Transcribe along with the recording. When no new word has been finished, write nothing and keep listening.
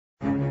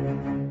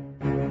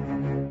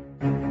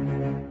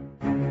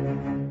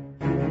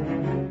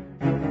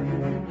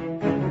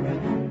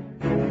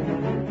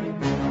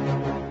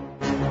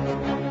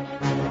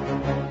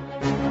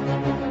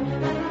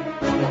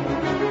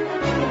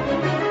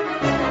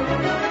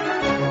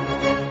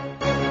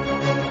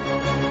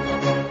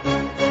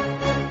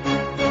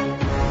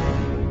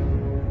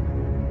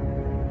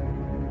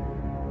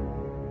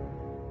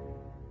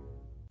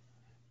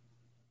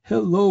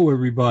Hello,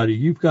 everybody.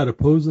 You've got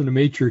Opposing the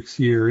Matrix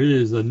here. It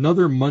is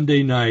another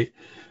Monday night.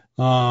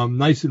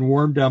 Nice and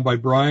warm down by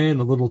Brian,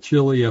 a little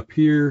chilly up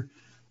here.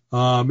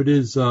 It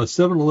is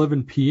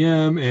 7:11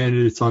 p.m. and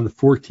it's on the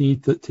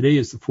 14th. Today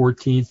is the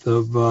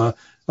 14th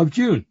of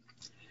June.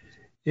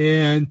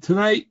 And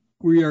tonight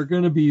we are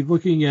going to be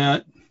looking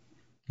at,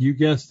 you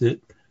guessed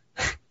it,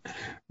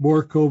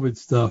 more COVID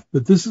stuff.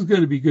 But this is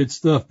going to be good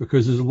stuff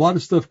because there's a lot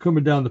of stuff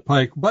coming down the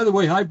pike. By the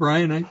way, hi,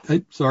 Brian.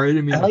 Sorry, I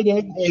didn't mean. Hi,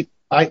 Dave. Hey.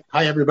 Hi,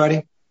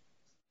 everybody.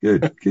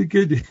 Good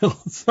deal.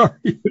 Sorry.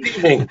 Good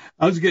evening.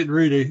 I was getting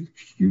ready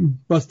to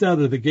bust out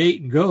of the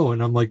gate and go,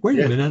 and I'm like, wait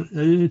a minute, I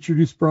didn't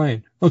introduce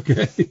Brian.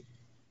 Okay.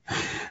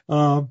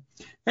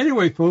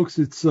 Anyway, folks,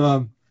 it's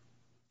been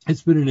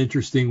an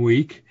interesting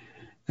week,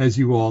 as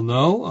you all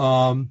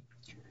know.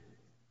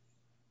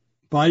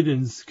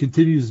 Biden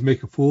continues to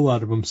make a fool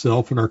out of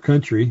himself in our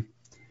country.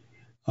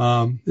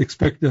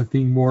 Expect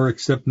nothing more,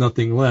 accept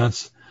nothing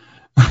less.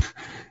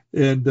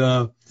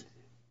 And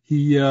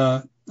he,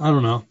 I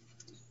don't know.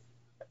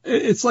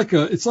 It's like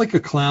a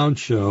clown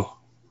show.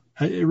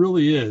 It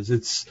really is.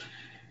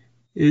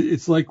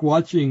 It's like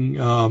watching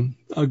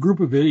a group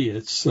of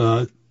idiots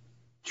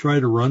try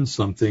to run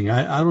something.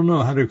 I don't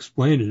know how to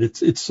explain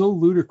it. It's so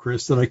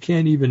ludicrous that I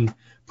can't even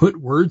put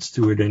words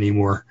to it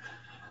anymore.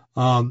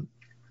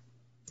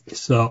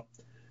 So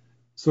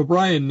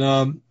Brian,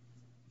 I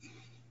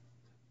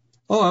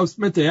was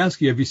meant to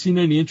ask you, have you seen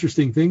any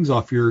interesting things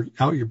out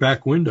your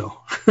back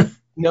window?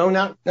 No,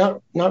 not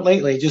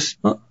lately. Just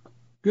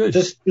good.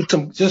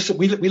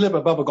 We live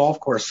above a golf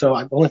course, so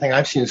the only thing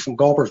I've seen is some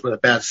golfers with a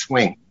bad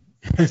swing.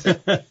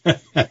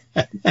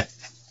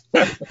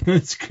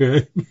 That's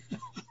good.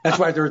 That's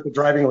why they're at the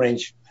driving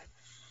range.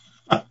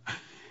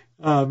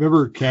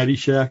 Remember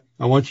Caddyshack?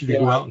 I want you to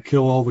go out and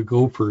kill all the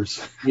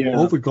gophers. Yeah.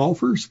 All the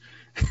golfers?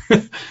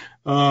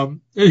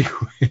 Anyway.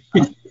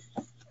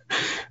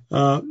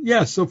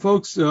 So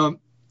folks,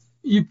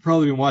 you've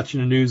probably been watching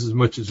the news as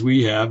much as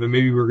we have, and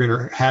maybe we're going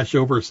to hash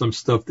over some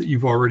stuff that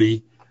you've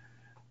already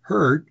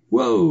heard.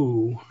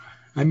 Whoa,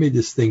 I made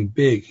this thing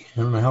big.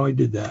 I don't know how I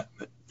did that,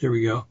 but there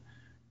we go.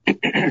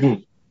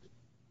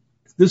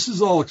 This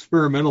is all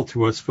experimental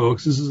to us,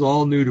 folks. This is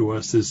all new to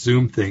us, this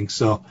Zoom thing.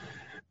 So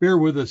bear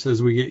with us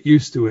as we get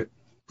used to it,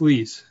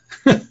 please.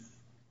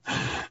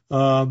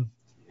 I'm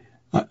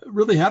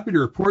really happy to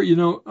report,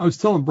 I was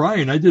telling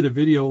Brian, I did a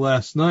video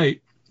last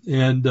night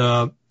and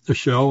a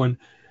show, and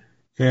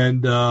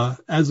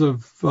as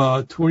of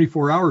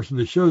 24 hours from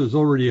the show, there's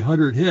already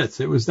 100 hits.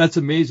 That's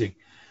amazing.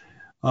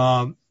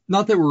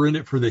 Not that we're in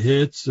it for the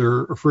hits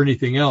or for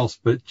anything else,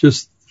 but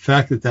just the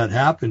fact that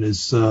happened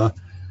is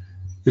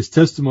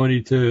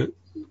testimony to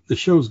the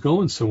show's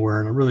going somewhere,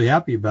 and I'm really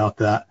happy about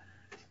that.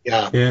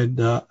 Yeah. And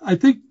I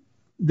think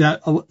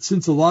that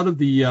since a lot of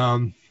the I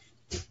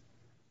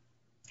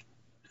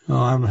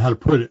don't know how to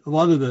put it, a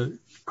lot of the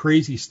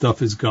crazy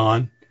stuff is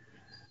gone.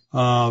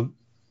 I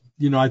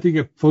think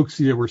if folks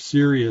see that we're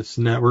serious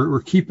and that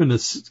we're keeping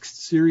us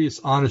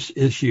serious, honest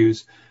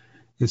issues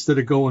instead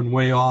of going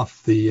way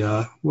off the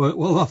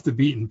off the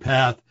beaten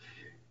path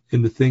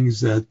into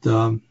things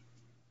that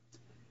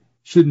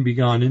shouldn't be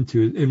gone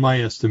into, in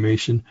my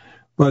estimation.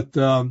 But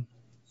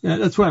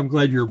that's why I'm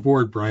glad you're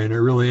aboard, Brian. I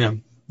really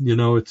am.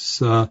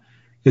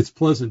 It's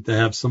pleasant to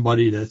have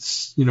somebody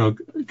that's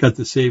got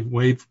the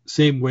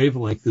same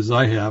wavelength as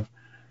I have.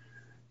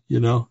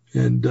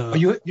 And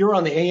you're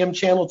on the AM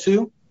channel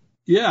too?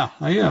 Yeah,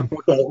 I am.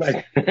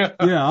 Yeah,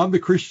 I'm the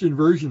Christian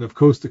version of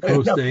Coast to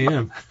Coast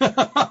AM.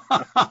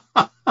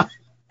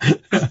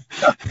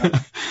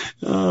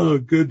 Oh,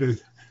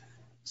 goodness.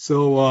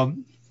 So,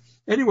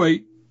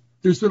 anyway,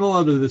 there's been a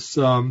lot of this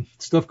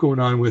stuff going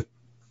on with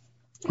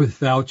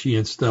Fauci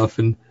and stuff.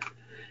 And,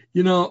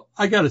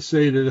 I got to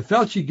say that if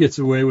Fauci gets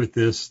away with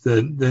this,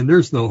 then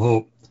there's no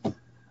hope.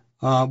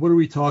 What are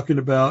we talking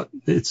about?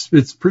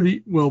 It's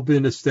pretty well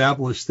been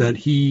established that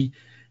he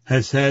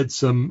has had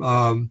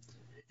some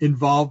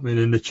involvement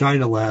in the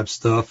China lab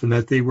stuff, and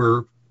that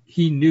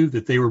he knew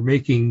that they were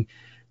making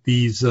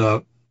these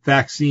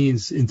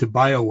vaccines into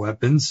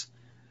bioweapons,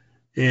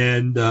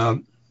 and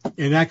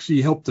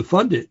actually helped to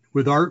fund it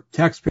with our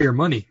taxpayer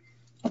money.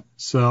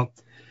 So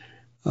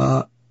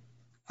I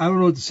don't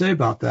know what to say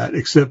about that,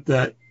 except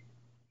that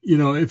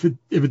if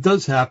it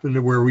does happen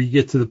to where we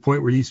get to the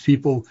point where these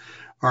people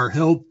are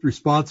held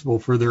responsible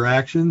for their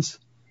actions,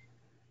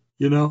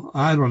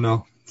 I don't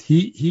know.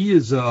 He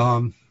is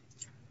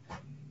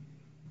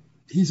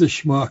he's a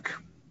schmuck.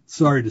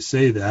 Sorry to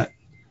say that,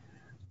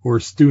 or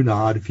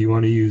stunad if you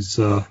want to use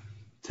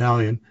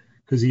Italian,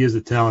 because he is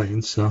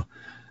Italian. So,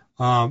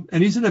 and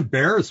he's an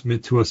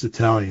embarrassment to us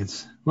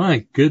Italians.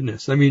 My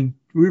goodness. I mean,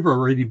 we've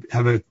already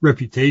have a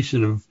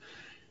reputation of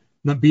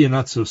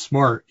not so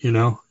smart,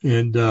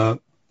 and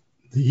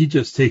he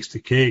just takes the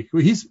cake.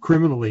 Well, he's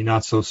criminally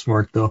not so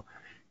smart though.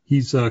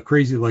 He's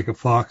crazy like a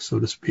fox, so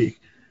to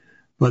speak.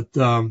 But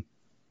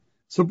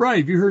so, Brian,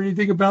 have you heard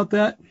anything about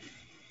that?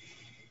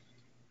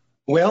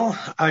 Well,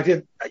 I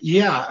did.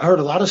 Yeah, I heard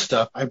a lot of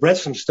stuff. I read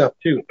some stuff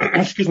too.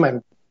 Excuse me,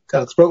 I've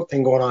got a throat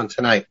thing going on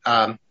tonight.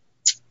 Got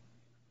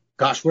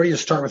gosh, where do you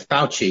start with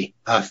Fauci?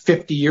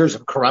 50 years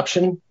of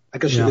corruption. I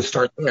guess you could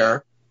start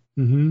there.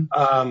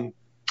 Mm-hmm.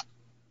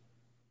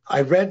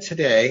 I read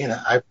today, and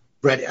I've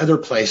read other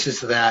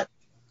places, that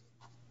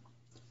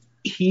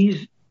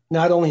he's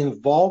not only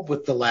involved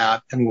with the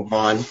lab in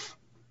Wuhan,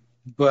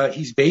 but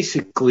he's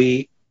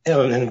basically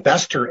an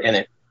investor in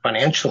it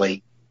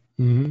financially.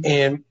 Mm-hmm.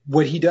 And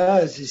what he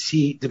does is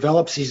he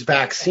develops these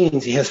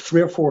vaccines. He has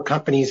 3 or 4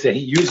 companies that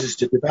he uses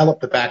to develop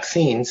the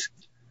vaccines,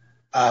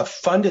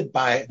 funded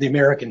by the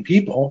American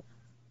people.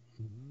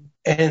 Mm-hmm.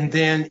 And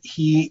then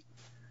he,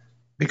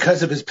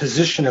 because of his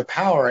position of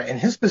power,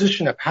 he's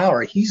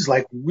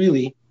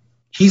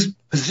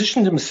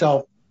positioned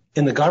himself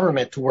in the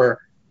government to where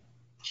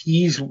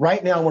he's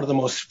right now one of the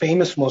most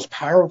famous, most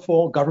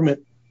powerful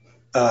government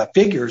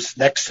figures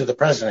next to the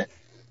president.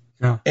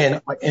 Yeah.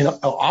 And in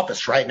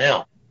office right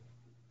now.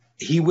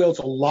 He wields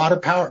a lot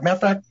of power. Matter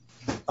of fact,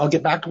 I'll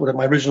get back to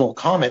my original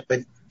comment, but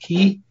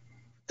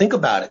think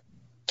about it.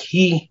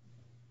 He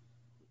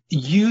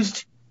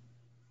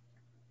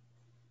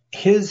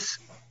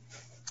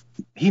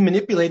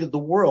manipulated the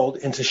world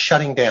into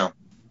shutting down.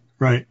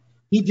 Right.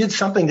 He did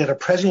something that a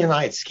president of the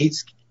United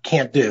States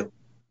can't do,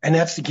 and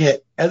that's to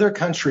get other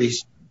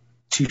countries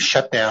to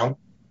shut down,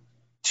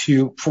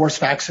 to force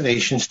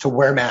vaccinations, to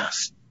wear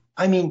masks.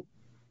 I mean,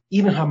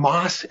 even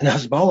Hamas and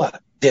Hezbollah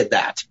did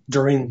that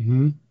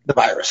during the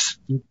virus.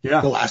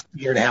 The last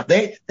year and a half.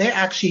 They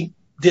actually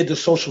did the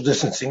social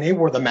distancing. They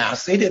wore the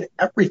masks. They did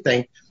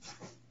everything.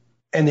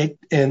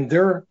 And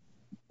their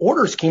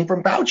orders came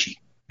from Fauci.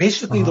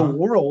 Basically, the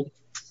world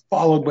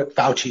followed what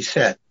Fauci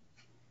said,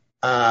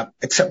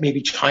 except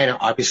maybe China,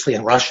 obviously,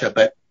 and Russia.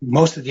 But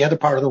most of the other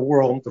part of the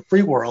world, the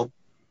free world,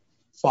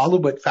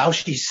 followed what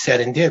Fauci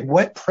said and did.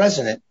 What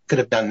president could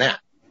have done that?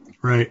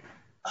 Right.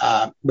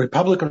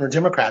 Republican or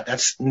Democrat,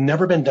 that's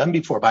never been done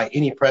before by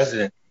any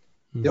president.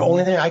 Mm-hmm. The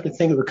only thing I can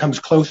think of that comes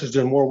close is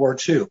during World War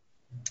II.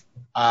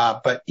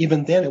 But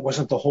even then, it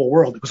wasn't the whole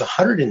world. It was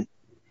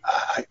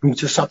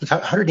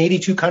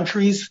 182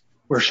 countries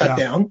were shut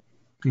down.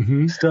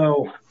 Mm-hmm.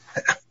 So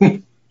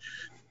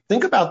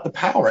think about the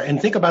power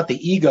and think about the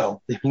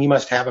ego that he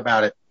must have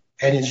about it.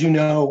 And as you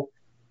know,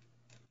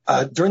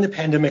 during the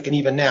pandemic and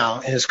even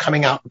now, and it's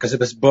coming out because of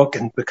his book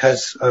and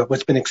because of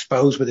what's been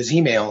exposed with his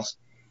emails,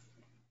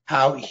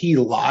 how he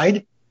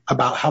lied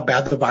about how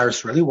bad the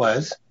virus really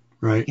was.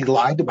 Right. He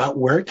lied about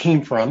where it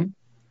came from.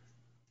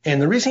 And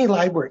the reason he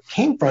lied where it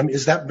came from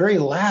is that very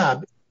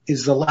lab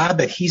is the lab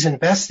that he's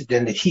invested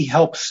in, that he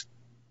helps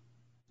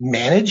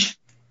manage,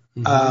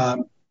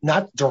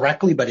 not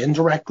directly, but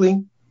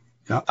indirectly,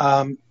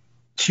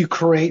 to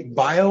create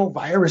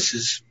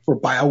bioviruses for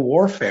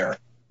biowarfare.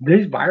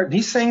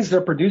 These things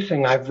they're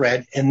producing, I've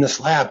read in this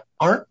lab,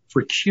 aren't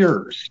for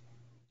cures.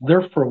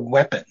 They're for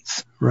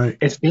weapons. Right.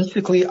 It's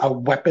basically a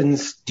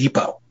weapons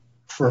depot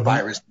for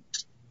viruses.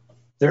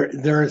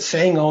 They're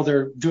saying,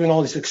 they're doing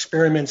all these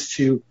experiments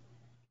to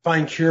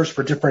find cures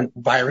for different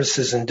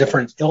viruses and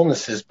different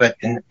illnesses. But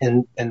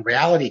in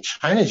reality,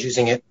 China's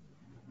using it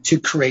to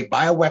create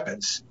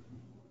bioweapons.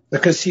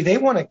 Because, see, they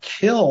want to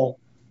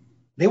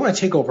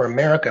take over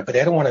America, but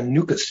they don't want to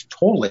nuke us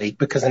totally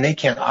because then they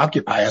can't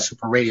occupy us if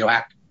we're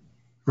radioactive.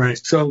 Right.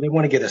 So they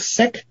want to get us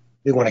sick.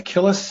 They want to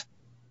kill us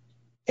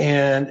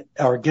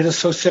or get us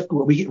so sick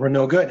we're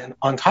no good. And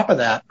on top of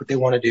that, what they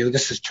want to do,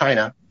 this is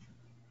China,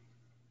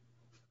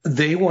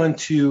 they want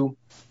to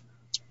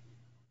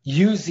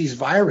use these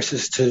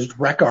viruses to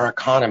wreck our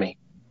economy.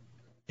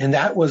 And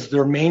that was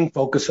their main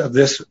focus of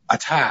this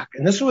attack.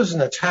 And this was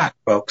an attack,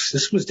 folks.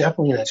 This was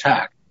definitely an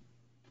attack.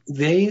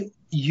 They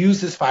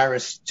used this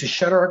virus to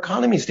shut our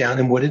economies down.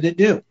 And what did it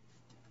do?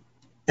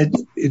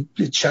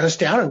 It shut us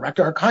down and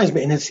wrecked our economies.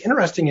 And it's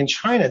interesting, in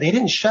China, they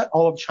didn't shut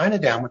all of China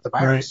down with the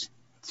virus. Right.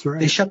 That's right.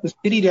 They shut the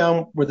city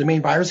down where the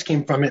main virus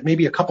came from, and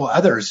maybe a couple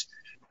others.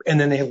 And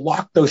then they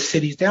locked those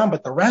cities down.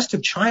 But the rest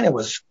of China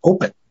was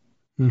open.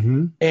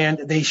 Mm-hmm. And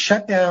they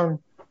shut down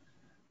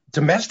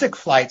domestic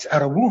flights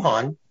out of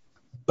Wuhan,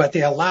 but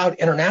they allowed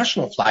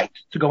international flights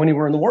to go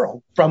anywhere in the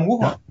world from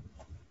Wuhan. Yeah.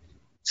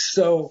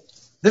 So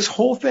this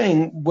whole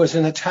thing was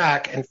an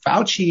attack, and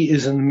Fauci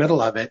is in the middle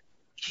of it.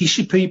 He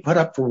should be put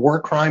up for war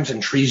crimes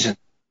and treason.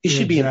 He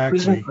should be in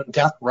prison on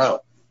death row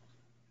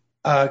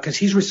because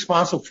he's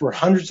responsible for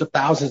hundreds of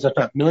thousands, if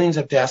not millions,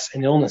 of deaths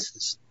and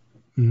illnesses.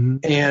 Mm-hmm.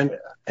 And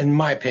in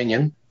my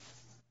opinion,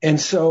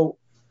 and so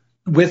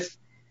with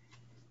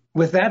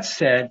that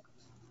said,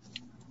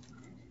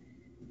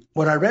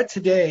 what I read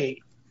today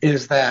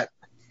is that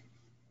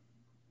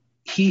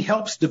he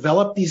helps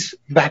develop these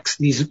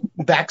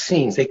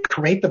vaccines. They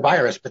create the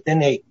virus, but then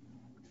they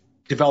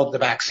develop the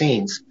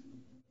vaccines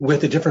with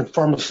the different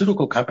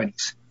pharmaceutical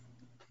companies.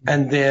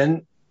 And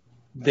then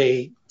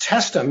they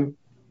test them.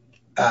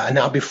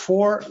 Now,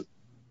 before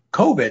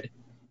COVID,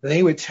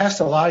 they would test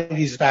a lot of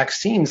these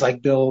vaccines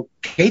like Bill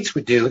Gates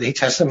would do. They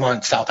test them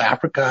on South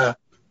Africa,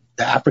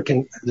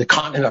 the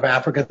continent of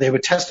Africa. They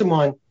would test them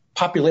on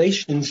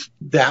populations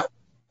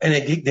and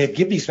they'd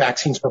give these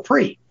vaccines for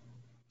free,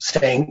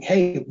 saying,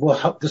 hey,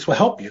 this will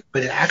help you.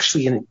 But it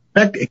actually, in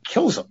fact, it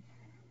kills them.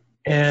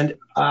 And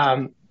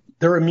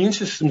their immune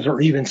systems, or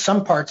even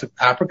some parts of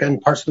Africa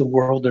and parts of the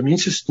world, the immune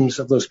systems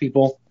of those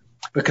people,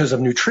 because of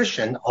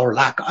nutrition or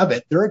lack of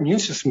it, their immune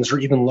systems are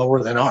even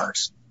lower than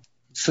ours.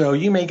 So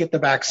you may get the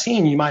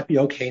vaccine, you might be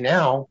okay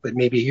now, but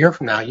maybe a year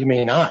from now, you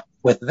may not.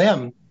 With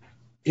them,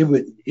 it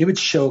would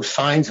show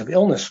signs of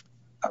illness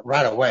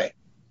right away.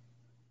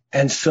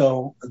 And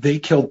so they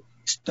killed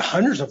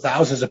hundreds of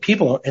thousands of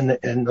people in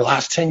the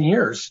last 10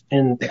 years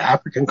in the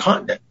African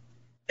continent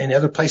and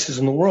other places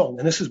in the world.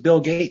 And this is Bill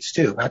Gates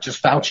too, not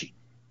just Fauci.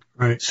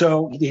 Right.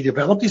 So they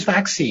developed these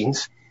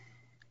vaccines.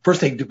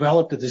 First, they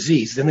developed the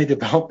disease, then they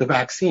developed the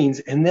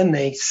vaccines, and then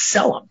they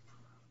sell them.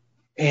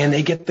 And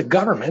they get the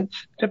government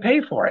to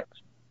pay for it.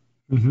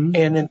 Mm-hmm.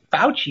 And then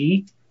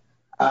Fauci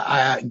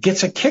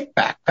gets a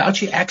kickback.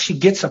 Fauci actually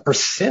gets a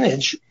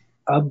percentage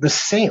of the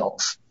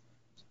sales.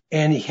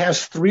 And he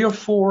has 3 or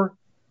 4,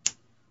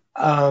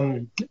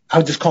 I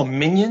would just call them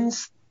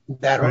minions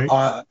that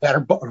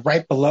are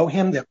right below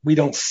him that we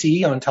don't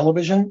see on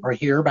television or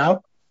hear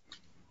about.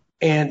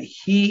 And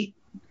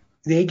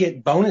they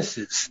get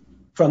bonuses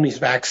from these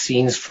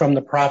vaccines, from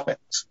the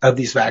profits of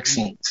these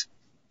vaccines.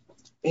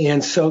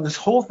 And so this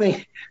whole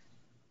thing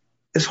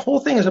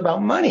is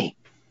about money.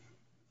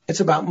 It's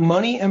about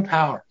money and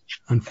power.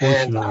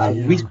 Unfortunately,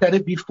 and we said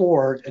it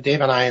before,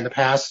 Dave and I, in the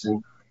past.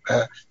 And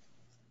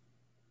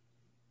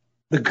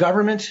the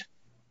government,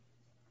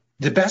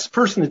 the best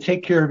person to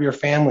take care of your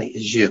family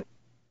is you.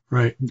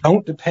 Right.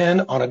 Don't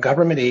depend on a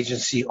government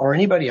agency or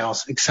anybody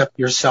else except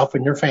yourself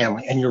and your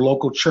family and your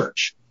local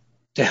church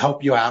to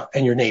help you out,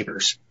 and your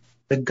neighbors.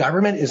 The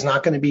government is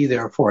not going to be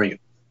there for you.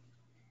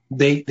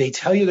 They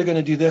tell you they're going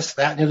to do this,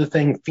 that, and the other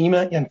thing.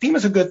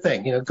 FEMA's a good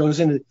thing. It goes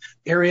into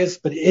areas,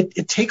 but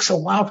it takes a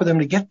while for them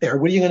to get there.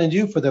 What are you going to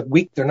do for the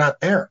week they're not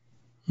there?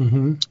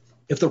 Mm-hmm.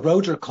 If the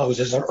roads are closed,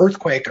 there's an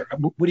earthquake,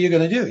 what are you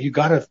going to do? You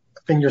got to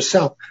defend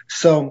yourself.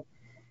 So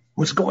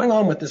what's going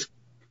on with this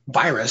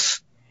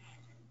virus?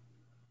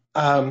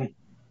 I'm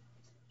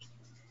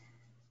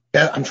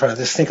trying to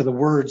just think of the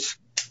words.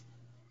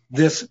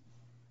 This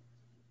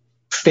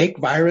fake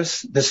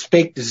virus, this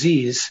fake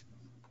disease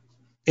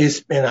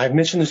is, and I've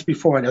mentioned this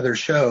before on other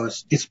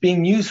shows, it's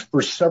being used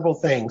for several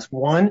things.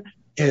 One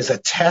is a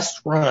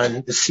test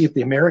run to see if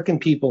the American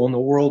people in the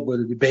world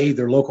would obey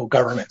their local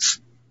governments.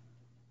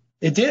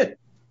 It did.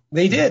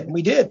 They did.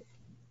 We did.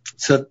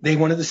 So they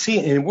wanted to see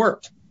it, and it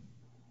worked.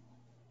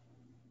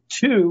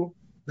 2,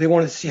 they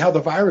wanted to see how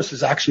the virus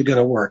is actually going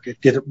to work.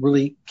 Did it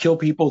really kill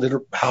people?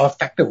 How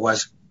effective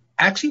was it?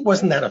 Actually,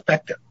 wasn't that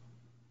effective.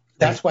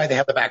 That's why they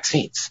have the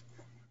vaccines.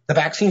 The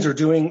vaccines are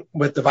doing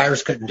what the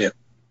virus couldn't do.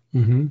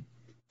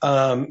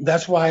 Mm-hmm.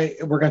 That's why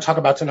we're going to talk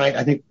about tonight.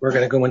 I think we're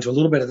going to go into a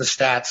little bit of the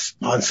stats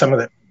on some of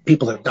the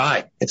people that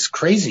died. It's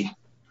crazy.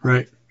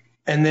 Right.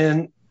 And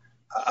then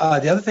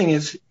the other thing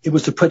is, it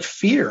was to put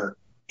fear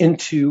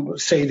into,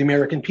 say, the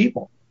American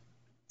people,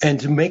 and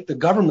to make the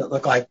government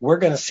look like, we're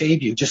going to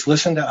save you. Just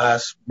listen to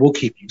us. We'll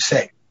keep you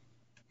safe.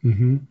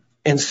 Mm-hmm.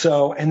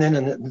 And then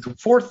the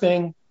fourth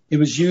thing, it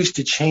was used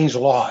to change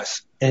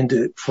laws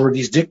and for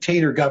these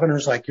dictator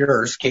governors like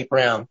yours, Kate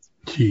Brown,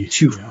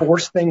 to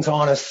force things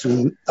on us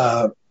through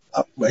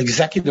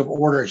executive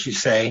order, as you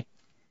say,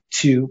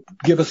 to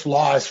give us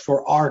laws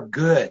for our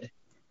good.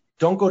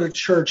 Don't go to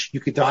church. You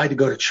could die to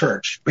go to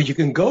church, but you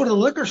can go to the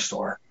liquor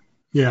store.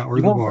 Yeah, or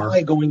you the won't bar.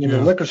 die going in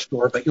the liquor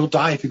store, but you'll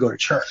die if you go to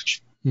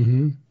church.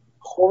 Mm-hmm.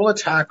 Total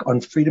attack on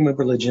freedom of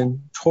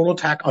religion, total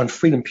attack on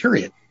freedom,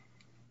 period.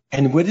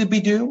 And what did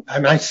we do?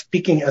 I'm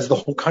speaking as the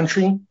whole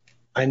country.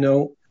 I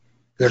know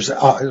there's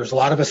a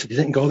lot of us that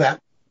didn't go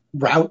that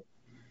route.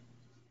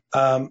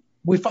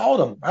 We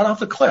followed them right off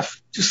the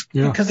cliff just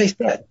because they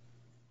said.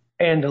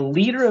 And the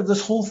leader of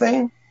this whole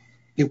thing,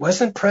 it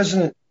wasn't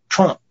President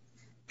Trump.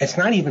 It's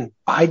not even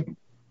Biden.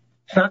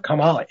 It's not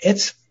Kamala.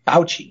 It's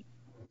Fauci.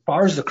 As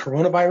far as the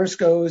coronavirus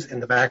goes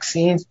and the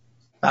vaccines,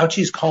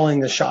 Fauci's calling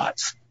the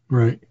shots.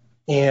 Right.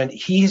 And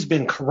he's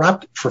been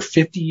corrupt for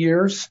 50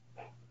 years.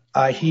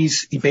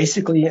 He's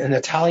basically an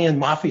Italian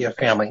mafia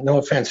family. No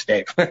offense,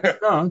 Dave. No,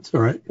 that's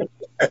all right.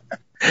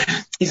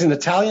 He's an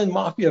Italian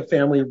mafia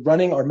family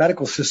running our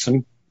medical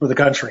system for the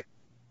country.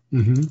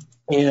 Mm-hmm.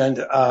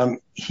 And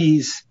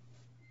he's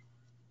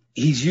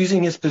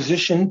using his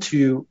position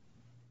to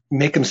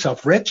make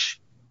himself rich,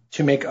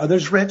 to make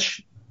others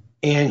rich.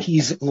 And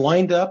he's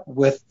lined up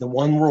with the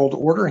one world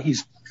order.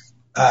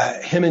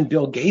 Him and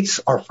Bill Gates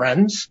are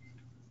friends.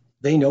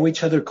 They know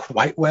each other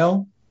quite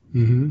well.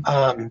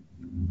 Mm-hmm.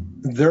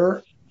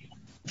 They're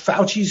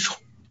Fauci's,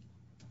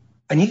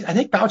 and I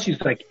think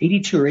Fauci's like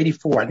 82 or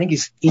 84. I think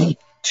he's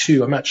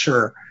 82. I'm not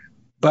sure,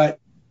 but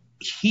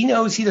he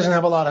knows he doesn't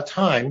have a lot of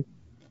time.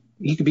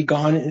 He could be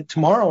gone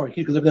tomorrow, or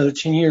he could live another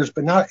 10 years,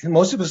 but not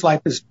most of his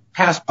life is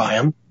passed by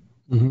him.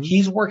 Mm-hmm.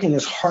 He's working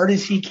as hard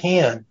as he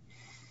can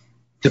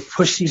to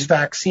push these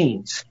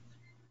vaccines,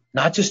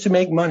 not just to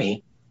make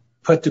money,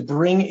 but to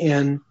bring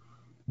in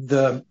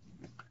the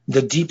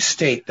deep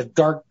state, the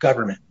dark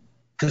government,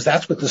 because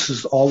that's what this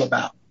is all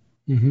about.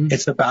 Mm-hmm.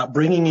 It's about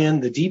bringing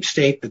in the deep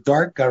state, the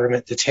dark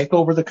government, to take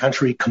over the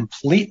country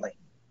completely.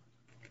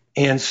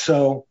 And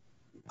so,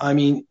 I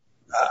mean,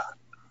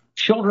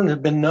 children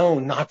have been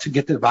known not to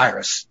get the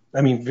virus.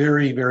 I mean,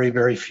 very, very,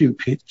 very few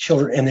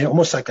children, and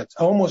it's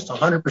almost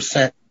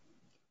 100%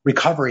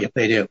 recovery if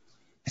they do.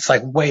 It's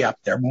like way up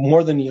there,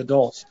 more than the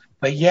adults.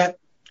 But yet,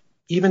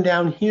 even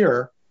down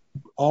here,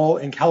 all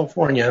in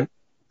California,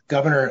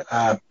 Governor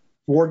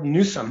Warden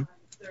Newsom,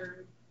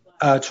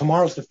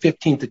 tomorrow's the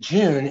 15th of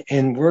June,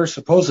 and we're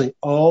supposedly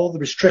all the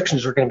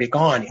restrictions are going to be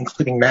gone,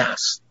 including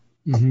masks.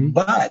 Mm-hmm.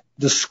 But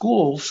the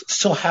schools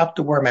still have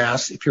to wear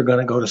masks if you're going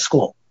to go to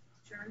school.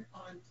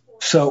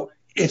 So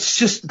it's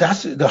just,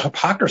 the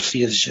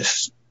hypocrisy is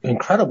just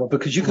incredible,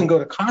 because you can go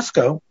to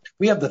Costco.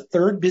 We have the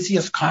third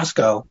busiest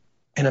Costco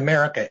in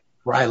America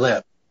where I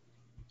live.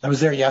 I was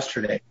there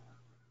yesterday.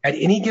 At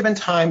any given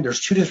time, there's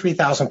 2,000 to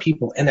 3,000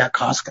 people in that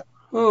Costco.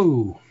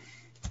 Oh.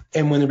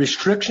 And when the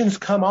restrictions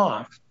come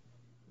off,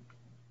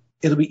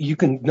 you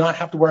can not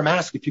have to wear a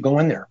mask if you go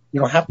in there.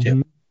 You don't have to.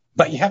 Mm-hmm.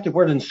 But you have to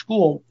wear it in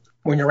school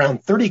when you're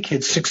around 30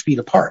 kids 6 feet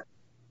apart.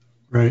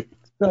 Right.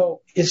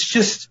 So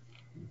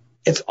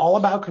it's all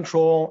about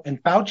control.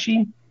 And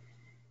Fauci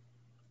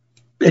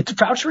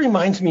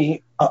reminds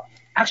me,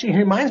 he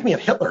reminds me of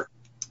Hitler,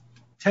 to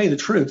tell you the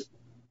truth.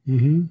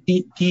 Mm-hmm.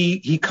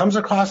 He comes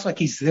across like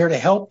he's there to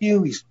help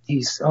you.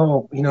 He's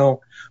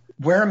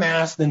wear a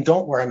mask, then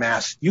don't wear a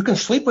mask. You can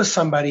sleep with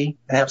somebody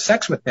and have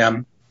sex with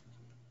them,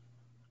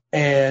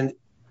 and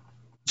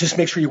just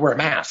make sure you wear a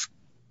mask.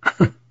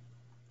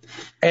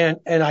 and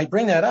I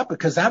bring that up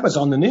because that was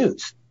on the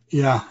news.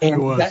 Yeah, and it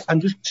was.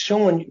 I'm just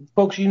showing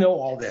folks,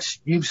 all this.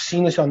 You've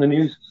seen this on the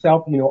news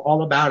yourself. You know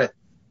all about it.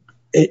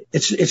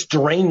 It's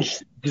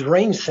deranged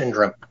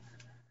syndrome.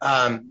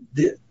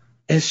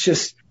 It's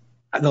just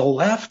the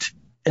left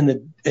and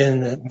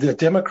the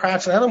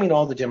Democrats. And I don't mean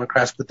all the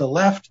Democrats, but the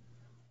left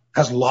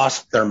has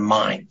lost their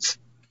minds.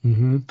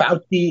 Mm-hmm.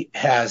 Fauci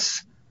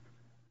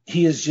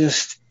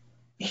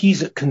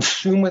he's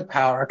consumed with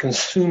power,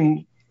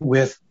 consumed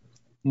with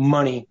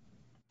money,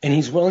 and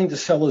he's willing to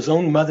sell his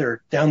own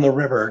mother down the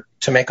river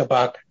to make a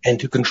buck and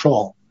to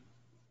control.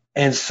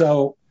 And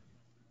so,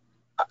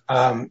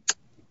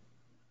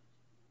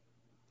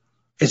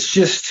 it's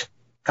just,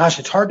 gosh,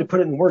 it's hard to put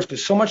it in words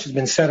because so much has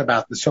been said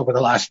about this over the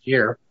last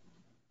year.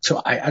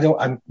 So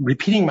I'm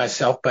repeating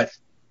myself, but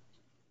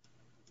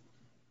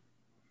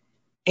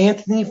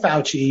Anthony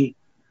Fauci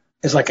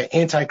is like an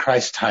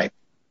antichrist type.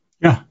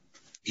 Yeah.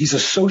 He's a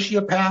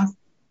sociopath,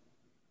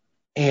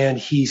 and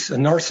he's a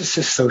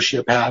narcissist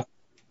sociopath.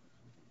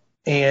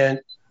 And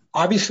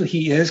obviously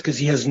he is, because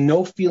he has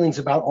no feelings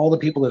about all the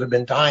people that have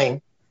been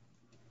dying.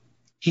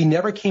 He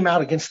never came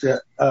out against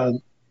the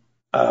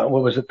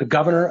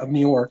governor of New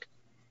York,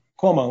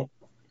 Cuomo,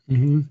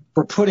 mm-hmm.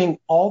 for putting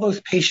all those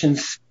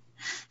patients,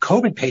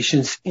 COVID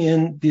patients,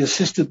 in the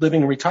assisted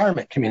living and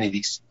retirement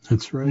communities.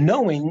 That's right.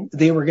 Knowing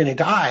they were going to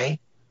die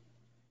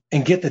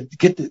and get the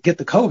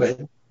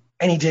COVID,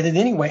 and he did it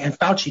anyway. And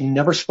Fauci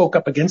never spoke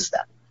up against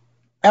that,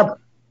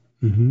 ever.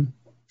 Mm-hmm.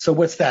 So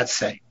what's that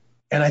say?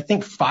 And I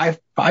think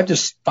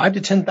 5,000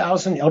 to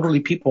 10,000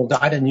 elderly people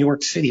died in New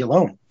York City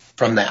alone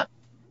from that.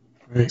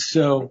 Right.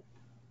 So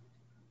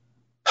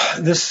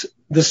the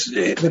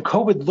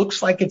COVID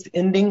looks like it's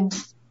ending,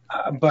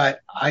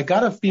 but I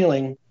got a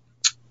feeling,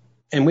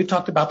 and we've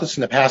talked about this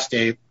in the past,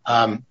 Dave,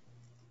 the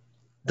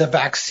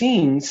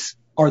vaccines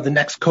are the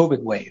next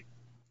COVID wave.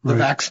 The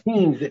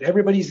vaccines that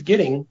everybody's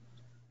getting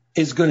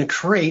is going to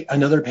create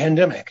another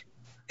pandemic.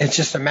 It's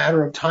just a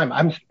matter of time.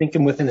 I'm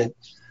thinking within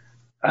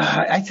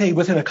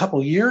a couple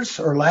of years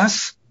or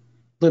less,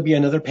 there'll be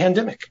another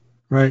pandemic.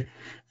 Right.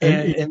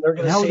 And they're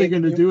going to how are they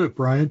going to do it,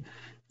 Brian?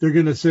 They're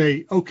going to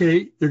say,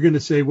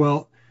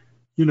 well,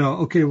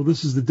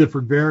 this is the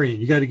different variant.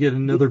 You got to get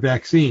another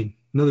vaccine,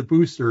 another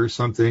booster or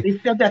something. They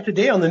said that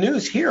today on the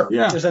news here.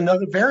 Yeah. There's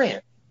another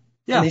variant.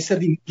 Yeah. And they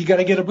said you got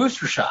to get a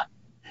booster shot.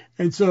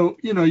 And so,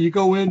 you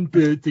go in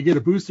to get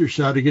a booster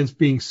shot against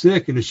being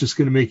sick, and it's just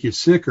going to make you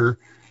sicker.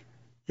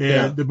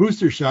 And the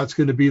booster shot's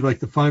going to be like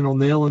the final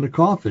nail in the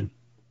coffin.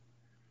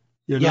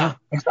 Yeah,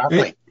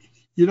 exactly.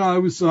 And, I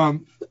was, I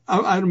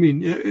don't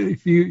mean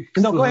if you.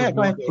 No, go ahead.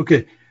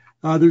 Okay.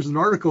 There's an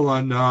article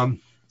on,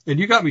 and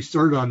you got me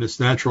started on this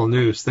natural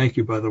news. Thank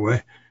you, by the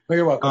way. Well,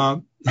 you're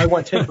welcome. I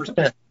want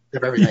 10%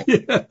 of everything.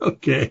 Yeah,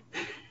 okay.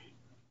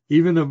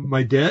 Even of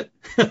my debt?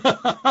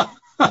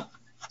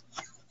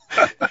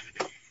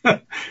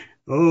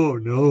 Oh,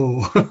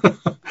 no.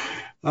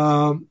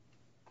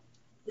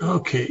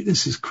 Okay,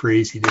 this is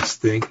crazy, this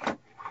thing.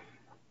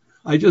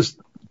 Hey, does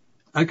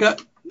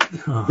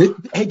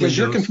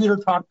your computer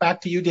talk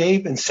back to you,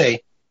 Dave, and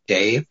say,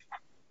 Dave,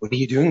 what are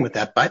you doing with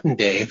that button,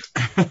 Dave?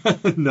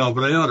 No,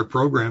 but I ought to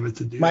program it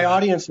to do My that.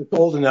 audience is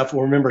old enough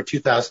will remember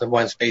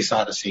 2001 Space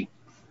Odyssey.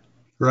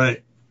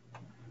 Right.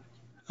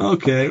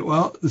 Okay,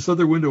 well, this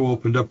other window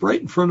opened up right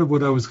in front of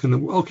what I was going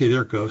to. Okay,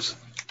 there it goes.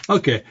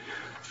 Okay.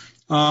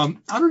 I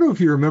don't know if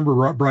you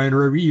remember, Brian,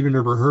 or even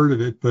ever heard of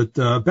it, but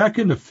back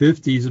in the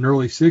 50s and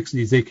early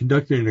 60s, they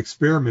conducted an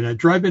experiment at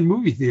drive-in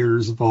movie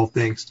theaters, of all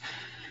things.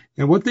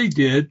 And what they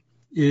did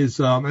is,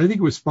 I think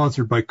it was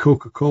sponsored by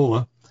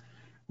Coca-Cola.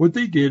 What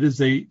they did is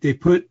they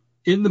put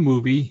in the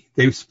movie,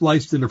 they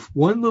spliced in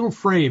one little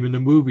frame in the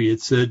movie. It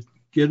said,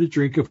 get a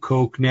drink of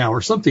Coke now,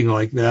 or something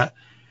like that.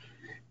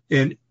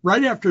 And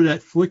right after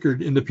that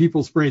flickered in the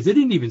people's brains, they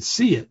didn't even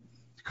see it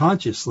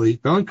consciously,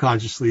 but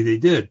unconsciously they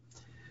did.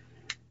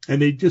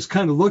 And they just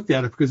kind of looked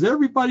at it, because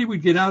everybody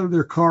would get out of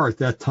their car at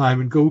that time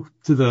and go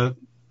to the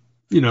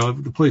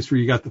place where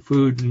you got the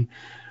food and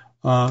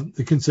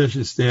the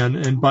concession stand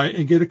and buy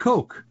and get a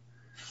Coke.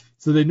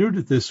 So they knew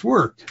that this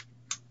worked.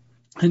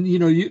 And,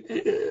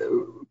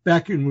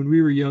 back when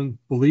we were young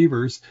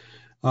believers,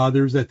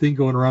 there was that thing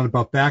going around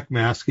about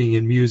backmasking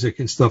in music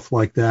and stuff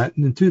like that.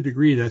 And to a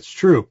degree, that's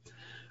true.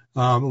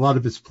 A lot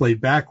of it's played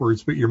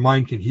backwards, but your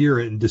mind can hear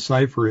it and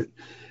decipher it.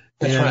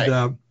 That's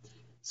right.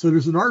 So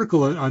there's an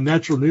article on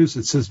Natural News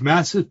that says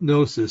mass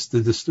hypnosis, the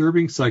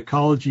disturbing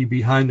psychology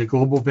behind the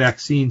global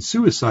vaccine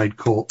suicide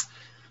cult.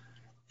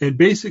 And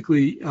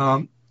basically,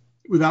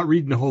 without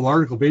reading the whole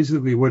article,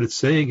 basically what it's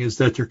saying is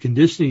that they're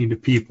conditioning the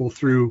people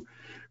through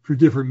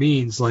different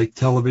means like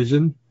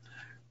television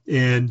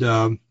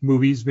and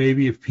movies,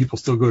 maybe if people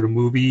still go to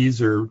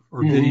movies or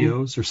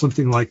videos or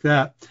something like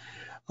that.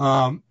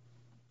 And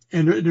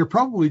they're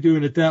probably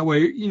doing it that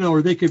way,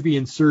 or they could be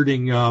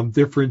inserting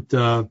different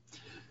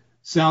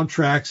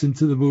soundtracks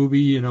into the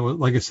movie,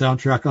 like a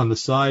soundtrack on the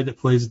side that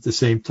plays at the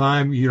same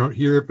time. You don't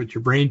hear it, but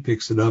your brain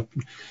picks it up.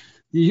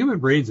 The human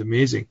brain's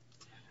amazing.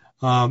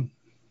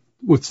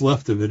 What's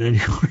left of it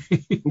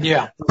anyway.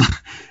 Yeah.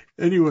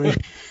 Anyway.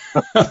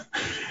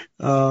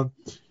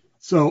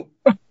 So,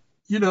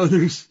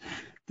 there's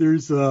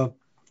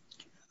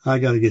I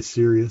got to get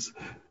serious.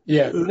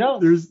 Yeah. No.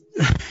 There's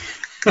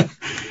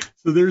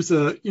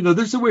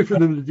a way for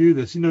them to do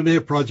this. They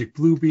have Project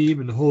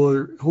Bluebeam and the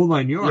whole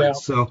nine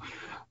yards. Yeah.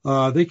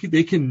 So,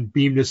 they can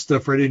beam this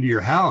stuff right into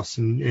your house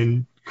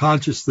and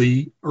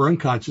consciously or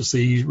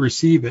unconsciously you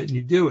receive it and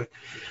you do it.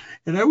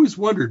 And I always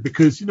wondered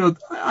because,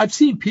 I've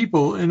seen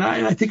people, and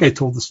I think I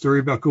told the story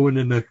about going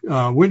into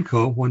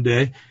Winco one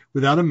day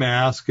without a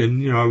mask.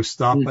 And, I was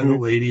stopped by the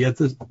lady at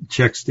the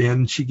check stand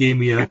and she gave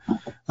me a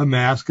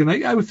mask. And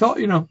I felt,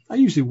 I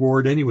usually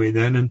wore it anyway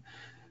then.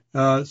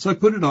 And so I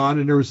put it on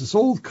and there was this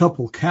old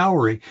couple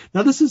cowering.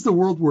 Now, this is the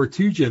World War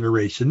II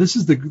generation. This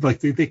is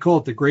they call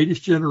it the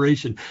greatest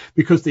generation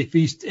because they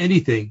feast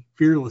anything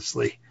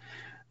fearlessly.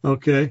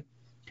 Okay.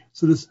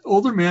 So this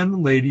older man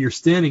and lady are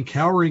standing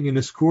cowering in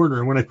this corner.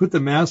 And when I put the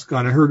mask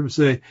on, I heard him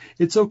say,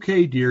 "It's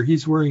okay, dear.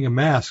 He's wearing a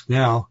mask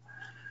now."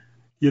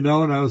 And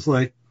I was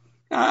like,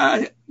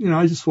 I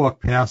just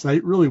walked past. I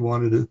really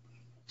wanted to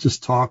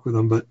just talk with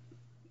him, but,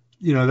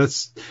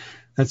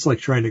 that's like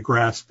trying to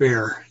grasp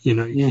air. You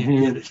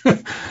can't get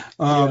it.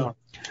 Yeah.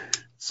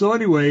 So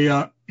anyway,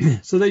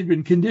 so they've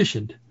been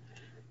conditioned.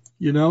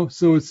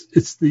 So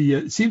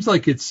it seems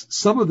like it's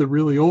some of the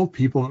really old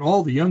people and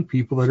all the young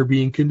people that are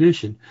being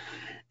conditioned.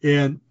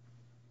 And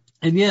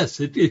yes,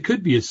 it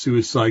could be a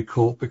suicide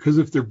cult because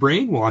if they're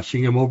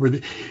brainwashing them over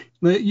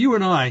you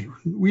and I,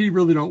 we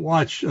really don't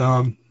watch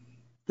the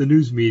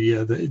news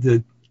media,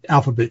 the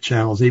alphabet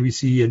channels,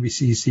 ABC,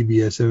 NBC,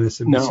 CBS,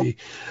 MSNBC.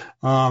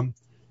 No.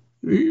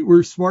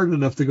 We're smart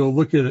enough to go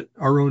look at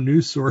our own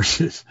news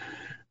sources.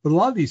 But a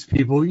lot of these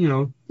people,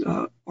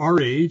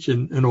 our age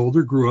and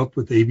older grew up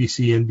with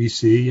ABC,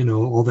 NBC,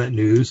 all that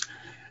news.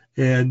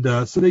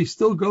 And so they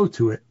still go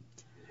to it.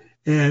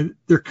 And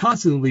they're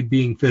constantly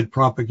being fed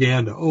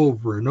propaganda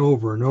over and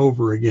over and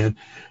over again.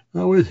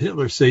 What did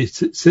Hitler say?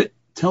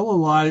 Tell a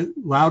lie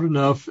loud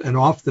enough and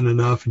often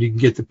enough, and you can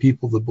get the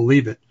people to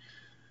believe it.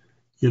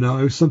 It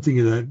was something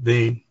in that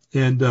vein.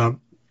 And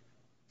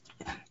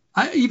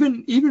I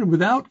even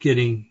without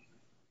getting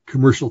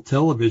commercial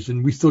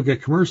television, we still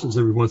get commercials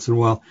every once in a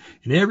while.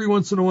 And every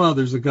once in a while,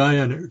 there's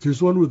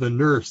one with a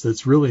nurse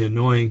that's really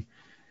annoying.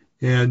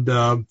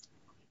 And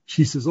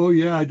she says, "Oh,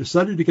 yeah, I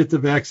decided to get the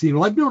vaccine."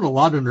 Well, I've known a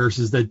lot of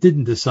nurses that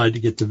didn't decide to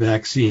get the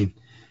vaccine,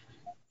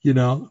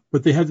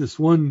 but they had this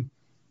one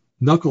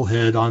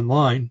knucklehead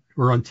online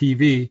or on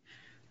TV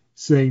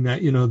saying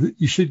that, that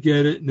you should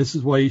get it and this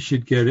is why you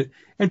should get it.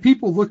 And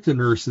people looked at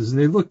nurses and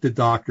they looked at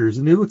doctors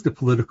and they looked at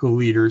political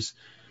leaders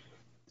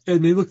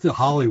and they looked at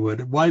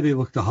Hollywood. Why they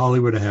looked at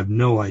Hollywood, I have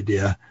no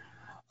idea.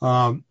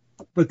 But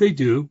they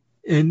do.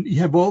 And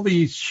you have all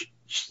these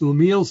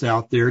schlemiels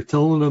out there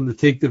telling them to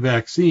take the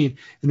vaccine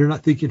and they're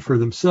not thinking for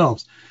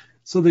themselves.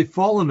 So they've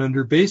fallen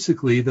under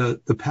basically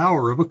the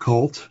power of a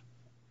cult,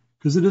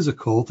 because it is a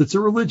cult. It's a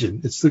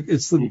religion. It's the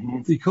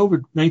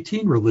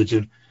COVID-19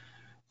 religion.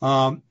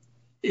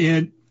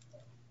 And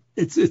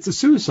it's a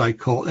suicide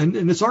cult.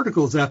 And this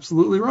article is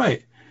absolutely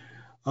right.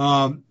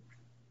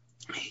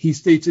 He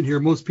states in here,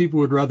 most people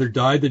would rather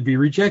die than be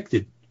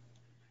rejected.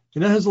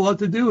 And that has a lot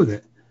to do with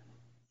it.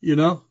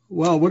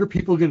 Well, what are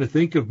people going to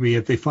think of me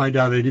if they find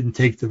out I didn't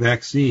take the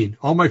vaccine?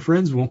 All my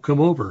friends won't come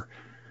over.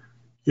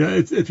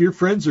 If your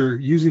friends are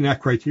using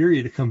that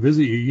criteria to come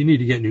visit you, you need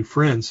to get new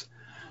friends.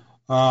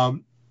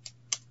 The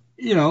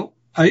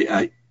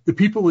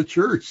people at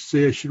church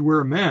say I should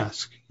wear a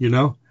mask,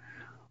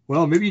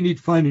 Well, maybe you need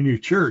to find a new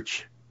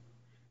church,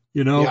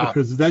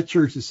 because that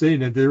church is saying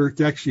that they're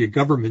actually a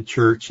government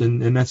church,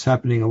 and that's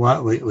happening a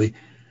lot lately.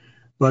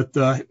 But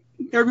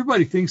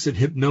everybody thinks that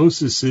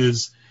hypnosis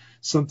is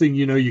something,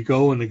 you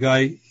go and the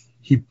guy,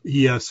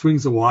 he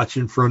swings a watch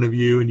in front of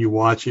you and you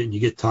watch it and you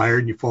get tired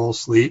and you fall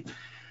asleep.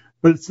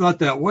 But it's not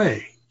that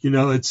way.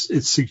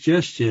 It's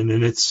suggestion,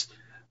 and it's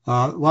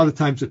a lot of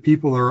times that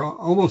people are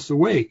almost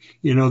awake.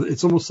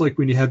 It's almost like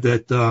when you have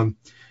that,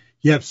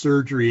 you have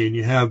surgery and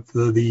you have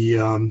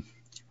the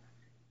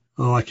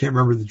I can't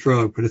remember the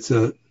drug, but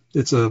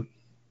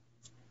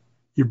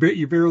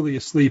you're barely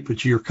asleep,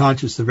 but you're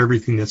conscious of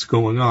everything that's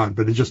going on,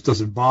 but it just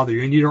doesn't bother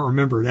you and you don't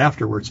remember it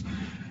afterwards.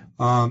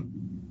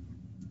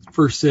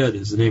 Versed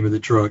is the name of the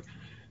drug.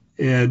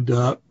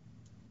 And,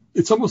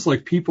 it's almost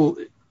like people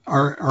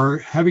are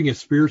having a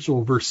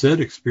spiritual Versed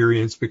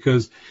experience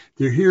because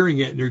they're hearing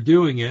it and they're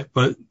doing it,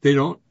 but they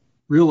don't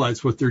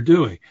realize what they're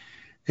doing.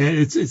 And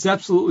it's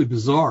absolutely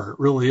bizarre. It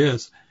really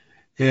is.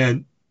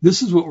 And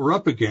this is what we're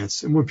up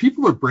against. And when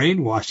people are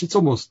brainwashed, it's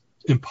almost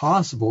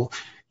impossible.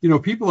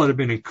 People that have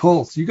been in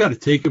cults, you got to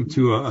take them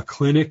to a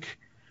clinic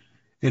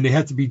and they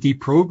have to be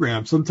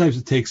deprogrammed. Sometimes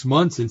it takes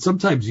months and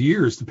sometimes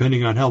years,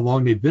 depending on how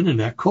long they've been in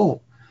that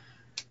cult,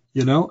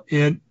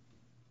 and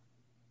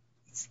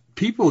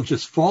people have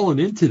just fallen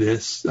into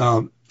this,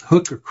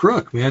 hook or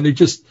crook, man. They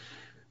just,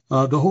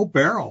 the whole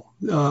barrel,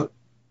 they're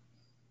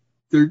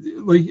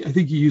like, I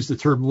think you use the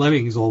term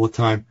lemmings all the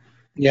time.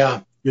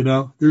 Yeah.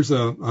 There's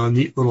a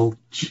neat little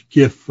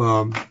GIF,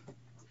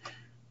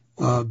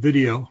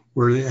 video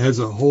where it has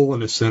a hole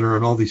in the center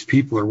and all these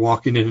people are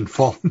walking in and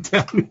falling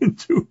down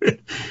into it.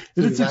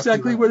 And it's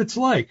exactly what it's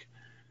like,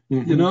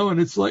 and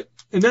it's like,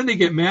 and then they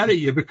get mad at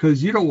you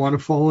because you don't want to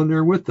fall in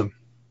there with them.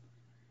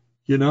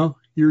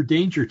 You're a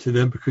danger to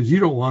them because you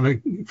don't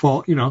want to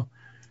fall,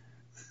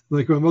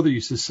 like my mother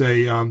used to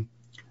say,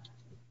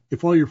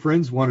 if all your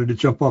friends wanted to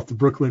jump off the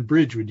Brooklyn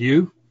Bridge, would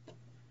you?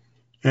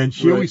 And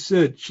she always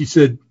said,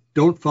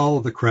 don't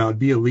follow the crowd,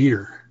 be a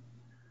leader,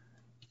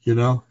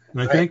 and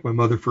I thank my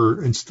mother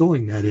for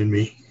instilling that in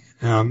me,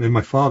 and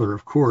my father,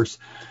 of course.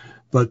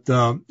 But,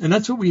 and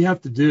that's what we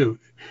have to do.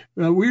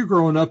 We were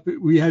growing up,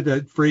 we had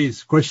that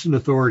phrase, question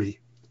authority,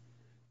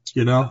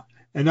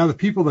 and now the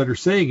people that are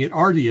saying it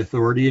are the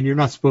authority and you're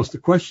not supposed to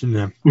question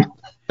them.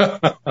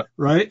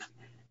 Right?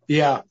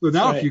 Yeah. So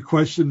now if you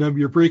question them,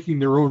 you're breaking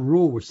their own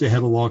rule, which they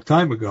had a long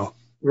time ago.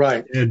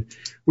 Right. And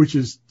which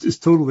is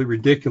totally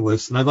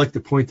ridiculous. And I'd like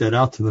to point that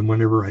out to them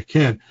whenever I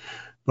can.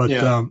 But,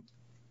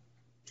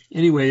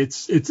 anyway,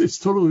 it's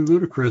totally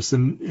ludicrous.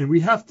 And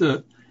we have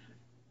to,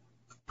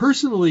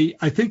 personally,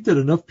 I think that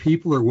enough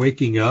people are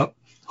waking up,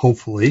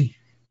 hopefully,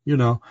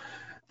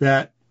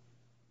 that,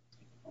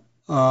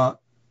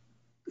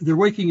 they're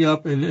waking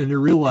up and they're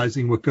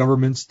realizing what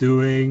government's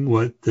doing,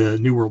 what the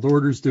New World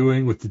Order's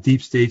doing, what the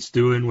deep state's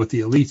doing, what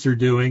the elites are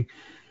doing.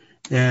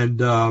 And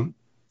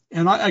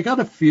I got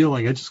a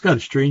feeling, I just got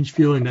a strange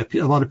feeling that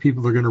a lot of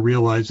people are going to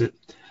realize it.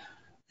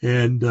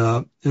 And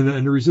the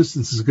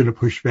resistance is going to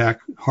push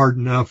back hard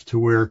enough to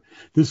where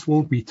this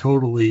won't be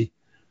totally,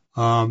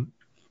 won't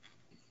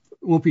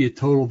be a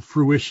total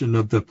fruition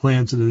of the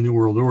plans of the New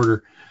World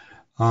Order.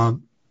 I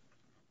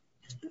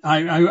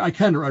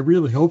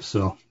really hope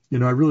so.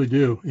 I really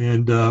do.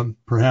 And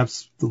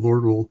perhaps the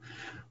Lord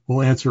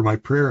will answer my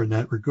prayer in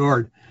that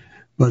regard.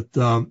 But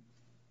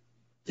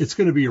it's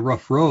going to be a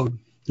rough road.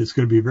 It's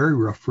going to be a very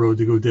rough road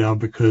to go down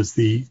because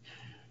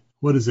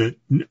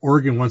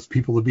Oregon wants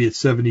people to be at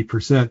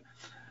 70%.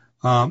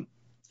 And,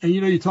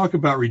 you talk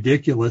about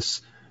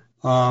ridiculous.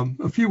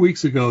 A few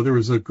weeks ago, there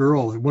was a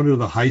girl at one of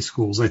the high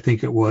schools, I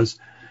think it was.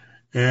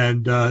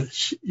 And,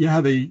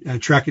 they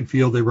track and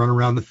field, they run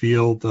around the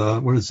field.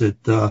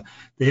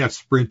 They have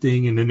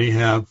sprinting and then they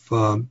have,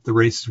 the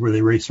races where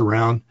they race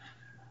around.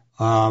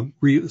 Some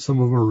of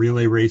them are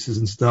relay races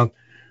and stuff.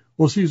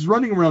 Well, she was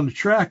running around the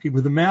track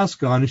with a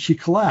mask on and she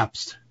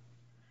collapsed.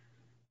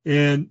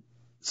 And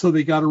so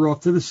they got her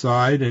off to the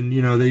side and,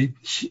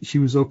 she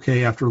was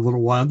okay after a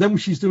little while. And then when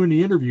she's doing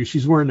the interview,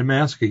 she's wearing the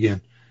mask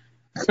again.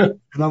 And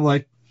I'm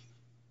like,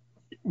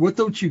 what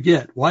don't you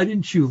get? Why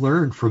didn't you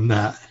learn from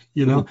that?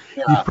 You've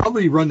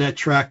probably run that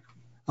track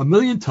 1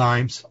 million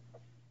times,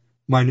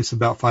 minus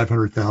about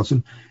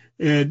 500,000.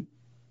 And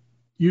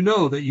you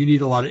know that you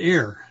need a lot of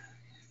air.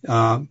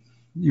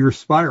 You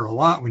respire a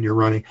lot when you're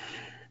running.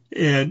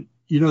 And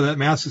that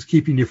mask is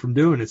keeping you from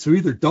doing it. So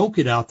either don't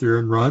get out there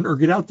and run or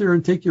get out there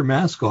and take your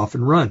mask off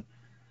and run.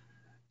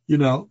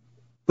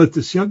 But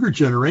this younger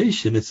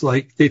generation, it's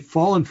like they've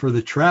fallen for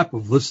the trap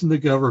of listen to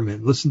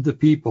government, listen to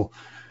people,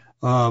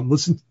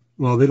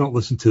 well, they don't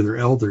listen to their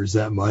elders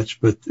that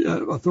much, but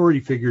authority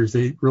figures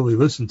they really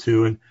listen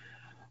to.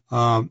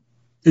 And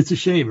it's a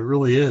shame. It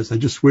really is. I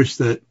just wish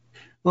that,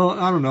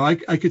 I don't know. I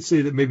could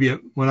say that maybe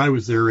when I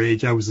was their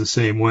age, I was the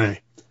same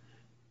way.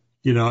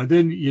 And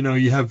then,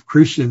 you have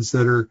Christians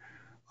that are,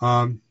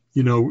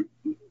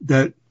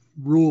 that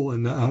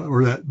rule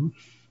or that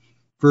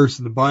verse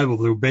in the Bible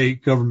to obey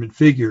government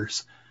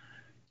figures.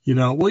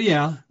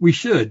 We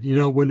should,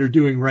 when they're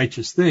doing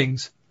righteous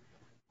things.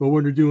 But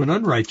when they're doing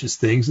unrighteous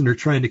things and they're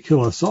trying to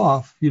kill us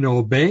off,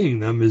 obeying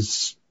them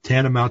is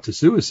tantamount to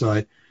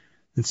suicide,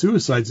 and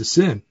suicide's a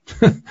sin.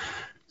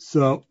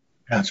 So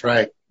that's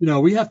right.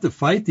 we have to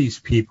fight these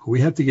people.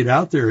 We have to get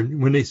out there.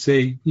 And when they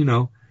say,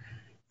 when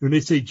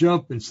they say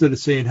jump, instead of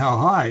saying how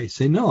high,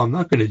 say, no, I'm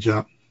not going to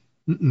jump.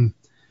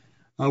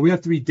 We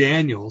have to be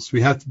Daniels.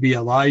 We have to be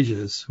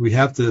Elijahs. We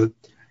have to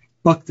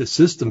buck the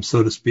system,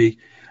 so to speak.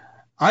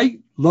 I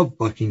love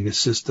bucking the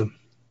system.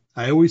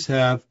 I always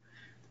have.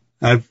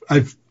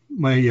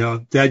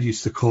 My dad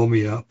used to call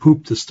me a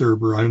poop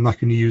disturber. I'm not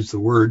going to use the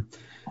word.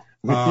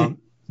 And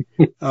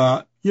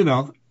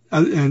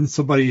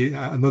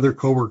another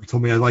coworker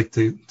told me I like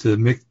to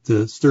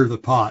stir the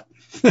pot,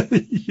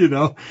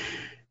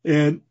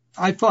 and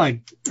I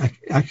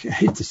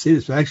hate to say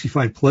this, but I actually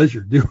find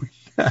pleasure doing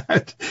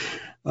that.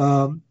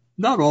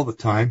 Not all the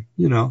time,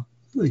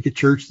 like at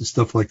church and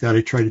stuff like that.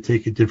 I try to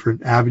take a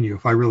different avenue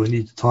if I really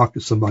need to talk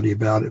to somebody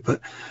about it. But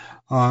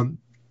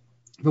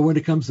when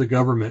it comes to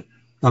government,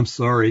 I'm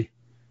sorry,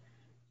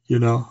 you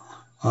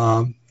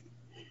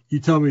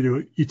tell me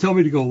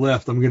to go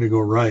left, I'm going to go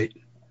right,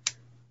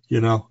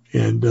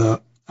 and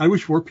I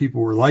wish more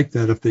people were like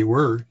that. If they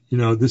were,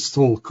 this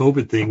whole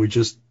COVID thing would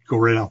just go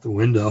right out the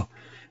window.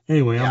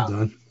 Anyway, yeah. I'm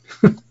done.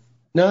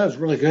 No, that was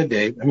really good,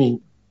 Dave. I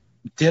mean,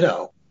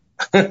 ditto.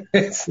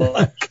 It's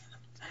like,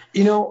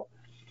 well,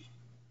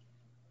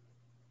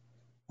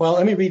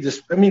 let me read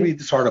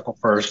this article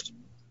first.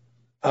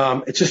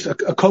 It's just a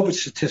COVID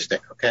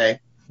statistic, okay?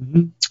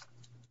 Mm-hmm.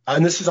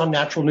 And this is on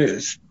Natural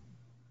News.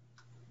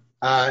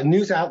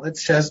 News outlet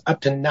says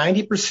up to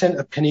 90%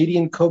 of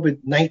Canadian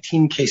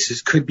COVID-19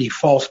 cases could be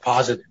false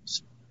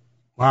positives.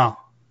 Wow.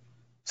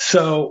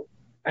 So,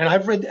 and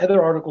I've read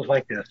other articles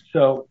like this.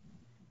 So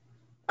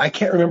I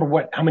can't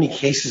remember how many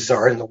cases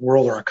are in the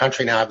world or a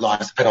country now. I've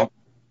lost. I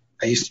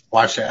used to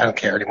watch it. I don't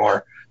care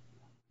anymore.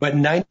 But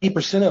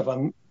 90% of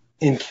them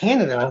in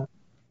Canada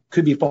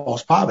could be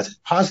false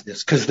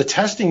positives because the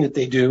testing that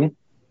they do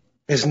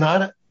is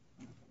not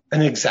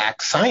an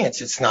exact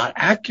science. It's not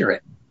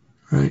accurate.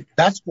 Right.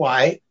 That's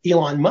why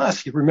Elon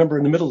Musk, you remember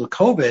in the middle of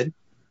COVID,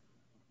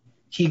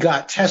 he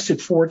got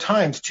tested 4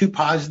 times, 2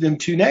 positive,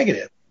 2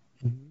 negative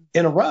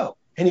in a row.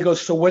 And he goes,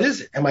 so what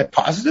is it? Am I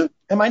positive?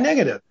 Am I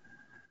negative?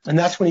 And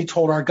that's when he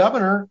told our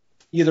governor,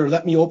 either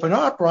let me open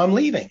up or I'm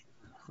leaving.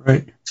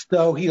 Right.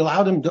 So he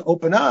allowed him to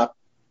open up,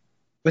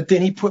 but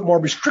then he put more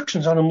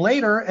restrictions on him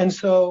later. And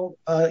so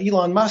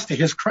Elon Musk, to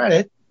his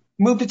credit,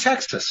 moved to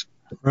Texas.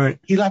 Right.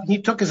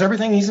 He took his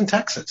everything. He's in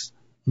Texas.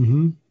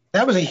 Mm-hmm.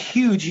 That was a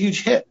huge,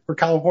 huge hit for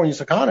California's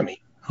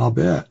economy. I'll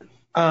bet.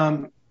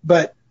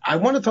 But I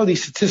want to throw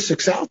these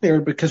statistics out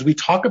there because we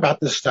talk about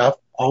this stuff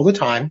all the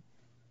time,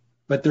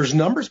 but there's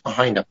numbers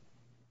behind them.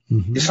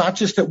 Mm-hmm. It's not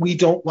just that we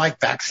don't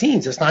like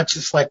vaccines. It's not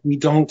just like we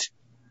don't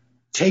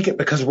take it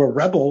because we're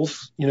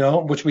rebels,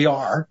 which we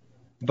are,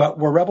 but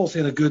we're rebels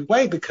in a good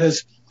way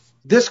because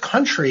this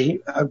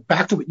country,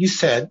 back to what you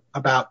said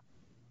about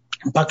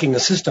bucking the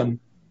system,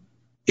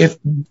 if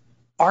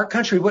our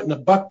country wouldn't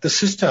have bucked the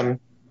system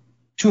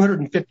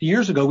 250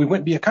 years ago, we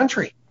wouldn't be a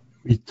country.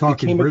 We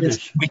came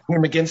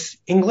against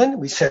England.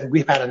 We said,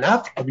 we've had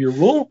enough of your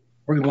rule.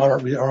 We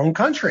want our own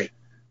country.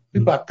 We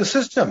bucked the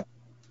system.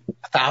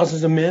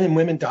 Thousands of men and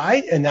women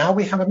died, and now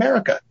we have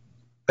America.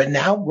 But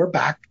now we're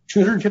back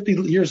 250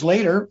 years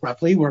later,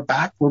 roughly, we're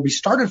back where we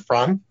started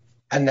from.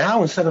 And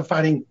now instead of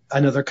fighting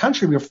another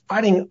country, we're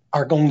fighting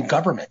our own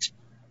government.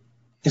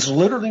 It's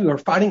literally we're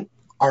fighting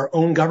our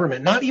own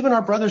government, not even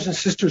our brothers and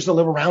sisters that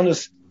live around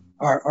us,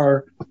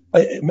 our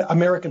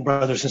American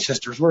brothers and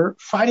sisters. We're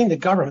fighting the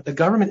government. The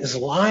government is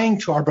lying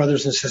to our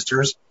brothers and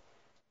sisters,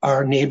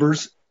 our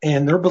neighbors,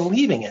 and they're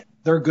believing it.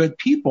 They're good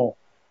people.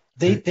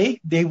 They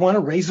want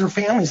to raise their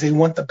families. They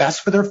want the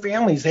best for their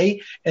families.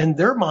 They, in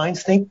their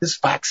minds, think this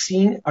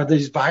vaccine or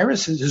these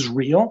viruses is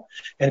real.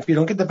 And if you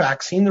don't get the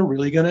vaccine, they're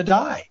really going to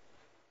die.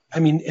 I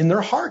mean, in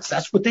their hearts,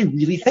 that's what they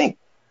really think.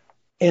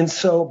 And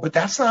so, but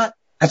that's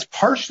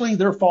partially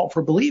their fault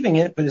for believing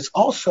it, but it's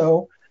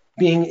also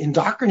being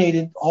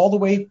indoctrinated all the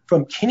way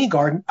from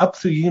kindergarten up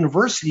through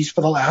universities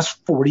for the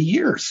last 40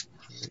 years.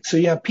 So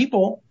you have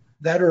people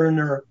that are in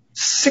their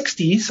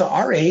 60s,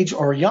 our age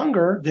or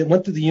younger, that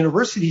went through the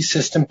university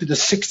system through the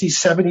 60s,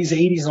 70s,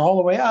 80s, and all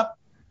the way up.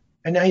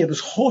 And now you have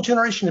this whole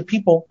generation of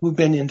people who've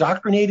been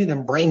indoctrinated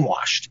and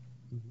brainwashed.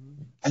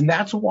 Mm-hmm. And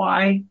that's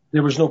why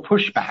there was no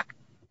pushback.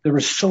 There were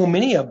so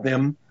many of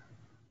them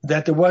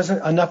that there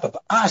wasn't enough of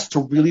us to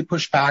really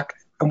push back.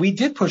 And we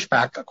did push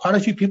back. Quite a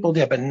few people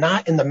did, but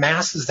not in the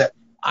masses that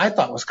I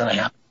thought was going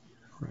to happen.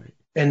 Right.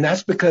 And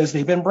that's because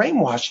they've been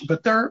brainwashed,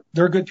 but they're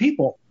good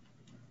people.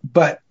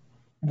 But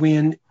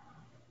when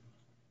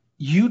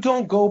you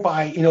don't go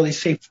by, they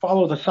say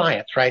follow the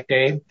science, right,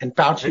 Dave? And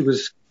Fauci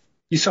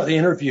you saw the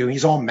interview.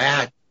 He's all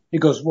mad. He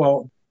goes,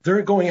 well,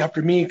 they're going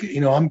after me.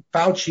 I'm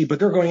Fauci, but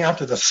they're going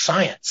after the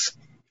science.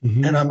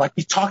 Mm-hmm. And I'm like,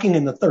 he's talking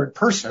in the third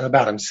person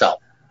about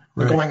himself.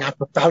 They're going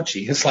after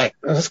Fauci. It's like,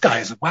 this guy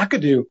is a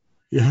wackadoo.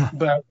 Yeah.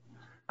 But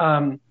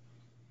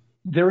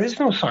there is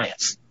no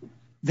science.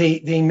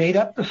 They made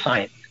up the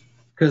science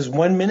because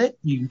 1 minute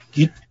you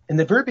in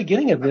the very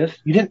beginning of this,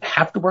 you didn't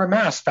have to wear a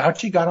mask.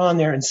 Fauci got on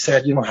there and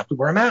said, you don't have to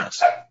wear a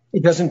mask.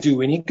 It doesn't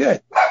do any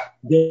good.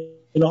 Then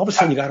all of a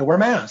sudden you got to wear a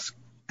mask.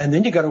 And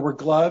then you got to wear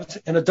gloves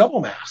and a double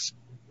mask.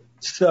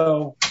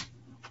 So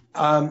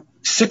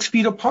 6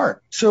 feet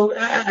apart. So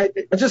I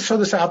just throw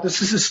this out.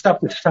 This is stuff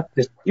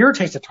that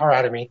irritates the tar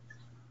out of me.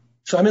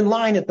 So I'm in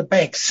line at the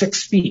bank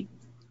 6 feet.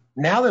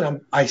 Now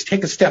that I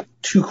take a step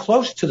too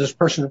close to this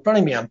person in front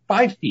of me, I'm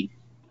 5 feet.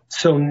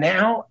 So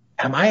now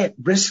am I at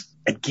risk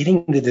at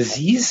getting the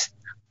disease?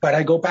 But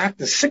I go back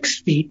to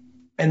 6 feet,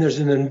 and there's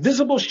an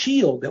invisible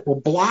shield that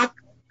will block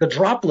the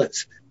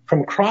droplets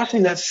from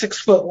crossing that 6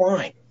 foot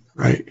line.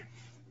 Right.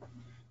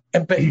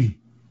 But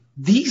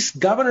these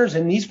governors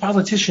and these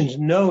politicians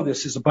know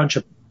this is a bunch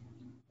of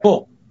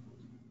bull.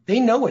 They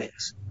know it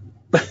is.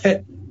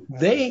 But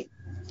they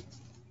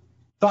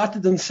thought to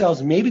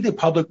themselves, maybe the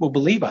public will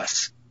believe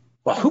us.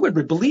 Well, who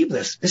would believe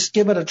this? Just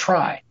give it a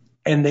try.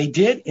 And they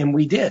did, and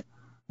we did.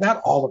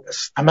 Not all of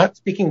us. I'm not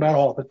speaking about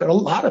all of it, but a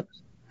lot of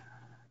us.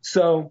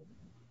 So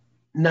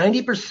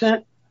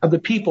 90% of the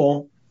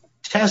people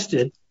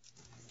tested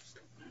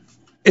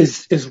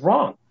is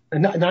wrong.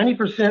 And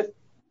 90%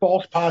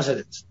 false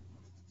positives.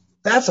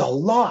 That's a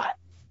lot.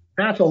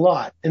 That's a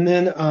lot. And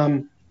then,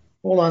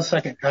 hold on a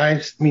second,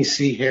 guys. Let me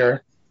see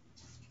here.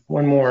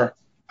 One more.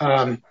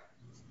 Go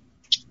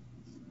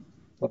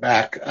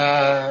back.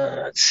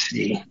 Let's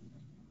see.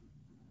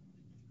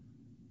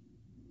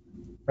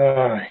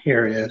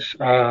 Here it is.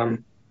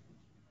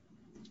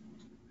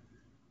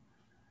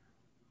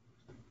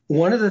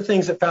 One of the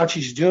things that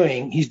Fauci's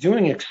doing, he's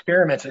doing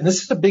experiments, and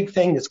this is a big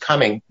thing that's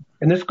coming,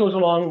 and this goes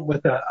along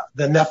with the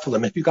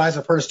Nephilim. If you guys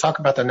have heard us talk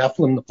about the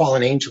Nephilim, the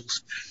fallen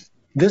angels,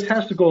 this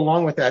has to go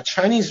along with that.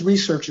 Chinese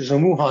researchers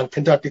in Wuhan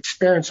conduct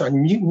experiments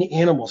on mutant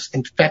animals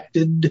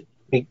infected,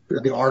 let me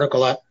put the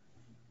article up,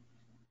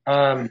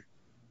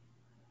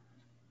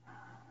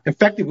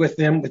 infected with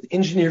them with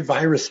engineered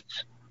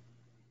viruses.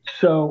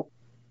 So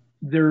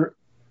they're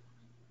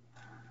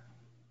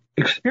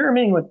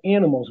experimenting with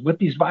animals with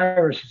these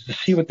viruses to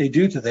see what they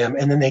do to them,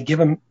 and then they give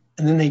them,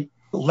 and then they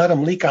let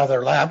them leak out of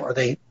their lab, or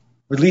they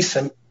release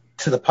them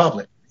to the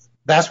public.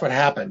 That's what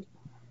happened.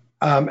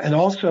 And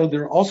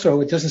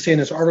also, it doesn't say in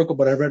this article,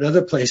 but I read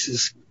other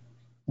places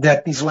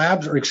that these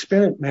labs are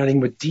experimenting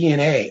with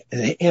DNA,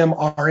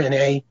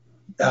 mRNA,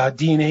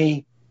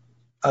 DNA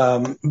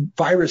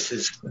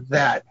viruses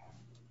that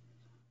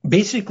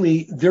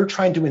basically they're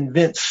trying to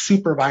invent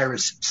super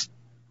viruses.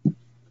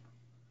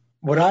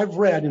 What I've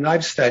read and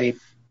I've studied,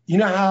 you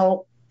know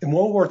how in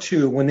World War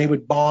II, when they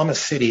would bomb a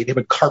city, they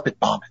would carpet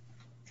bomb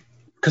it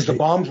because the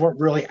bombs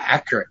weren't really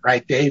accurate,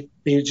 right? They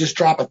would just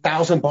drop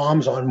 1,000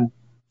 bombs on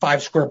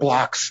 5 square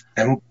blocks,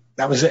 and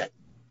that was it.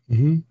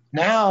 Mm-hmm.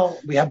 Now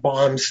we have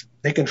bombs.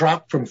 They can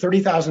drop from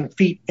 30,000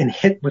 feet and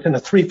hit within a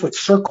 3-foot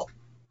circle.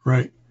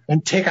 Right.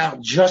 And take out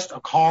just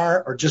a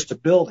car or just a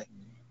building.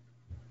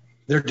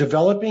 They're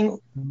developing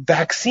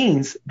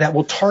vaccines that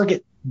will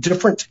target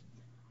different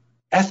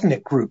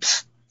ethnic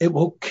groups. It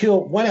will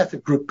kill one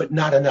ethnic group, but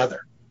not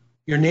another.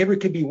 Your neighbor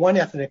could be one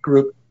ethnic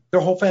group,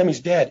 their whole family's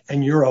dead,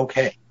 and you're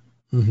okay.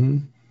 Mm-hmm.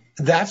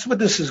 That's what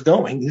this is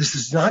going. This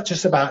is not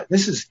just about,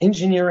 this is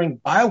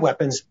engineering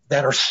bioweapons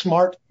that are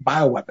smart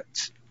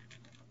bioweapons.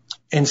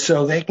 And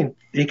so they can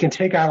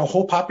take out a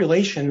whole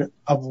population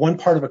of one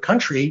part of a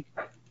country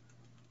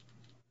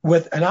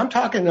with, and I'm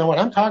talking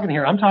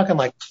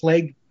like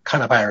plague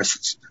kind of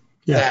viruses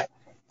that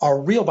are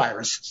real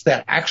viruses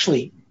that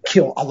actually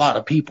kill a lot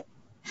of people.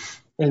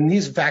 And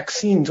these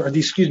vaccines,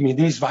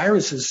 these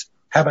viruses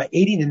have an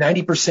 80 to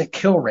 90%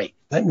 kill rate.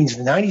 That means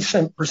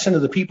 90%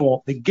 of the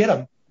people that get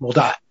them will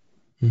die.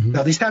 Mm-hmm.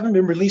 Now, these haven't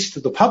been released to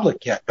the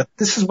public yet, but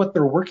this is what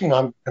they're working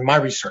on in my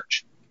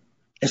research.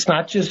 It's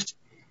not just,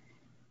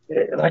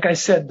 like I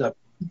said, the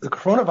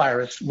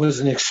coronavirus was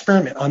an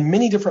experiment on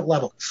many different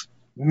levels,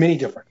 many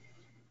different.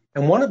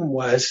 And one of them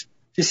was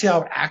to see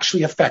how it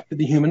actually affected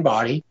the human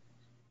body.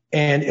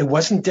 And it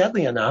wasn't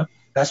deadly enough.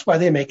 That's why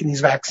they're making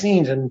these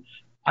vaccines. And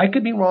I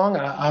could be wrong.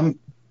 I'm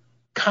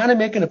kind of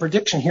making a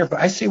prediction here, but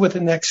I say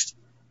within the next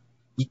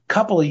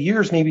couple of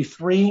years, maybe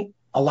 3,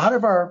 a lot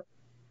of our,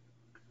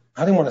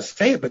 I don't want to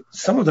say it, but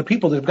some of the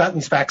people that have gotten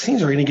these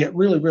vaccines are going to get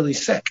really, really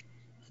sick.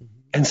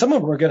 And some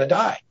of them are going to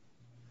die.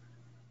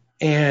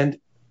 And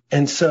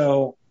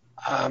so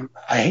I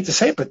hate to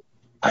say it, but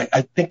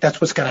I think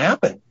that's what's going to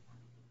happen.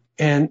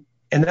 And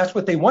that's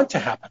what they want to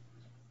happen.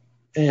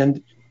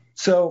 And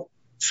so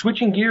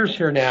switching gears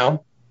here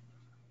now,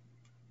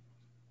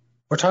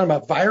 we're talking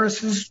about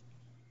viruses.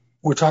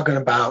 We're talking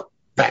about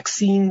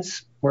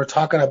vaccines. We're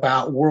talking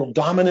about world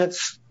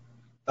dominance,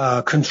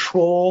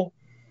 control.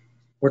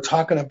 We're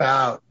talking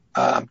about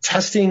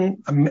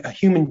testing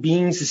human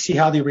beings to see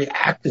how they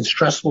react in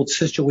stressful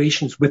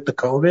situations with the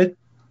COVID.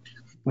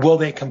 Will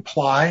they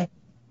comply?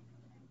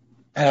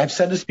 And I've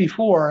said this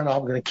before, and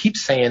I'm going to keep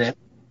saying it.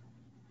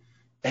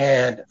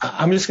 And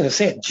I'm just going to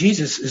say it.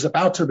 Jesus is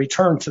about to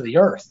return to the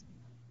earth.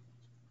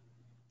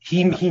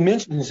 He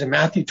mentions in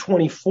Matthew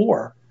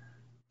 24,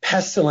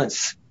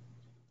 pestilence,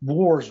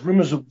 wars,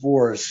 rumors of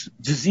wars,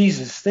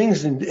 diseases,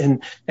 things,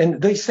 and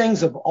these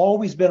things have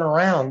always been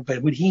around.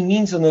 But what he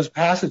means in those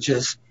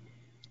passages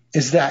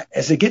is that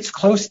as it gets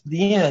close to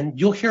the end,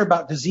 you'll hear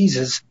about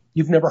diseases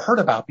you've never heard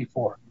about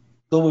before.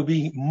 there will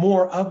be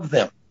more of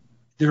them.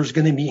 There's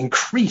going to be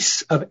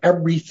increase of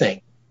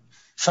everything.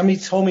 Somebody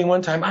told me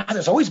one time,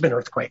 there's always been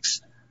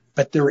earthquakes,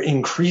 but they're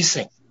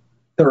increasing.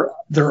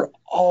 They're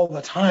all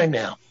the time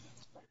now.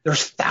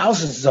 There's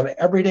thousands of them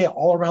every day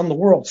all around the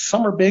world.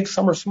 Some are big,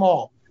 some are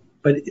small.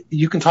 But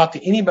you can talk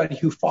to anybody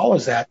who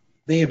follows that.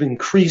 They have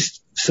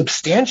increased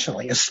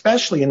substantially,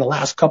 especially in the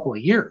last couple of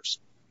years.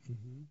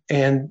 Mm-hmm.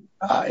 And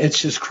it's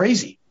just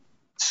crazy.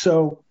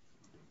 So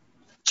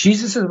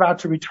Jesus is about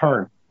to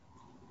return.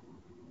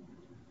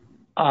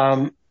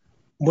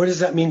 What does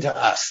that mean to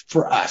us,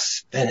 for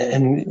us?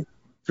 And if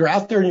you're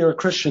out there and you're a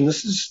Christian,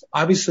 this is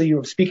obviously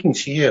you're speaking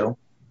to you.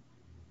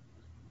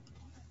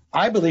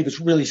 I believe it's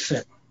really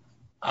sin.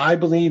 I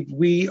believe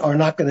we are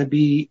not going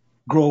to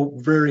grow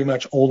very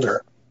much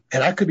older.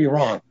 And I could be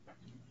wrong.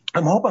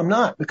 I hope I'm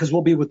not, because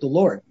we'll be with the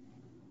Lord.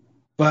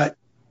 But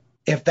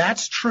if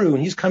that's true,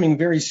 and he's coming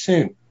very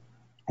soon,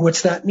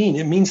 what's that mean?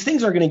 It means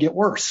things are going to get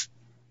worse.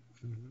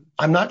 Mm-hmm.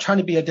 I'm not trying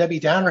to be a Debbie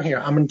Downer here.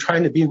 I'm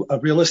trying to be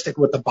realistic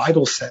what the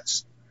Bible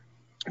says.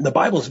 The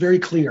Bible is very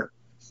clear.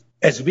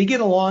 As we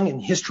get along in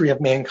history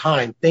of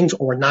mankind, things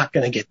are not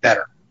going to get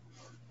better.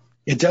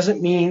 It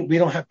doesn't mean we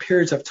don't have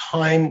periods of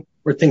time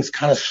where things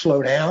kind of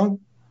slow down,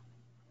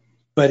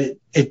 but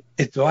the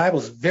Bible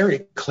is very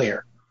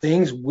clear.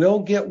 Things will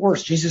get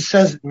worse. Jesus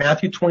says in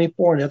Matthew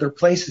 24 and other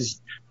places,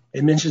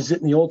 it mentions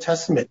it in the Old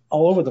Testament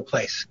all over the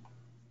place.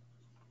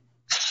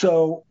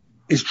 So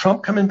is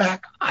Trump coming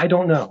back? I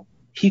don't know.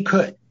 He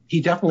could.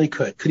 He definitely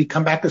could. Could he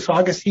come back this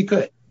August? He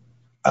could.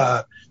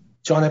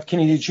 John F.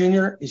 Kennedy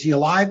Jr., is he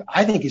alive?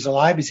 I think he's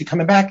alive. Is he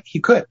coming back?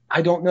 He could.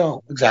 I don't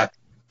know exactly.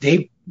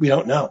 Dave, we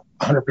don't know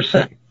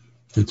 100%.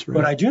 That's right.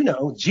 But I do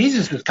know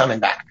Jesus is coming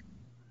back.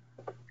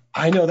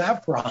 I know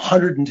that for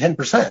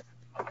 110%.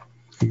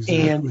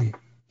 Exactly. And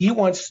he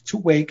wants to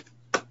wake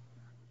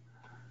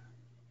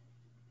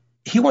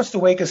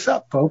us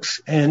up,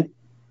 folks. And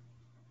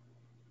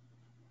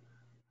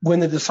when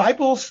the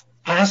disciples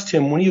asked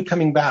him, when are you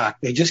coming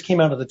back? They just came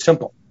out of the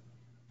temple.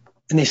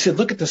 And they said,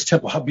 look at this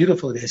temple, how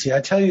beautiful it is.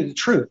 I tell you the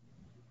truth.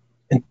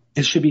 And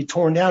it should be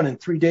torn down in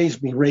 3 days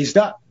and be raised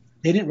up.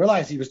 They didn't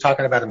realize he was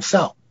talking about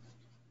himself.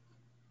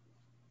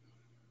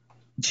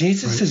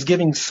 Jesus is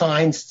giving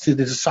signs to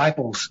the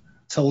disciples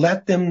to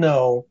let them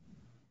know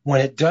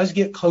when it does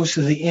get close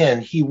to the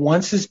end, he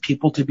wants his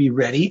people to be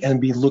ready and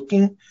be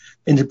looking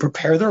and to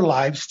prepare their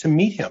lives to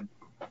meet him.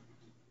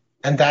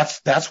 And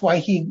that's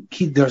why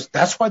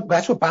that's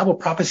what Bible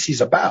prophecy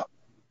is about.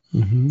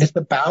 Mm-hmm. It's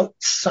about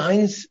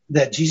signs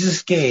that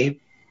Jesus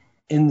gave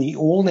in the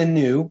Old and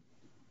New,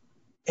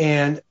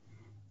 and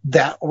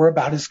that were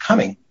about his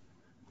coming.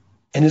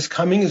 And his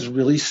coming is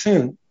really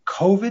soon.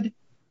 COVID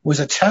was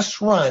a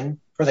test run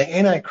for the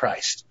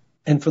Antichrist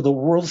and for the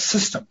world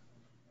system.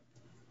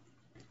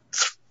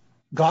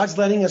 God's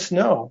letting us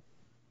know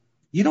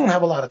you don't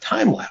have a lot of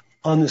time left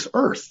on this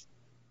earth,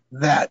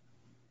 that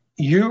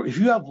if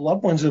you have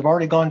loved ones that have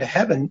already gone to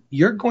heaven,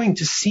 you're going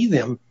to see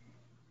them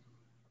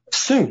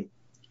soon.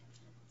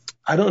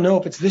 I don't know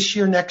if it's this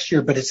year, next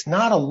year, but it's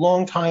not a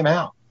long time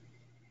out.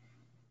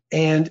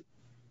 And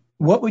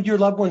what would your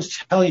loved ones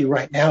tell you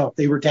right now if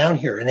they were down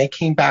here and they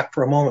came back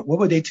for a moment? What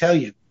would they tell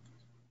you?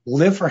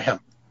 Live for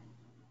him.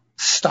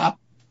 Stop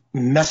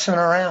messing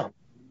around.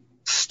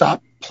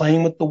 Stop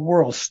playing with the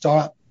world.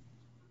 Stop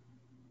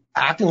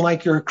acting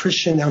like you're a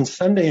Christian on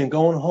Sunday and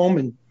going home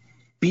and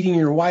beating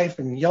your wife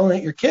and yelling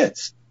at your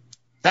kids.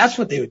 That's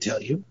what they would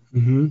tell you.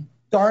 Mm-hmm.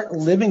 Start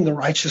living the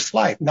righteous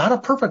life, not a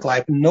perfect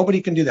life.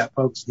 Nobody can do that,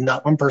 folks,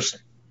 not one person.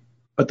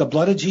 But the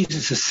blood of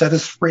Jesus has set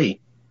us free.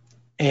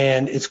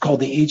 And it's called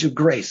the age of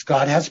grace.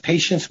 God has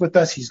patience with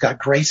us. He's got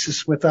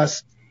graces with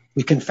us.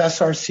 We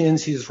confess our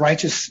sins. He is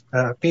righteous,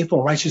 faithful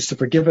and righteous to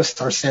forgive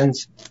us our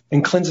sins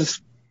and cleanse us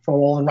from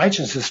all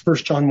unrighteousness, 1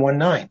 John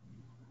 1:9.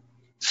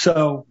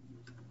 So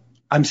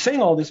I'm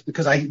saying all this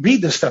because I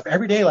read this stuff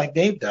every day like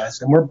Dave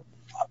does. And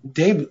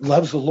Dave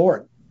loves the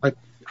Lord like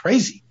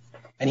crazy.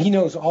 And he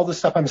knows all the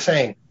stuff I'm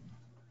saying.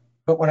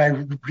 But when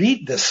I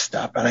read this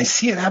stuff and I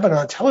see it happen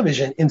on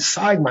television,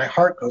 inside my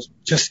heart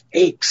just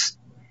aches.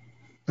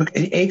 Look,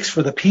 it aches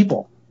for the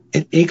people.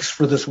 It aches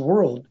for this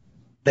world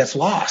that's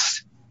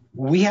lost.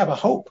 We have a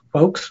hope,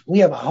 folks. We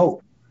have a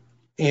hope.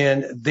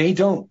 And they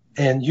don't.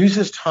 And use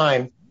this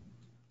time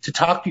to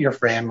talk to your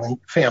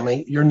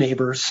family, your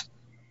neighbors.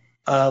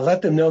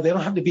 Let them know they don't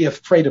have to be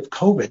afraid of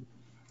COVID.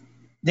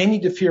 They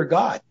need to fear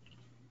God.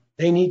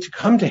 They need to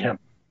come to him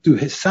through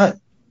his son.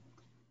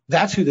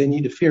 That's who they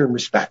need to fear and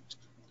respect.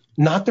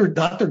 Not their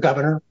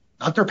governor,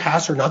 not their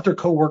pastor, not their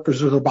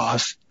coworkers or their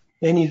boss.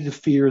 They need to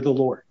fear the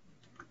Lord.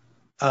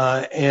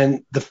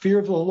 And the fear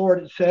of the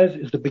Lord, it says,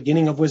 is the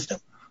beginning of wisdom.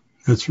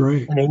 That's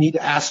right. And they need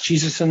to ask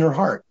Jesus in their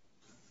heart.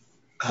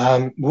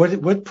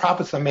 What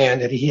profits a man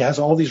that he has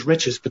all these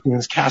riches, but then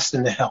is cast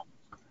into hell?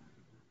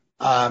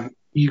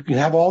 You can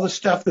have all the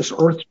stuff this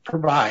earth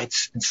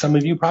provides, and some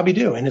of you probably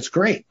do, and it's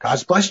great.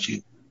 God's blessed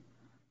you.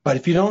 But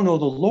if you don't know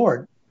the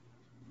Lord,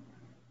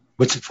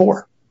 what's it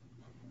for?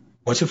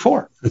 What's it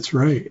for? That's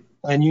right.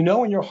 And you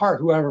know in your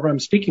heart, whoever I'm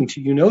speaking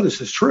to, you know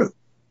this is true.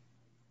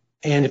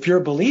 And if you're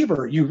a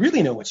believer, you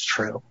really know it's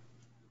true.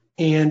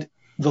 And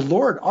the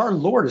Lord, our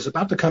Lord, is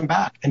about to come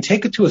back and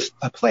take it to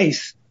a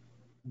place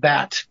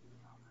that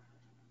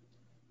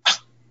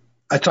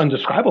it's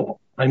undescribable.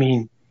 I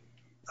mean,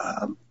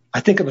 I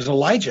think it was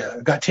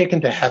Elijah got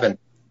taken to heaven.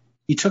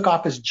 He took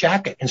off his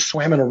jacket and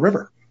swam in a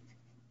river.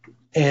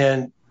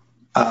 And,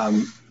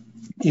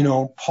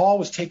 Paul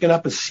was taken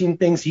up and seen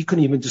things he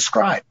couldn't even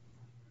describe.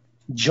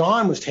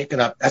 John was taken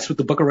up. That's what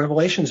the book of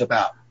Revelation is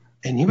about.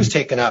 And he was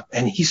taken up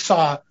and he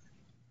saw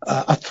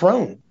a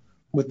throne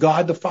with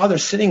God the Father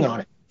sitting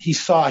on it.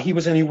 He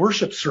was in a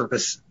worship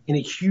service in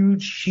a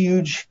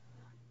huge,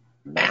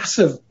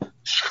 massive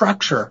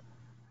structure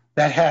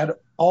that had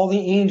all the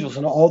angels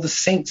and all the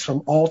saints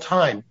from all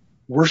time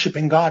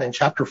worshiping God in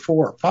chapter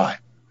 4 or 5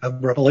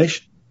 of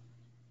Revelation.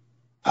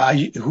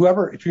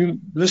 If you're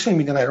listening to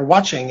me tonight or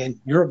watching and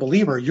you're a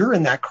believer, you're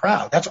in that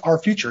crowd. That's our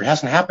future. It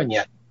hasn't happened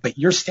yet, but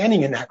you're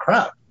standing in that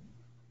crowd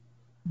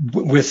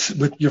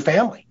with your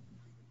family.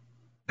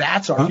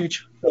 That's our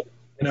future,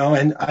 and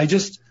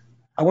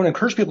I want to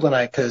encourage people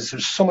tonight because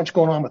there's so much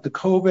going on with the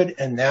COVID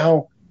and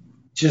now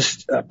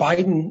just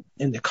Biden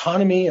and the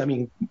economy. I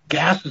mean,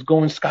 gas is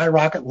going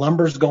skyrocket,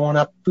 lumber's going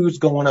up, food's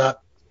going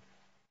up,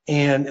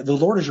 and the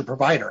Lord is your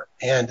provider.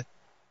 And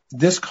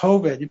this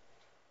COVID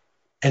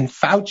and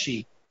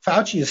Fauci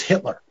is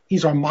Hitler.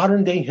 He's our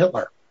modern day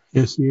Hitler.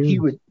 Yes, he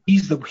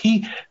is. As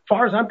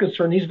far as I'm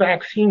concerned, these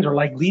vaccines are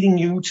like leading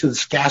you to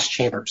the gas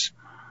chambers.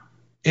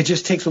 It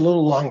just takes a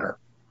little longer.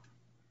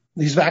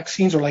 These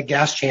vaccines are like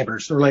gas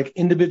chambers. They're like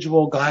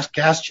individual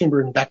gas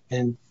chamber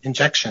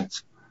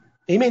injections.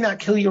 They may not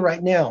kill you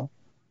right now,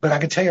 but I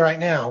can tell you right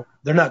now,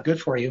 they're not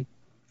good for you.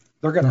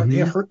 They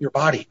hurt your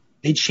body.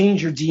 They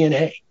change your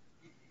DNA.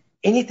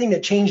 Anything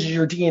that changes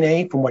your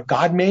DNA from what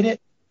God made it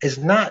is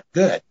not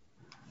good.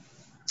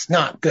 It's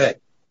not good.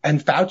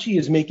 And Fauci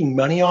is making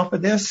money off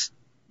of this.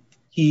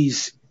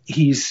 He's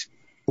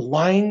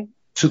lying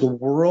to the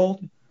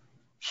world.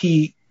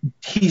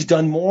 He's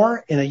done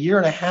more in a year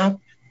and a half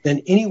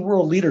than any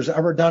world leader's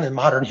ever done in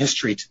modern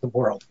history to the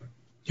world.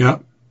 Yeah.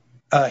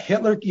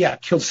 Hitler,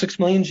 killed 6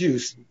 million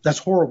Jews. That's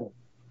horrible.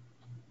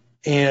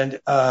 And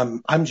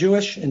I'm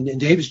Jewish, and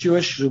Dave's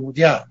Jewish.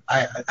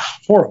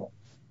 Horrible.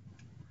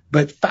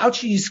 But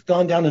Fauci's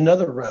gone down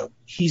another road.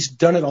 He's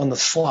done it on the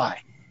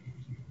sly.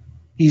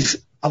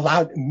 He's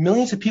allowed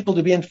millions of people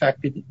to be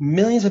infected.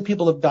 Millions of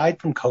people have died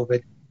from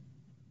COVID.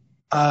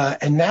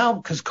 And now,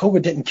 because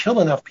COVID didn't kill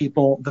enough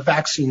people, the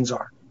vaccines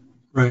are.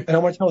 Right. And I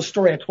want to tell a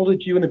story. I told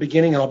it to you in the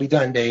beginning, and I'll be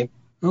done, Dave.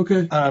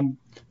 Okay.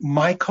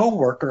 My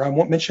coworker, I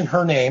won't mention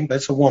her name, but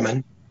it's a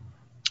woman.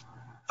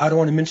 I don't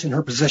want to mention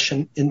her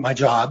position in my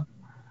job,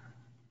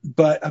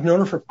 but I've known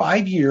her for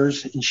 5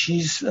 years, and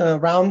she's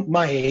around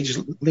my age.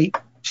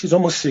 She's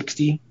almost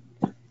 60,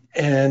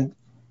 and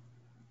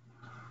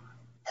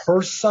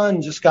her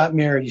son just got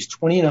married. He's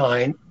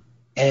 29,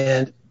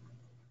 and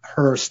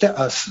her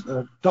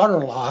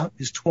daughter-in-law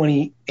is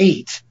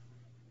 28.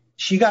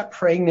 She got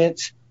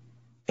pregnant,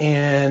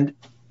 and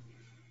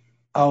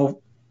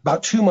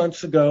about 2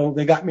 months ago,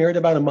 they got married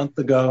about a month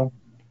ago.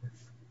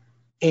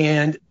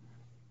 And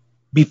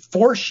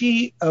before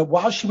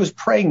while she was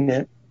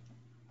pregnant,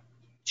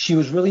 she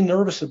was really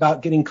nervous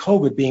about getting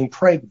COVID, being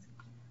pregnant.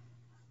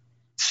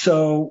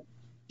 So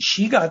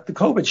she got the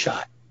COVID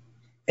shot.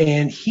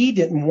 And he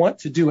didn't want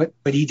to do it,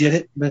 but he did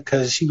it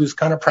because he was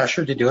kind of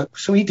pressured to do it.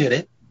 So he did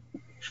it.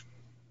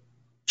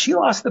 She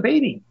lost the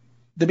baby.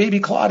 The baby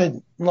clotted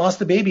and lost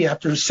the baby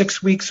after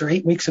 6 weeks or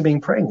 8 weeks of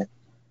being pregnant.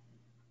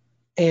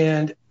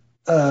 And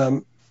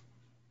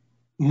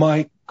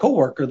my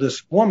coworker,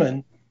 this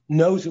woman,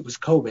 knows it was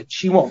COVID.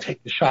 She won't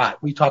take the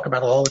shot. We talk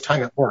about it all the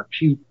time at work.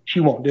 She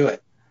won't do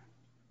it.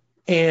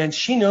 And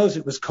she knows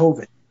it was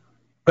COVID,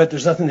 but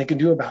there's nothing they can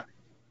do about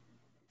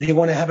it. They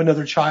want to have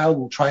another child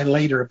and try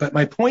later. But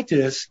my point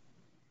is,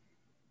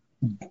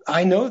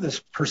 I know this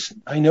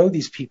person. I know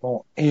these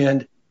people.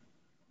 And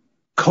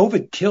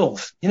COVID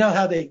kills. You know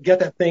how they get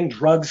that thing,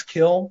 drugs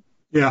kill?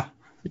 Yeah.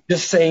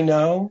 Just say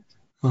no.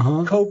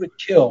 Uh-huh. COVID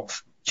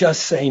kills.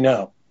 Just say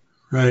no.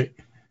 Right.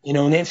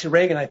 Nancy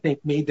Reagan, I think,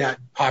 made that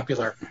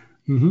popular.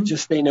 Mm-hmm.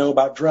 Just say no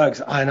about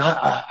drugs. And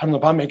I don't know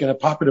if I'm making it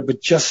popular,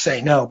 but just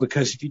say no,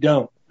 because if you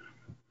don't,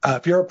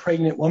 if you're a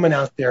pregnant woman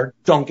out there,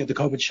 don't get the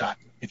COVID shot.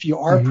 If you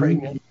are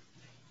pregnant,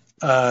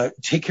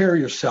 take care of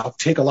yourself.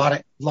 Take a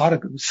lot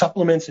of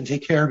supplements and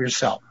take care of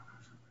yourself.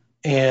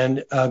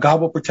 And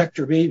God will protect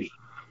your baby.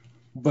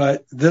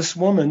 But this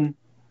woman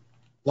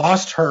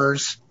lost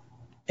hers,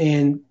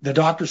 and the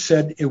doctor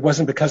said it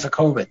wasn't because of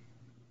COVID.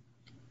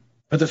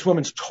 But this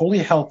woman's totally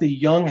healthy,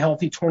 young,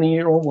 healthy,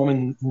 20-year-old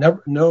woman,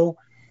 no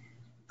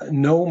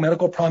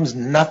medical problems,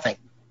 nothing.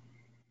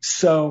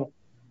 So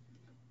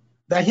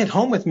that hit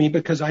home with me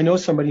because I know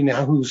somebody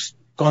now who's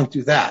gone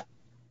through that.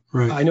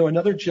 Right. I know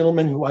another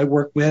gentleman who I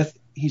work with.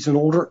 He's an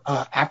older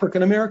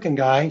African-American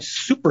guy,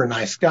 super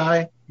nice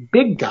guy,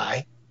 big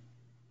guy.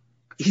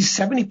 He's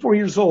 74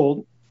 years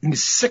old.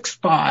 He's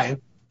 6'5",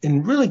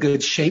 in really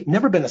good shape,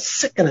 never been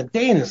sick in a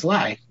day in his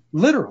life,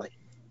 literally.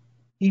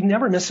 He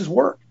never misses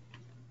work.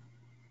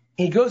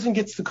 He goes and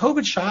gets the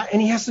COVID shot,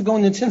 and he has to go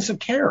in intensive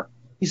care.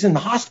 He's in the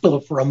hospital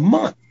for a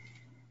month.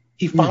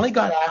 He finally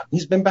got out.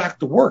 He's been back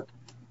to work.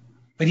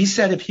 But he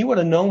said if he would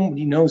have known what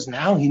he knows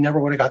now, he never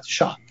would have got the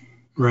shot.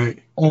 Right.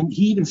 And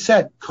he even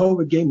said,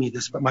 COVID gave me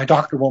this, but my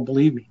doctor won't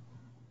believe me.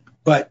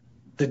 But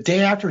the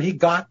day after he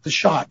got the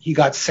shot, he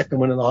got sick and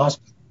went in the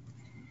hospital.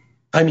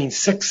 I mean,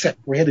 sick,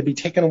 where he had to be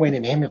taken away in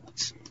an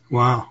ambulance.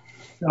 Wow.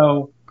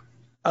 So,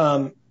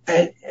 and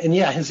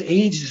yeah, his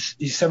age is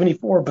he's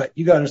 74, but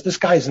you got this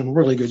guy's in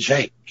really good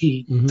shape.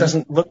 He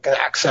doesn't look and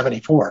act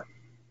 74.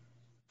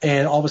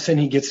 And all of a sudden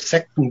he gets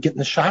sick from getting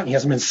the shot. He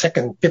hasn't been sick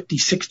in 50,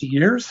 60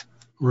 years.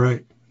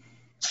 Right.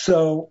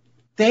 So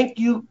thank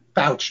you,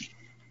 Fauci.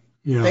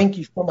 Yeah. Thank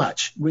you so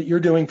much what you're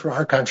doing for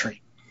our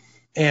country.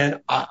 And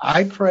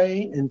I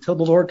pray until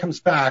the Lord comes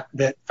back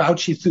that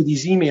Fauci, through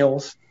these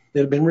emails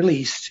that have been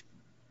released,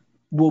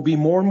 will be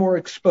more and more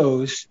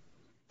exposed.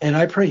 And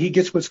I pray he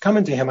gets what's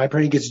coming to him. I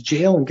pray he gets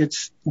jail and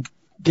gets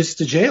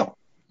to jail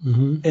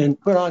and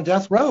put on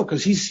death row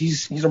because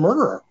he's a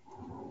murderer.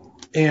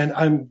 And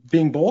I'm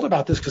being bold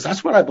about this because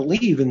that's what I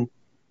believe. And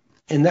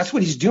that's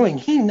what he's doing.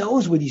 He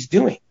knows what he's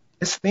doing.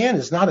 This man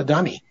is not a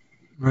dummy.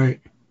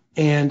 Right.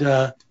 And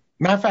matter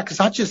of fact, it's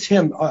not just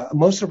him.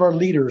 Most of our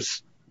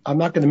leaders, I'm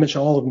not going to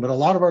mention all of them, but a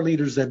lot of our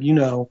leaders that you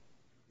know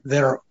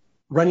that are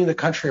running the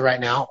country right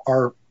now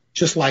are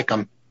just like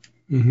him.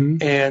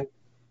 And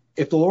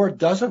if the Lord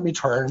doesn't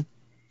return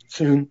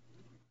soon,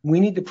 we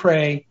need to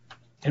pray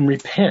and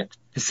repent.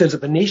 It says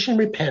if a nation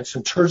repents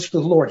and turns to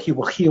the Lord, he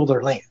will heal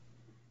their land.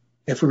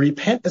 If we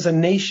repent as a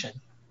nation,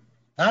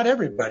 not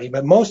everybody,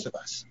 but most of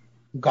us,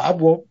 God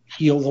will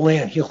heal the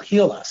land. He'll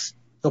heal us.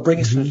 He'll bring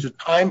us into a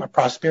time of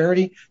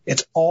prosperity.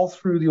 It's all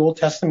through the Old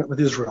Testament with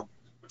Israel.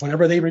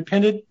 Whenever they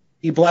repented,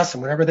 he blessed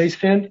them. Whenever they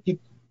sinned, he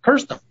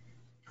cursed them.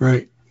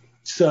 Right.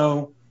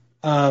 So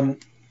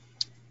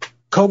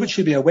COVID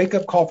should be a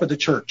wake-up call for the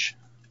church.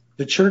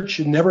 The church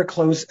should never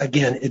close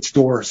again its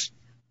doors,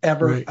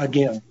 ever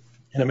again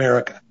in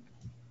America.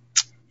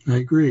 I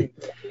agree.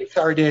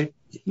 Sorry, Dave.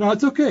 No,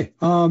 it's okay.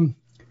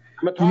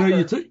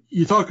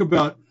 You talk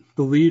about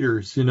the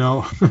leaders,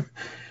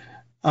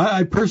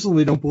 I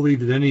personally don't believe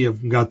that any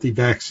of them got the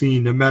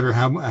vaccine, no matter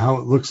how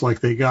it looks like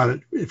they got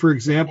it. For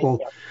example,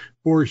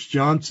 Boris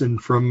Johnson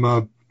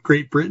from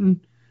Great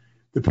Britain,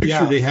 the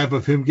picture they have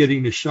of him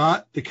getting the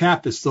shot, the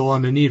cap is still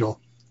on the needle.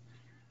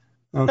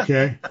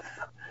 Okay.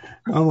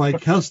 I'm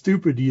like, how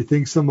stupid do you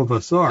think some of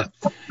us are?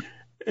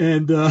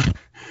 And then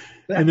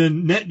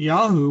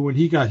Netanyahu, when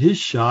he got his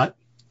shot,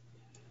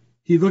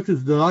 he looked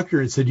at the doctor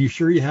and said, "You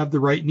sure you have the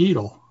right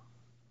needle?"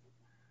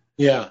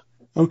 Yeah.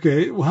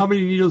 Okay, well, how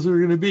many needles are there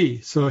going to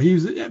be? So he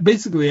was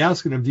basically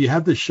asking him, do you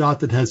have the shot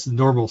that has the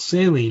normal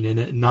saline in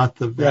it and not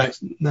the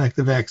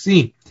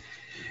vaccine?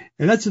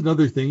 And that's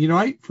another thing.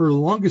 For the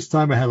longest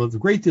time, I had a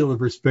great deal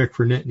of respect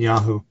for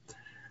Netanyahu.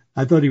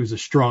 I thought he was a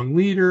strong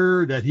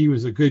leader, that he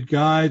was a good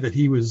guy, that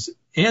he was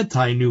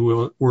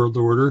anti-New World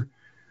Order.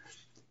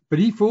 But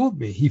he fooled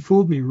me. He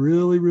fooled me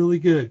really, really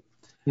good.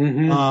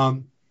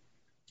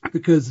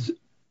 Because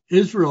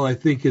Israel, I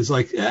think, is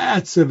like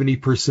at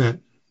 70%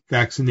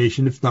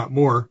 vaccination, if not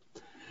more.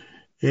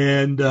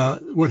 And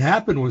what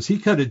happened was he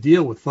cut a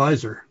deal with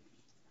Pfizer.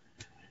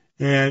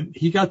 And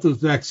he got those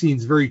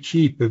vaccines very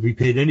cheap if we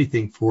paid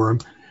anything for them,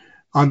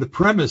 on the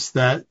premise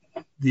that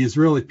the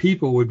Israeli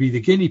people would be the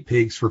guinea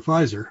pigs for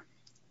Pfizer.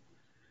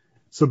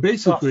 So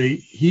basically,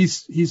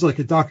 he's like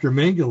a Dr.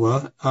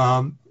 Mengele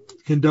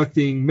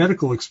conducting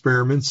medical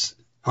experiments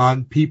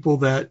on people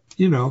that,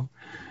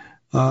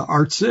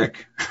 aren't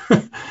sick.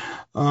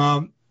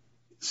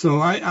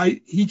 So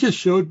he just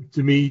showed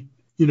to me,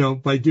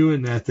 by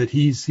doing that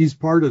he's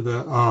part of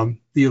the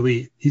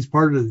elite. He's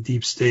part of the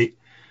deep state,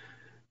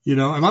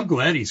 and I'm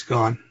glad he's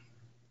gone.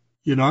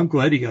 I'm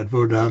glad he got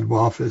voted out of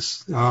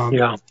office.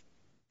 And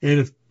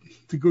if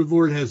the good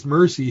Lord has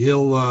mercy,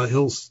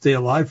 he'll stay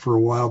alive for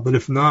a while. But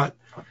if not,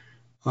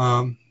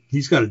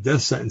 he's got a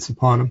death sentence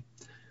upon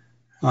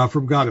him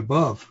from God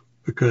above,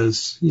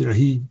 because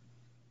he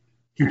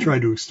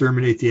tried to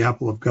exterminate the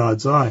apple of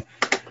God's eye.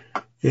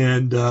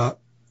 And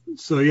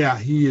so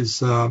he is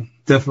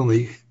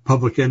definitely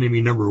public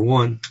enemy number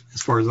one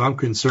as far as I'm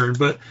concerned.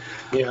 But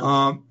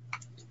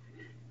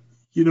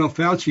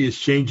Fauci has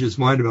changed his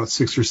mind about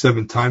 6 or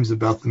 7 times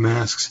about the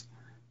masks.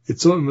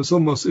 It's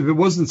almost if it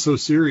wasn't so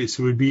serious,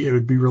 it would be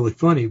really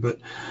funny. But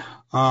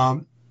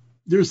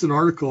there's an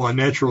article on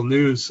Natural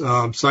News.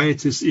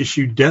 Scientists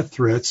issued death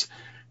threats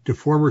to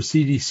former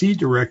CDC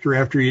director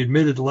after he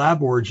admitted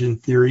lab origin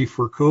theory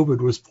for COVID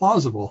was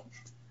plausible.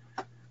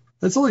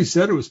 That's all he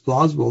said. It was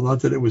plausible,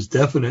 not that it was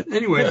definite.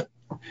 Anyway,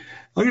 I'm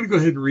going to go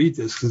ahead and read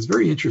this because it's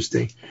very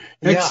interesting.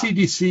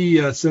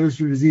 Ex-CDC Centers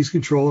for Disease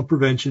Control and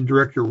Prevention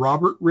Director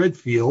Robert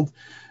Redfield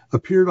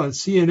appeared on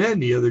CNN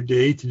the other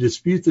day to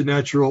dispute the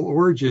natural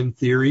origin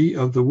theory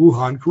of the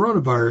Wuhan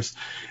coronavirus.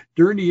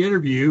 During the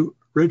interview,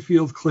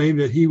 Redfield claimed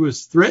that he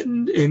was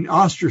threatened and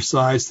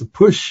ostracized to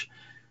push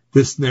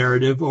this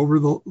narrative over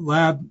the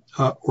lab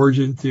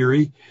origin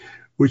theory,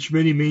 which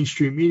many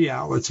mainstream media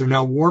outlets are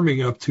now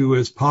warming up to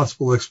as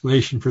possible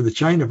explanation for the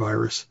China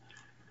virus.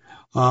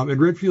 In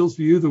Redfield's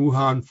view, the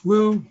Wuhan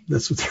flu,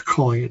 that's what they're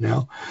calling it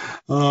now,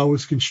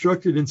 was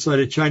constructed inside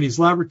a Chinese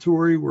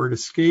laboratory where it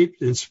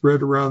escaped and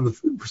spread around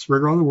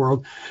the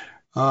world.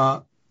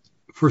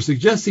 For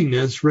suggesting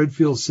this,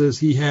 Redfield says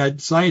he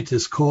had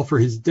scientists call for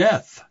his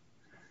death.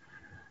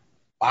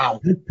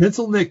 Wow.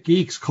 Pencil neck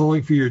geeks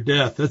calling for your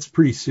death. That's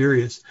pretty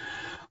serious.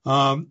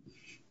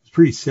 It's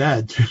pretty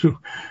sad, too.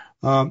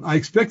 I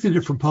expected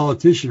it from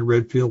politician,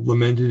 Redfield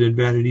lamented in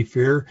Vanity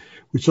Fair,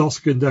 which also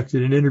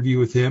conducted an interview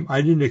with him.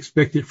 I didn't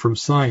expect it from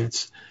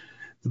science.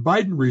 The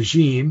Biden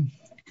regime,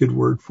 good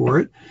word for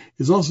it,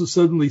 is also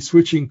suddenly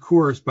switching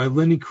course by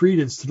lending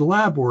credence to the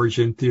lab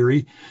origin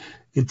theory.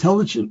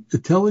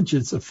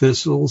 Intelligence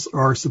officials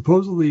are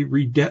supposedly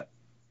redoubling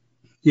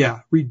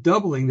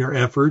their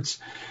efforts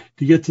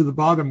to get to the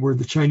bottom where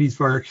the Chinese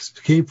virus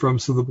came from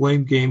so the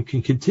blame game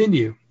can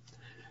continue.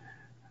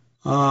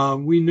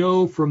 We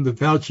know from the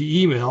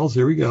Fauci emails,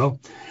 there we go,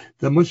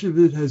 that much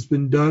has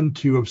been done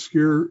to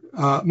obscure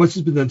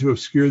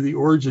the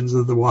origins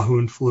of the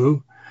Wuhan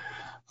flu.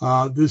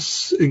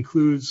 This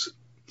includes,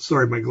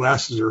 sorry, my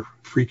glasses are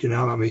freaking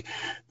out on me.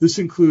 This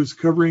includes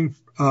covering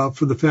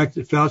for the fact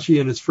that Fauci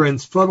and his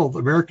friends funneled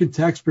American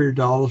taxpayer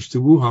dollars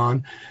to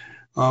Wuhan,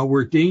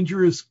 where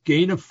dangerous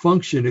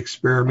gain-of-function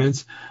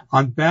experiments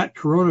on bat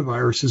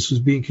coronaviruses was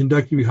being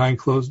conducted behind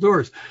closed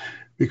doors.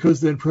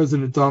 Because then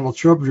President Donald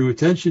Trump drew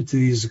attention to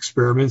these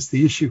experiments,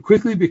 the issue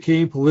quickly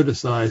became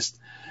politicized.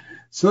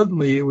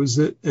 Suddenly, it was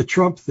a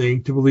Trump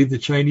thing to believe the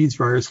Chinese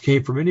virus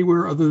came from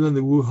anywhere other than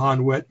the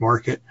Wuhan wet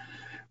market,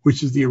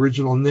 which is the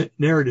original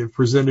narrative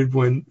presented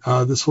when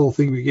this whole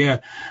thing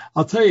began.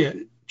 I'll tell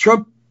you,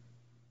 Trump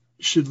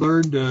should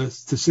learn to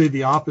say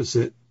the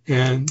opposite,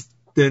 and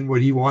then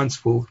what he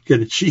wants will get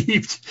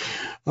achieved.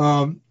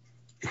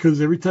 Because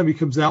every time he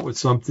comes out with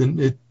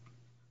something,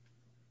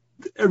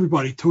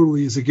 everybody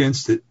totally is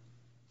against it.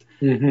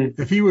 Mm-hmm.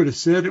 If he would have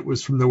said it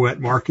was from the wet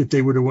market, they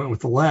would have went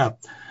with the lab.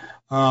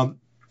 A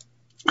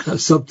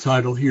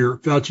subtitle here,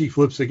 Fauci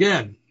flips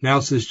again. Now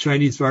says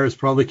Chinese virus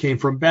probably came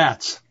from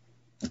bats.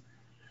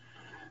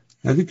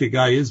 I think the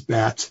guy is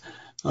bats.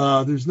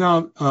 There's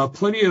now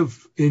plenty of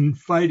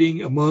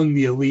infighting among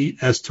the elite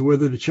as to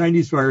whether the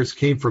Chinese virus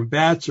came from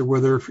bats or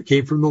whether it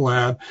came from the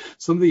lab.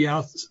 Some on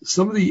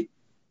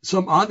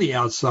the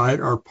outside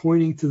are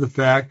pointing to the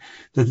fact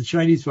that the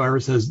Chinese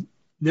virus has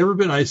never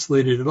been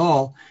isolated at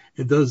all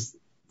and thus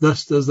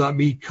does not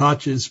meet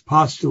Koch's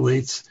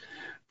postulates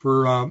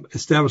for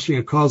establishing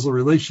a causal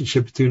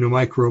relationship between a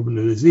microbe and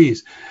a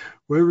disease.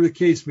 Whatever the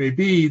case may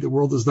be, the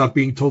world is not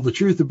being told the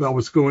truth about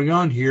what's going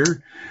on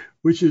here,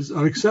 which is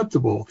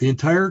unacceptable. The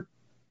entire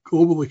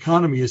global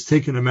economy has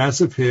taken a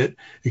massive hit,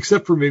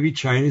 except for maybe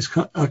Chinese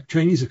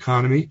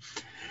economy,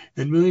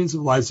 and millions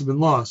of lives have been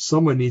lost.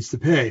 Someone needs to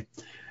pay.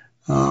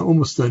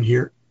 Almost done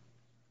here.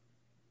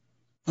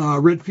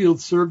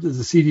 Redfield served as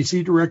a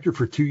CDC director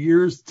for 2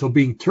 years until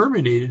being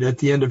terminated at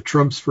the end of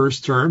Trump's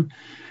first term.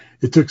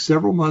 It took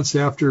several months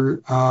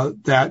after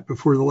that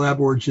before the lab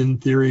origin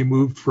theory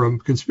moved from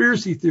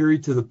conspiracy theory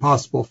to the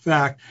possible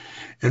fact,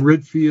 and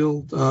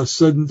Redfield's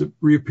sudden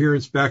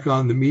reappearance back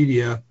on the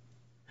media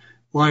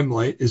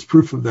limelight is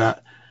proof of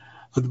that.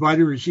 The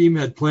Biden regime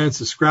had plans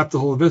to scrap the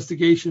whole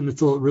investigation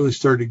until it really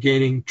started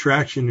gaining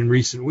traction in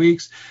recent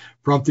weeks,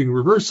 prompting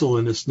reversal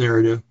in this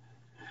narrative.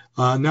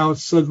 Now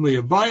it's suddenly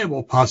a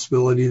viable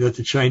possibility that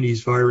the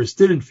Chinese virus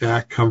did in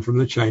fact come from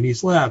the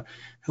Chinese lab.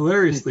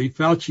 Hilariously,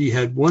 Fauci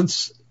has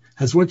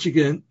once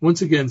again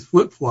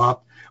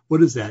flip-flopped.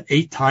 What is that?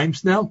 8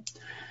 times now,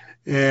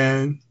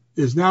 and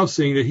is now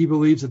saying that he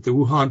believes that the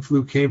Wuhan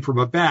flu came from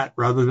a bat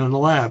rather than a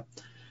lab.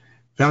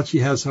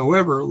 Fauci has,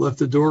 however, left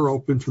the door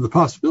open for the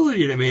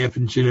possibility that it may have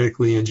been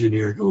genetically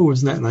engineered. Oh,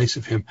 isn't that nice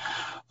of him?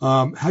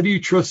 How do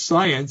you trust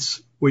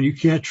science when you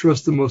can't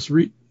trust most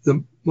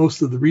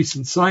of the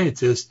recent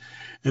scientists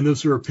and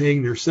those who are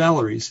paying their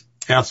salaries?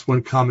 Asked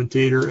one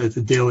commentator at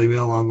the Daily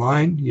Mail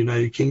Online,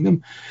 United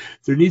Kingdom.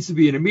 There needs to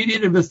be an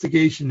immediate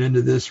investigation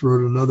into this,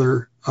 wrote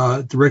another,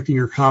 directing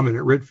her comment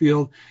at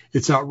Redfield.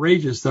 It's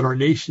outrageous that our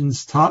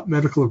nation's top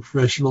medical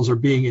professionals are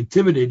being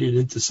intimidated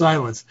into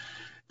silence.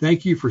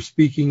 Thank you for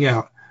speaking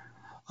out.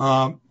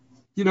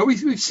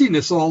 We've seen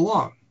this all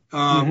along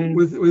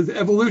with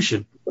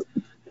evolution.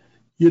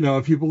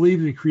 If you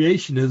believed in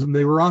creationism,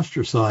 they were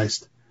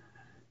ostracized,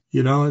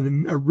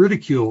 and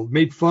ridiculed,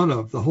 made fun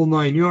of, the whole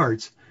 9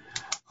 yards.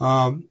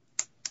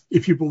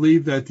 If you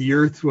believe that the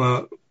earth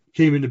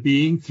came into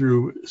being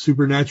through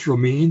supernatural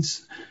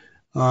means,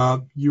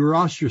 you were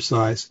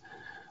ostracized.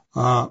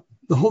 The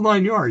whole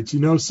 9 yards,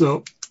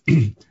 So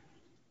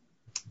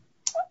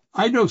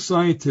I know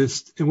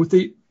scientists,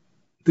 and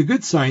the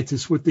good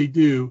scientists, what they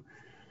do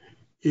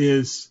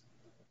is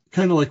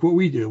kind of like what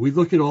we do. We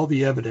look at all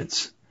the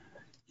evidence,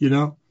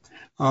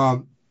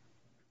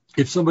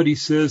 If somebody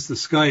says the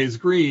sky is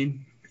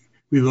green,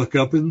 we look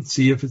up and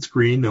see if it's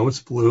green. No, it's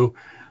blue.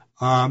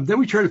 Then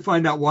we try to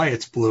find out why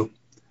it's blue.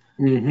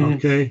 Mm-hmm.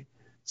 Okay.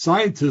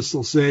 Scientists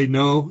will say,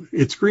 no,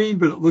 it's green,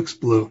 but it looks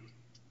blue.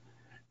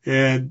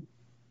 And,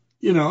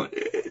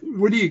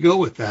 where do you go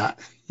with that?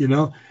 You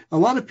know, a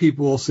lot of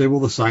people will say, well,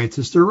 the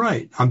scientists are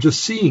right. I'm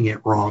just seeing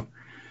it wrong.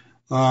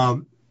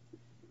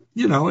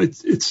 You know,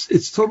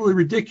 it's totally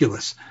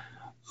ridiculous.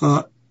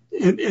 And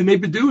they've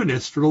been doing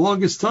this for the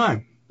longest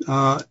time,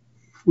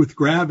 with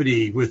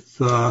gravity, with,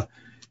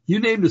 you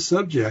name the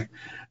subject.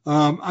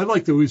 I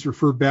like to always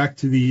refer back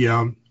to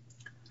the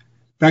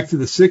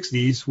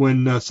 60s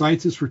when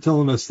scientists were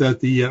telling us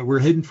that we're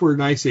heading for an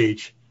ice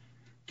age.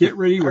 Get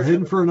ready, we're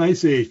heading for an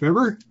ice age.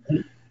 Remember?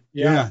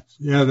 Yeah.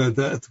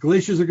 The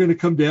glaciers are going to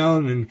come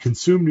down and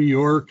consume New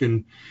York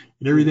and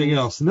everything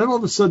else. And then all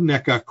of a sudden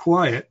that got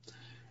quiet.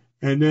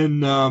 And then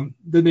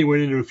they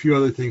went into a few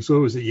other things. What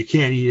was it? You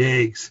can't eat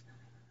eggs.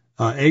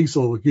 Eggs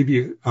will give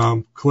you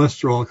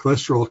cholesterol, and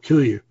cholesterol will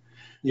kill you.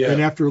 Yeah.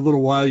 And after a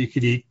little while, you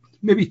could eat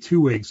maybe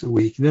 2 eggs a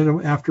week. And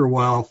then after a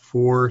while,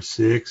 4,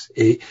 6,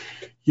 8,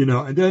 you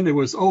know, and then it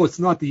was, it's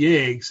not the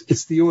eggs,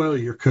 it's the oil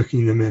you're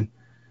cooking them in.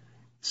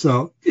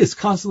 So it's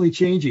constantly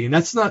changing, and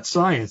that's not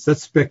science,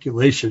 that's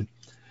speculation.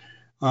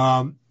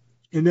 And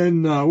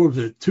then, what was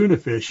it? Tuna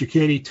fish. You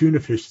can't eat tuna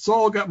fish. It's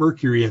all got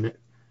mercury in it.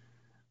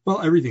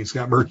 Well, everything's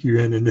got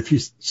mercury in it, and if you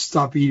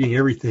stop eating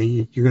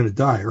everything, you're going to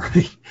die,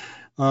 right?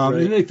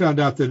 Right. And they found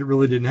out that it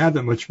really didn't have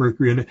that much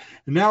mercury in it.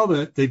 And now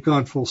that they've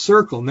gone full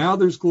circle, now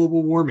there's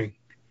global warming.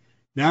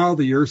 Now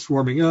the Earth's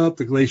warming up,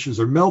 the glaciers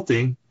are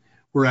melting,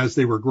 whereas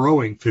they were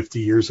growing 50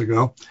 years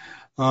ago.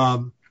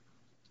 And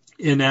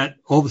that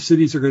all the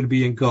cities are going to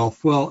be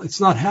engulfed. Well, it's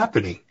not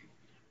happening.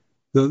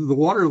 The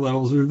water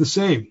levels are the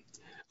same.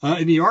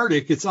 In the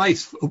Arctic, it's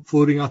ice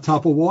floating on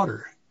top of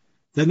water.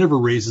 That never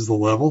raises the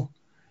level.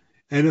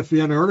 And if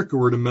the Antarctica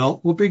were to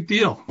melt, well, big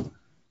deal.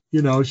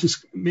 You know, it's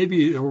just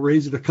maybe it'll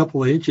raise it a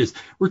couple of inches.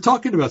 We're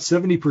talking about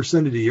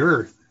 70% of the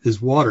Earth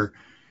is water.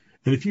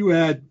 And if you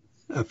add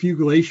a few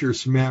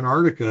glaciers from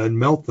Antarctica and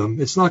melt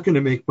them, it's not going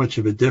to make much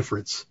of a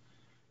difference.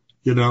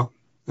 You know,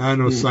 I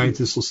know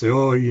scientists will say,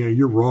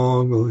 you're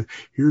wrong. Well,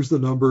 here's the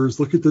numbers.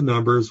 Look at the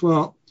numbers.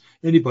 Well,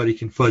 anybody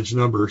can fudge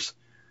numbers.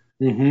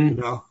 Mm-hmm. You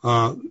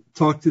know,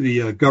 talk to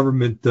the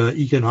government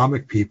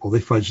economic people. They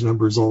fudge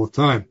numbers all the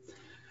time.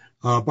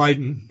 Hunter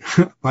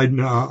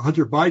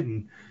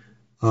Biden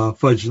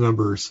fudge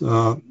numbers,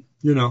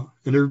 you know,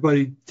 and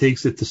everybody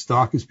takes it to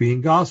stock as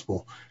being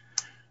gospel.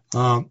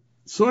 So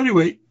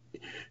anyway,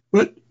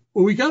 but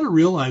what we got to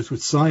realize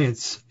with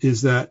science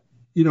is that,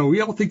 you know, we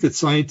all think that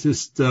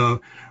scientists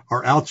are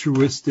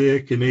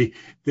altruistic and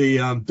they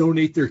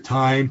donate their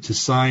time to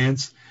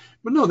science,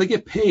 but no, they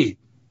get paid,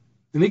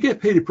 and they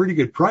get paid a pretty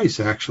good price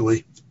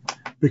actually,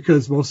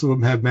 because most of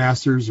them have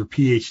masters or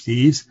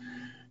PhDs,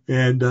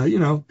 and you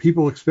know,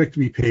 people expect to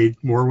be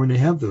paid more when they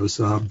have those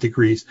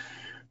degrees.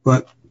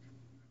 But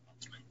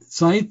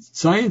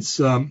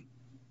science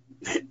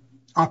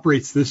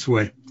operates this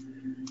way.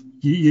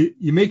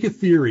 You make a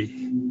theory,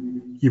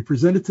 you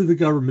present it to the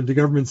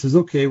government says,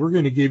 okay, we're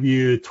going to give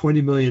you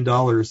 $20 million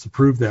to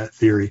prove that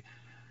theory.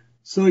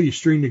 So you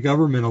string the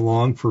government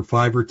along for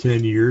 5 or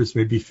 10 years,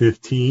 maybe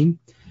 15,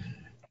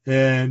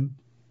 and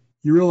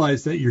you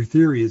realize that your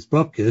theory is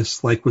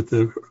bupkis, like with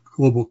the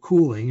global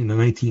cooling in the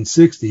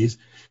 1960s.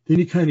 Then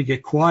you kind of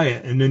get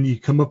quiet, and then you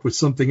come up with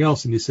something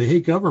else, and you say,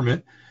 hey,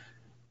 government,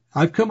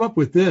 I've come up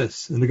with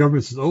this. And the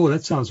government says, oh,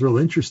 that sounds real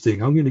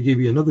interesting. I'm going to give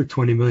you another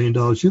 $20 million.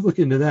 You look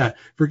into that,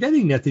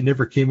 forgetting that they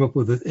never came up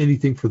with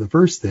anything for the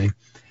first thing.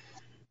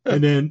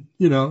 And then,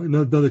 you know,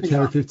 another 10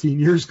 or 15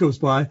 years goes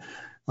by.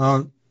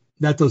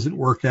 That doesn't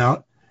work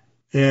out.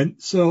 And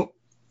so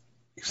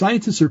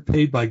scientists are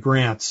paid by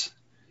grants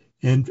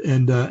and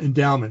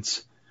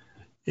endowments.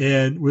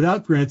 And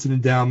without grants and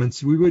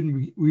endowments, we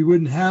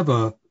wouldn't have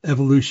a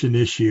evolution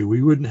issue.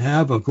 We wouldn't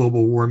have a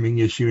global warming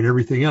issue and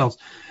everything else.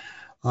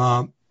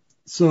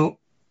 So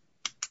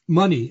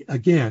money,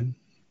 again,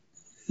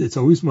 it's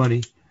always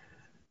money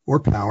or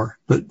power,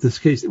 but this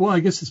case, well, I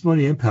guess it's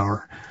money and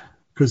power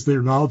because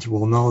they're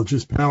knowledgeable. Knowledge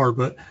is power,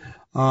 but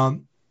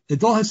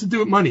it all has to do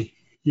with money.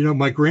 You know,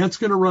 my grant's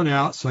going to run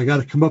out, so I got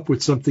to come up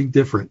with something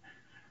different.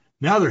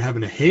 Now they're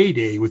having a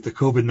heyday with the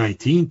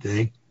COVID-19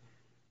 thing.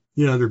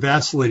 You know, they're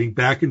vacillating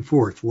back and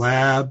forth,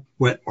 lab,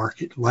 wet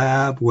market.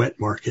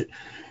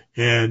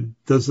 And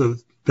does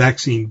the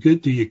vaccine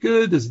do you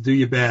good? Does it do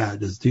you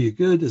bad? Does it do you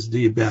good? Does it do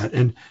you bad?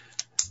 And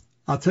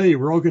I'll tell you,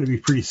 we're all going to be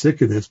pretty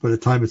sick of this by the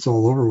time it's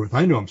all over with.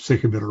 I know I'm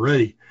sick of it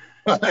already.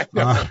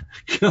 God.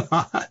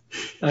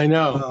 I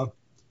know.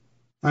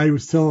 I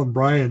was telling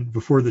Brian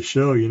before the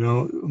show, you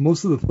know,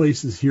 most of the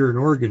places here in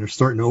Oregon are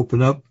starting to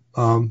open up,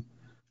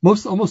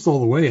 almost all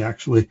the way,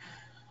 actually.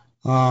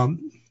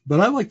 But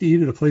I like to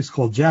eat at a place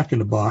called Jack in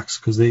the Box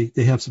because they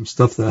have some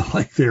stuff that I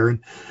like there.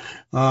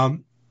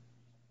 And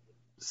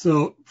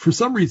so for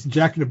some reason,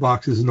 Jack in the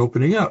Box isn't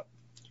opening up.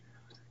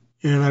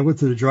 And I went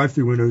to the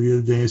drive-through window the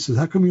other day and said,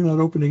 how come you're not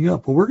opening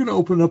up? Well, we're going to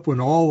open up when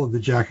all of the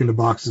Jack in the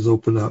Boxes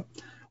open up.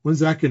 When's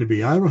that going to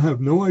be? I don't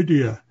have no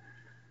idea.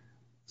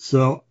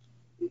 So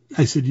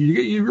I said,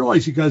 you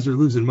realize you guys are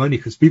losing money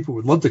because people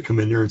would love to come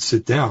in there and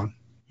sit down,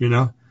 you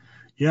know?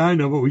 Yeah, I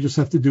know, but we just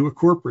have to do what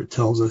corporate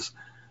tells us.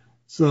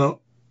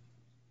 So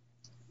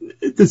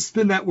it's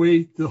been that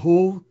way the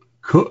whole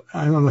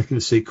I'm not going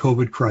to say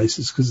COVID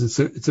crisis because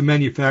it's a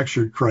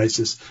manufactured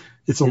crisis.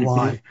 It's a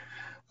lie.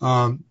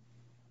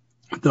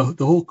 The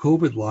whole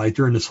COVID lie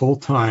during this whole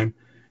time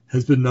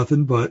has been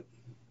nothing but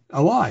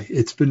a lie.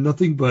 It's been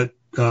nothing but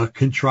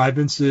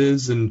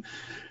contrivances and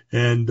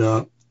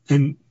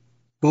bovine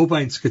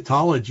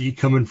scatology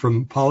coming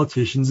from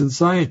politicians and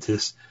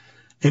scientists,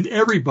 and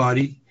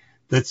everybody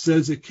that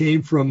says it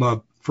came from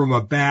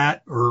a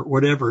bat or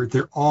whatever.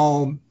 They're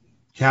all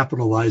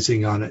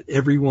capitalizing on it,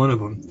 every one of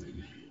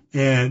them,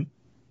 and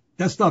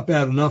that's not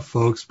bad enough,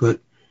 folks. But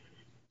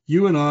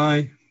you and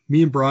I,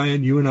 me and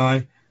Brian, you and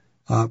I,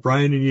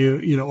 Brian and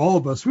you, all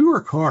of us, we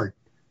work hard.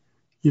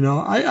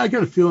 I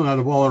got a feeling out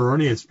of all our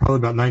audience, probably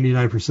about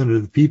 99%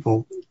 of the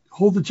people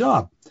hold a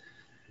job.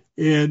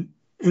 And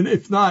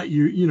if not,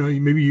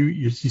 maybe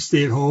you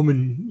stay at home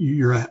and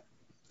you're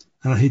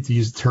I don't hate to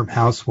use the term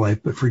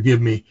housewife, but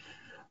forgive me.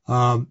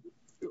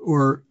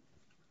 Or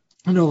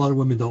I know a lot of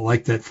women don't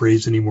like that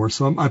phrase anymore,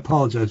 so I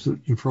apologize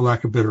for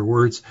lack of better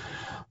words.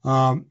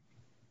 Or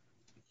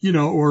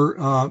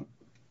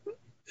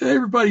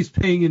everybody's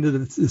paying into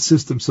the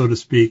system, so to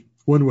speak,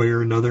 one way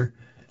or another.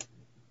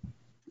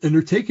 And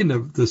they're taking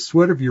the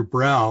sweat of your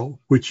brow,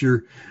 which I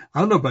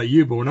don't know about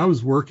you, but when I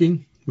was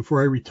working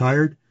before I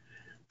retired,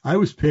 I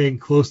was paying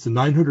close to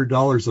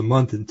 $900 a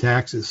month in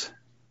taxes.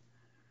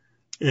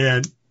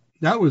 And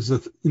that was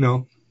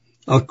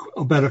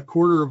about a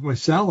quarter of my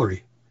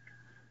salary,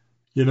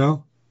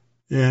 and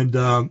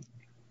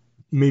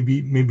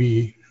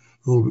maybe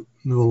a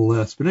little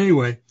less. But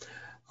anyway,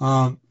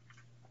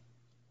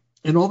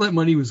 and all that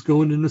money was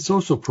going into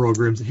social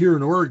programs. Here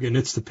in Oregon,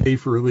 it's to pay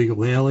for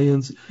illegal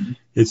aliens.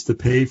 It's to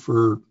pay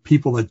for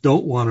people that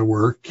don't want to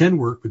work, can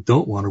work, but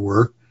don't want to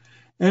work.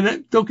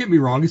 And don't get me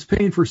wrong, it's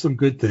paying for some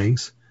good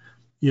things.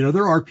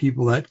 There are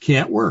people that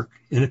can't work,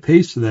 and it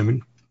pays for them.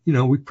 And,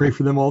 we pray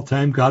for them all the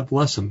time. God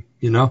bless them,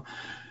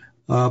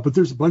 But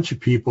there's a bunch of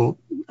people.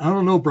 I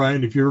don't know,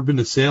 Brian, if you've ever been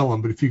to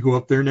Salem, but if you go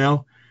up there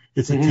now,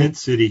 it's a tent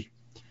city.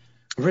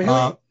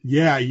 Really?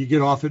 Yeah, you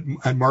get off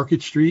at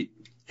Market Street,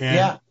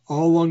 and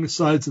all along the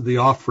sides of the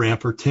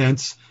off-ramp are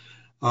tents.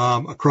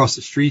 Across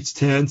the streets,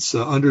 tents.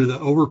 Under the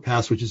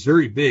overpass, which is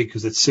very big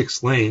because it's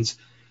 6 lanes,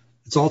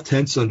 it's all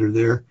tents under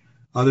there.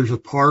 There's a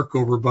park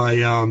over by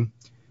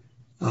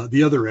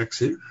the other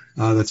exit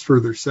that's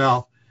further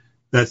south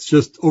that's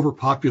just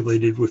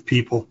overpopulated with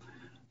people.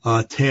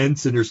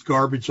 Tents, and there's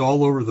garbage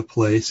all over the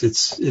place.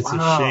 It's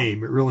a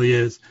shame. It really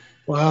is.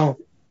 Wow.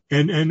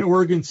 And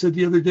Oregon said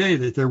the other day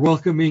that they're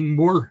welcoming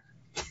more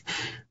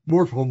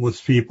homeless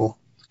people.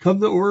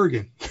 Come to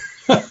Oregon.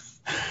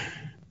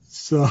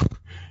 So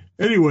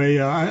anyway,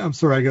 I'm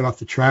sorry I got off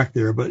the track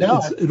there, but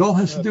it all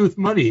has to do with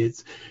money.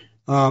 It's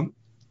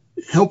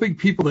helping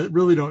people that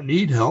really don't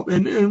need help.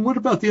 And what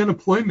about the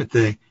unemployment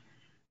thing?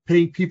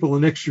 Paying people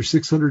an extra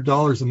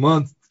 $600 a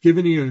month,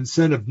 giving you an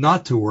incentive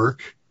not to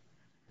work.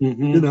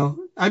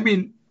 I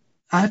mean,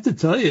 I have to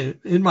tell you,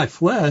 in my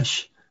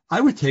flesh,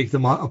 I would take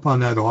them up on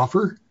that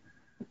offer.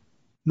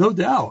 No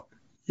doubt,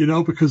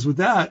 because with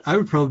that, I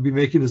would probably be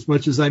making as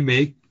much as I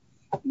made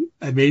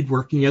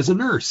working as a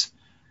nurse.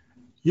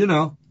 It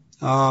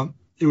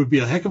would be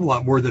a heck of a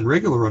lot more than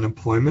regular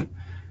unemployment.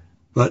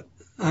 But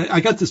I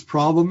got this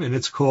problem, and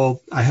it's called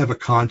I have a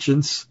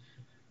conscience.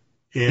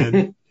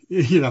 And,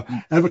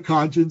 I have a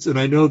conscience, and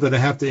I know that I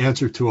have to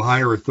answer to a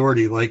higher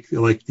authority, like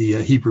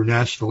the Hebrew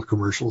National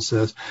commercial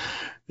says.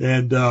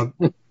 And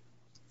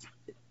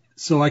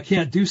so I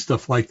can't do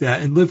stuff like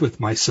that and live with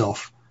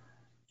myself.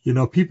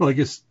 People, I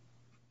guess,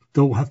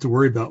 don't have to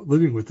worry about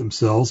living with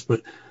themselves.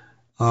 But,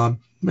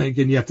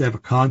 again, you have to have a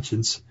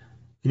conscience.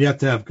 And you have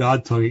to have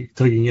God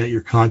tugging at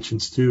your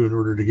conscience, too, in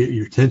order to get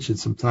your attention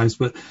sometimes.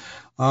 But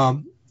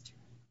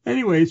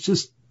anyway, it's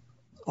just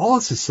all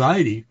of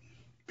society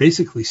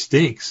basically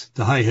stinks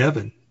to high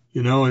heaven.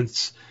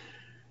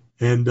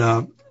 And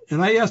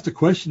I asked a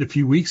question a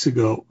few weeks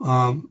ago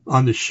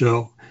on the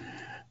show,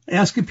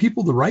 asking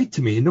people to write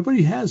to me. And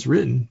nobody has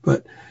written.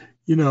 But,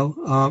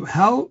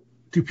 how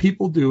do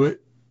people do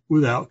it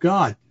without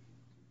God?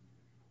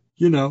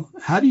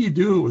 How do you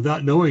do it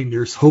without knowing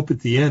there's hope at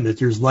the end, that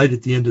there's light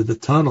at the end of the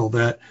tunnel,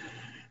 that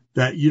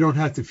you don't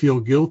have to feel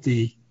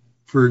guilty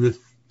for the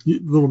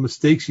little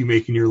mistakes you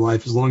make in your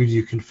life as long as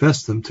you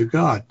confess them to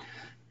God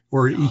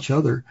or each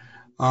other?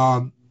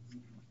 And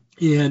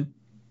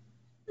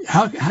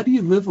how do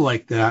you live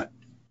like that?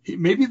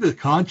 Maybe the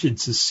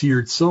conscience is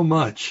seared so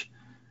much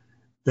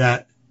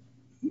that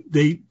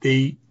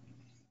they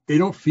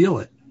don't feel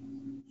it.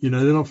 They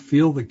don't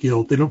feel the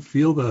guilt. They don't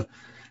feel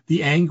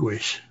the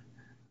anguish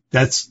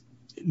that's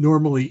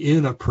normally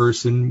in a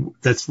person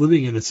that's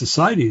living in a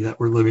society that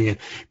we're living in.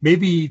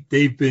 Maybe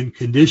they've been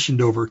conditioned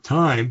over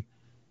time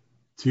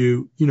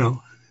to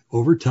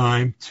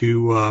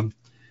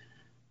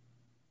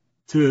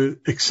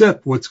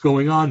accept what's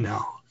going on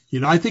now.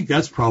 I think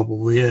that's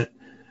probably it.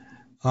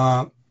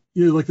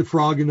 Like the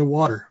frog in the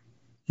water,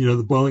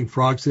 the boiling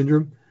frog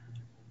syndrome.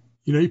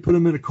 You put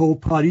him in a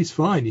cold pot, he's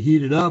fine. You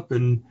heat it up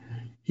and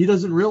he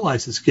doesn't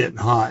realize it's getting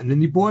hot, and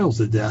then he boils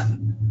to death.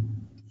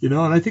 And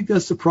I think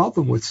that's the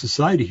problem with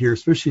society here,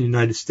 especially in the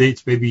United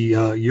States, maybe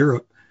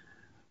Europe.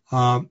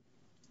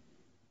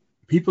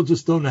 People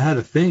just don't know how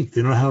to think.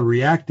 They don't know how to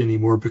react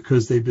anymore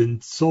because they've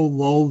been so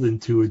lulled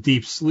into a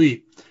deep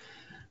sleep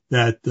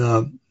that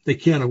they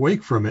can't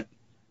awake from it.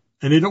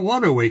 And they don't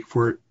want to awake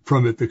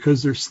from it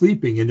because they're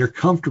sleeping and they're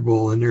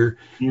comfortable and they're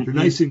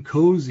nice and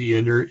cozy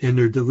in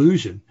their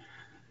delusion,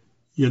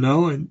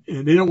 and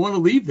they don't want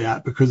to leave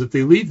that, because if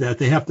they leave that,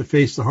 they have to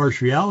face the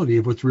harsh reality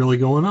of what's really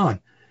going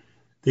on.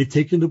 They've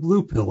taken the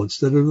blue pill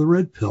instead of the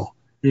red pill.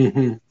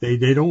 Mm-hmm.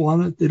 They don't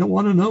want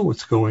to know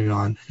what's going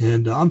on.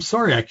 And I'm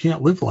sorry, I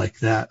can't live like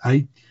that.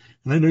 And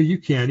I know you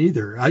can't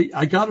either.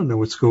 I got to know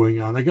what's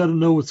going on. I got to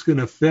know what's going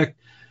to affect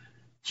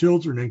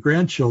children and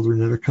grandchildren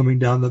that are coming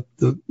down the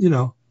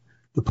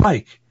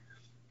pike.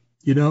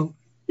 You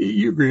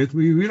agree with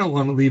me. We don't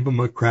want to leave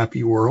them a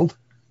crappy world.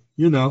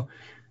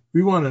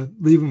 We want to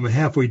leave them a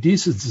halfway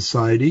decent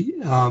society.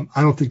 I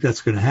don't think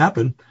that's going to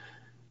happen,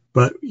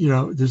 but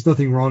there's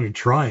nothing wrong in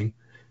trying.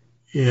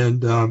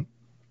 And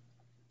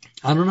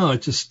I don't know.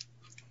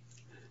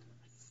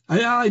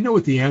 I know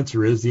what the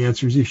answer is. The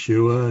answer is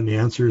Yeshua, and the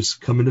answer is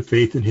coming to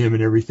faith in him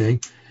and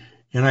everything.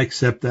 And I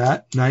accept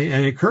that, and I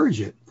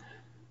encourage it.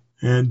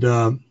 And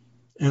I'm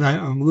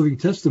a living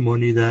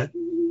testimony that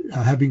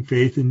having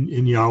faith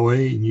in Yahweh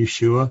and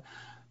Yeshua,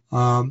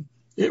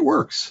 it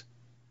works.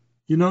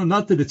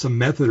 Not that it's a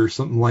method or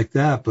something like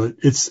that, but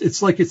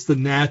it's like it's the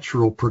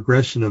natural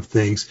progression of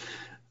things.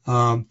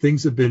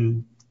 Things have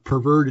been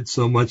perverted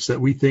so much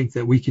that we think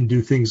that we can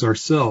do things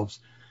ourselves.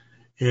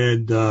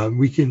 And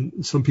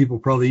some people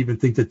probably even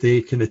think that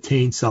they can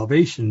attain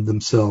salvation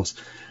themselves.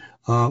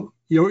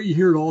 You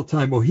hear it all the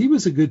time. Well, he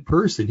was a good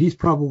person. He's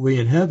probably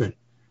in heaven.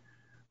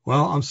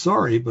 Well, I'm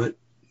sorry, but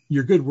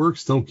your good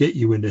works don't get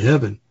you into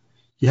heaven.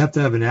 You have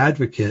to have an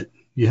advocate.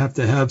 You have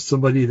to have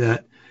somebody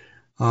that,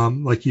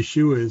 like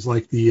Yeshua is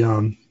like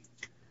the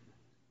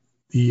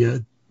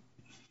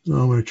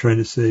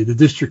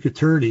district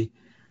attorney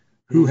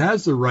who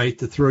has the right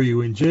to throw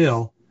you in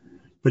jail,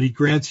 but he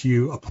grants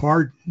you a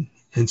pardon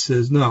and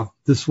says, no,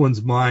 this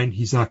one's mine.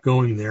 He's not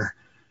going there.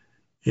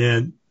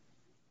 And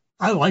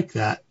I like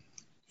that.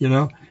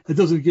 It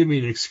doesn't give me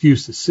an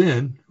excuse to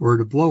sin or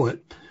to blow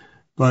it.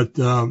 But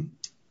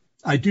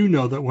I do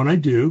know that when I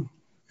do,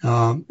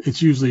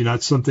 it's usually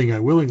not something I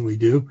willingly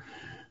do.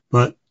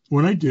 But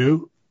when I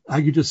do,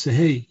 I could just say,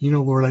 hey,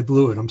 Lord, I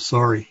blew it. I'm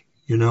sorry.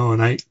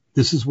 And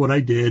this is what I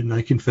did. And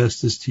I confess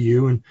this to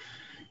you. And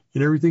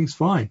everything's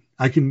fine.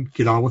 I can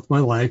get on with my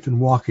life and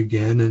walk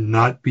again and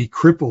not be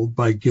crippled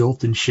by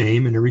guilt and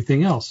shame and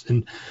everything else.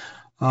 And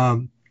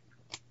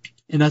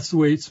that's the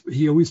way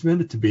he always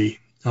meant it to be.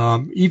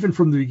 Even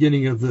from the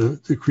beginning of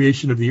the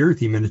creation of the earth,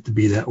 he meant it to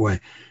be that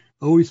way.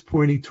 Always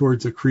pointing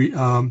towards a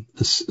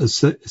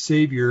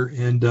savior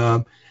and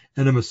a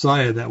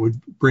Messiah that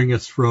would bring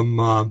us from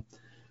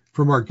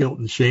our guilt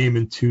and shame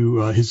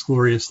into his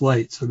glorious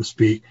light, so to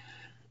speak.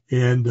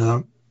 And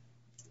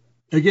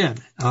again,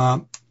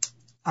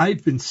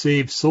 I've been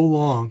saved so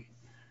long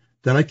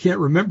that I can't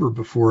remember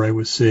before I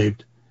was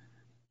saved.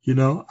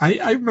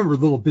 I remember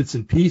little bits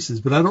and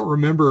pieces, but I don't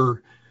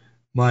remember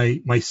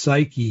my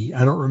psyche.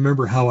 I don't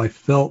remember how I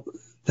felt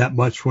that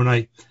much when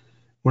I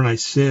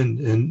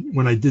sinned and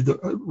when I did the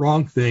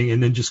wrong thing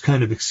and then just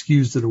kind of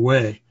excused it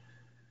away.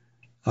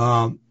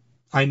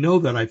 I know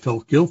that I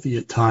felt guilty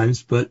at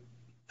times, but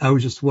I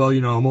was just,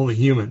 I'm only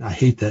human. I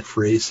hate that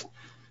phrase.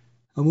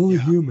 I'm only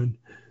human,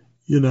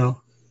 Yeah,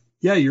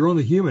 you're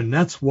only human.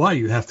 That's why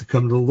you have to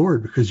come to the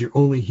Lord, because you're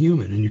only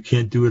human and you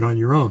can't do it on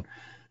your own.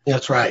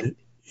 That's right.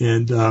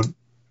 And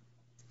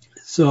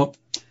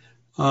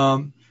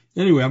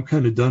anyway, I'm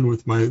kind of done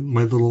with my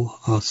little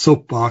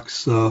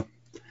soapbox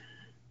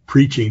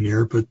preaching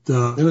there, but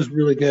it was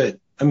really good.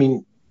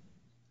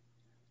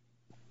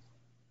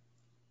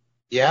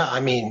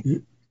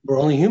 We're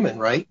only human,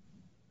 right?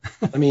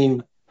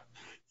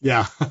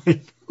 Yeah.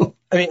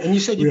 And you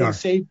said you've been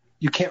saved.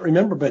 You can't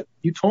remember, but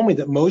you told me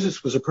that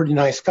Moses was a pretty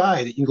nice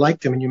guy, that you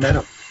liked him and you met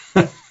him.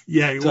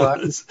 Yeah, he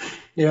was.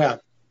 Yeah.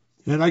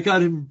 And I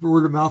got him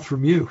word of mouth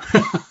from you.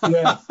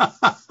 Yeah.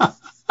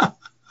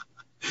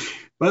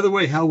 By the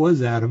way, how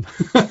was Adam?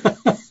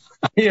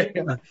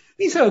 Yeah.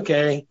 He's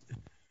okay.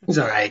 He's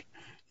all right.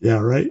 Yeah,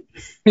 right?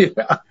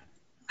 Yeah.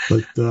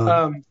 But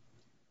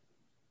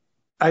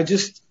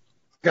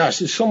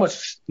there's so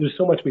much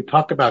we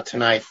talk about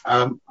tonight.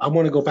 I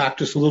want to go back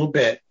just a little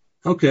bit.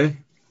 Okay.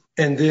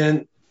 And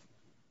then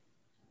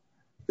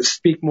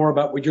speak more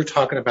about what you're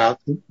talking about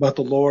the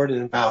Lord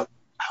and about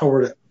how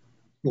we're to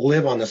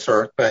live on this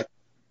earth. But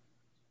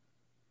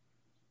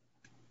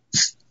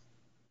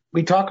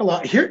we talk a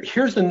lot.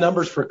 Here's the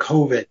numbers for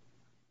COVID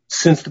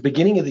since the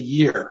beginning of the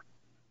year.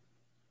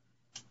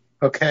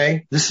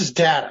 Okay. This is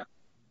data.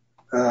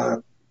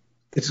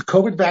 It's a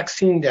COVID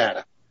vaccine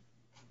data.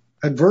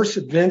 Adverse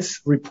Events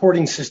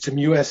Reporting System,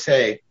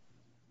 USA.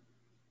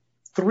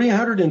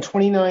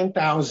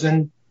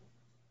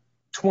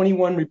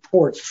 329,021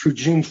 reports through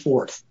June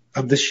 4th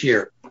of this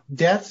year.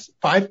 Deaths,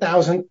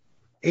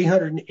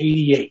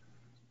 5,888.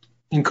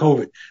 in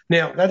COVID.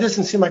 Now, that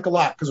doesn't seem like a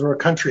lot because we're a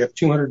country of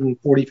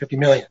 240, 50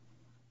 million.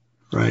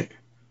 Right.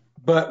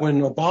 But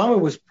when Obama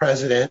was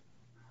president,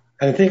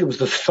 and I think it was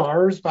the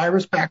SARS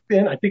virus back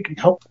then, I think it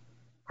helped,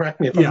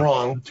 correct me if I'm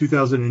wrong.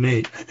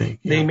 2008, I think.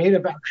 Yeah. They made a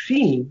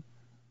vaccine,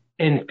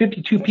 and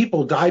 52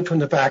 people died from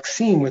the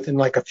vaccine within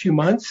like a few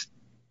months.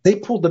 They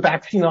pulled the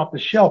vaccine off the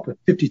shelf with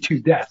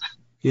 52 deaths.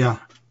 Yeah.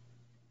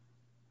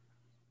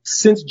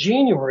 Since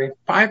January,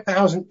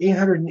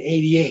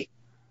 5,888.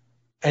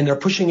 And they're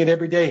pushing it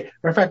every day.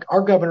 Matter of fact,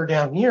 our governor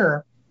down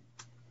here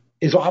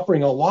is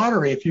offering a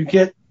lottery. If you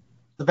get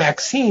the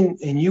vaccine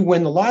and you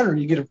win the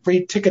lottery, you get a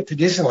free ticket to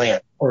Disneyland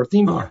or a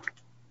theme park.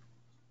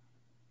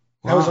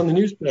 That was on the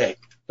news today.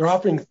 They're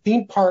offering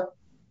theme park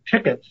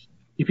tickets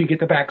if you get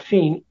the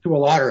vaccine through a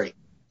lottery.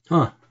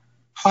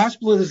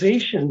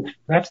 Hospitalizations,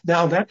 that's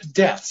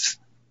deaths.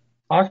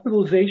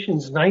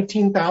 Hospitalizations,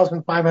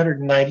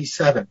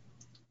 19,597.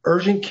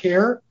 Urgent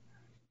care,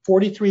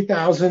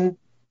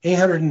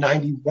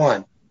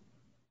 43,891.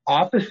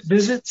 Office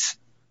visits,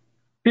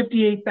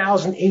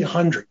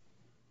 58,800.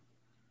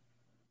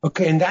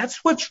 Okay, and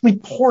that's what's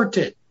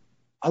reported.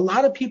 A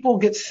lot of people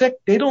get sick.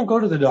 They don't go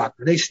to the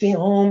doctor. They stay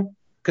home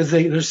because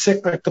they're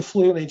sick like the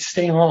flu. They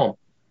stay home.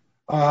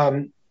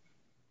 Hospitalizations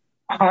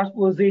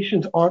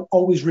aren't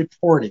always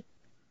reported.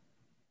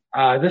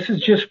 This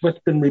is just what's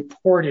been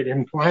reported.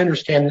 And from what I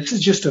understand, this is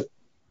just a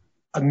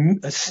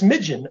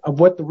smidgen of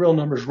what the real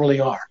numbers really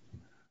are.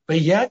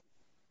 But yet,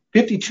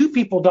 52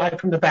 people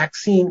died from the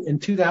vaccine in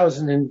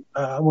 2000 and,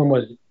 when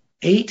was it,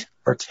 8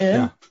 or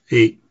 10?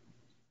 Yeah,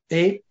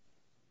 8.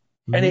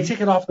 And they take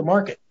it off the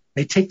market.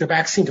 They take the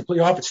vaccine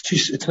completely off.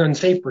 It's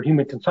unsafe for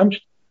human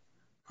consumption.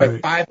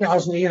 But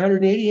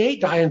 5,888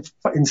 die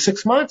in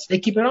 6 months. They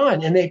keep it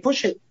on and they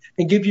push it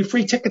and give you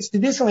free tickets to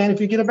Disneyland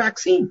if you get a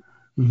vaccine.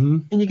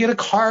 And you get a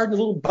card, a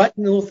little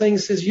button, a little thing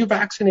that says you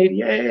vaccinated,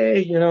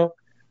 yay, you know.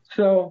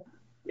 So,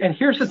 and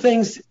here's the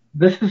things.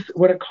 This is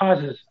what it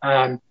causes.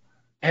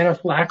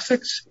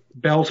 Anaphylaxis,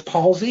 Bell's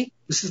palsy.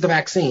 This is the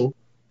vaccine.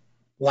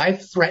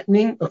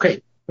 Life-threatening.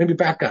 Okay, maybe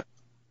back up.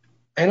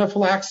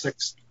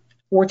 Anaphylaxis,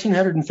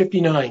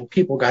 1,459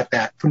 people got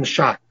that from the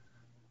shot.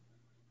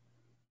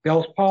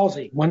 Bell's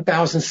palsy,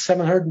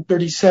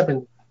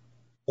 1,737.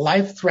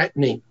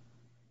 Life-threatening.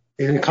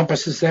 It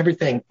encompasses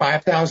everything.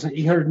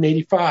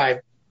 5,885.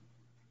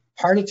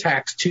 Heart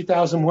attacks,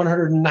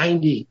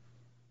 2,190.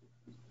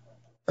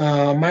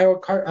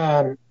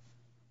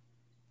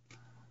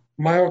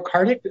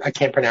 Myocardic, I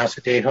can't pronounce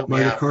it, Dave.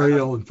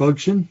 Myocardial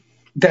infarction?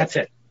 That's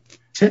it.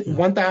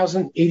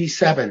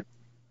 1,087.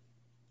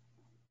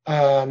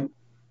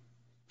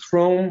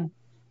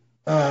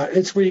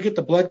 It's where you get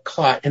the blood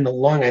clot in the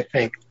lung, I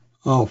think.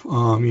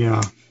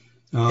 Yeah.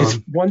 It's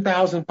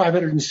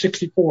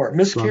 1,564.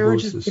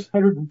 Miscarriages,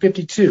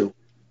 652.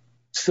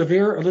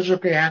 Severe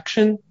allergic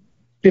reaction,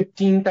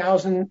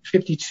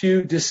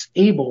 15,052.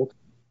 Disabled,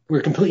 where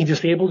it completely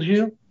disables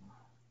you,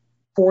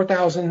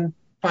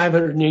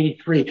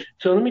 4,583.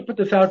 So let me put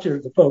this out there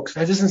to the folks.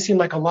 That doesn't seem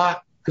like a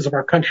lot because of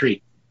our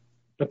country,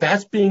 but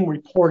that's being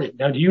reported.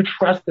 Now, do you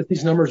trust that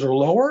these numbers are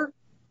lower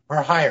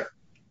or higher?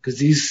 Because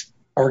these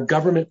are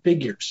government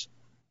figures.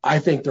 I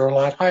think they're a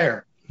lot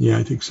higher. Yeah,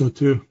 I think so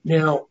too.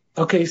 Now,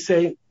 okay,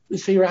 say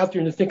you're out there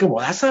and you're thinking,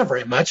 well, that's not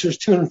very much. There's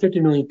 250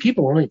 million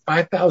people. Only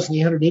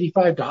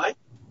 5,885 died.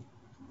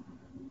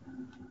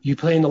 You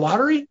playing the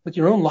lottery with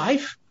your own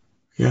life?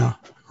 Yeah,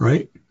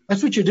 right.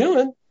 That's what you're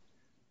doing.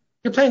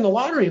 You're playing the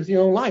lottery with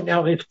your own life.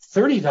 Now, if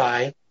 30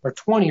 die, or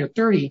 20 or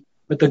 30,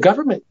 but the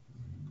government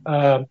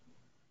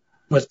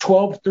was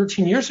 12,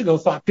 13 years ago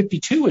thought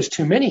 52 was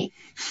too many.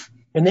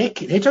 And they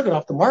took it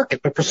off the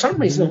market. But for some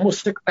reason,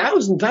 almost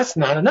 6,000, that's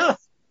not enough.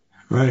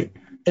 Right.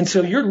 And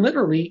so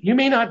you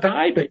may not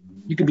die, but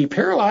you can be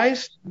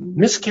paralyzed,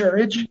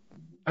 miscarriage.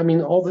 I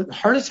mean, all the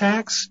heart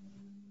attacks.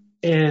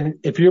 And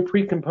if you're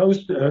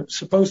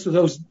supposed to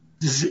those,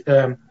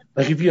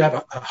 like if you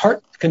have a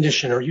heart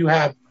condition or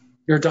you're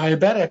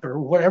diabetic or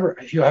whatever,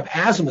 if you have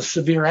asthma,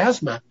 severe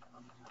asthma,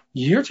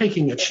 you're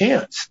taking a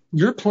chance.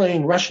 You're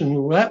playing Russian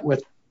roulette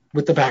with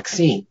the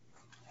vaccine,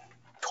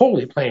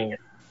 totally playing it.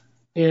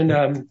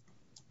 And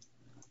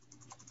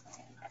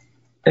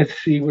let's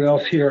see what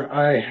else here.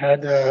 I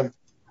had,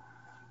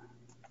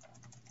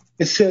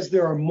 it says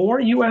there are more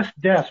U.S.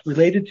 deaths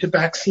related to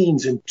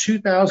vaccines in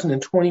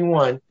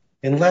 2021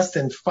 in less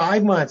than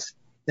 5 months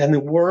than there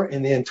were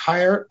in the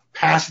entire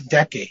past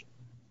decade.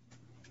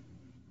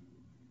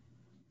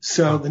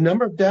 So the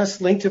number of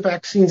deaths linked to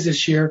vaccines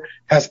this year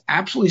has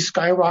absolutely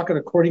skyrocketed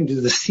according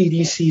to the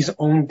CDC's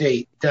own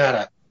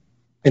data.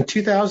 In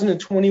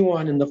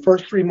 2021, in the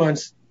first 3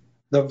 months,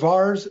 the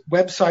VAERS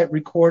website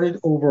recorded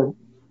over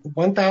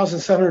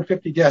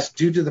 1,750 deaths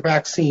due to the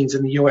vaccines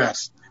in the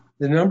U.S.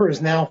 The number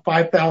is now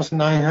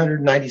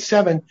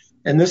 5,997,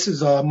 and this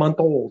is a month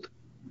old.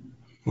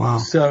 Wow.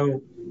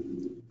 So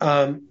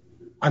I'm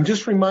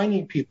just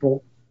reminding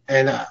people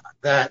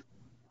that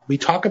we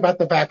talk about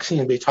the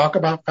vaccine, we talk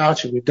about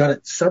Fauci, we've done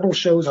several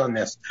shows on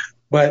this,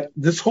 but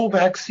this whole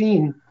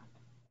vaccine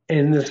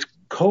and this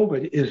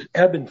COVID is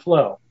ebb and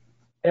flow.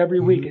 Every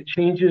week it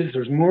changes.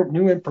 There's more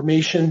new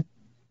information.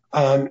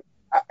 And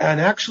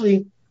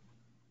actually,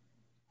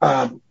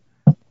 it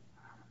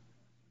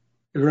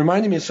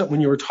reminded me of something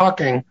when you were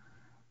talking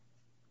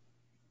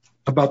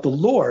about the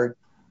Lord,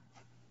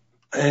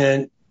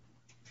 and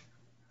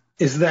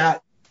is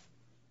that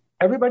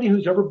everybody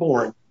who's ever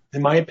born,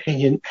 in my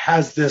opinion,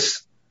 has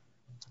this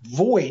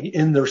void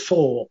in their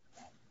soul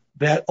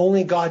that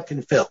only God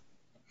can fill.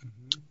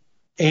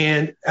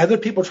 And other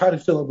people try to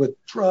fill it with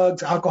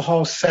drugs,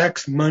 alcohol,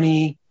 sex,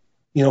 money,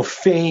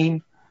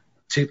 fame,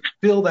 to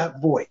fill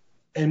that void.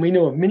 And we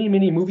know of many,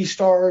 many movie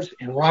stars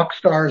and rock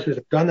stars that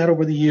have done that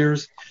over the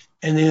years,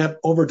 and they end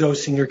up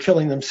overdosing or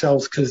killing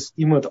themselves because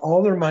even with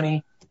all their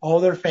money, all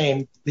their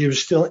fame, they were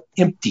still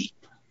empty.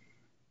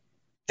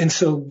 And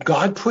so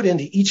God put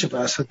into each of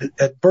us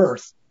at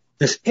birth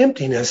this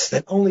emptiness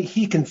that only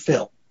He can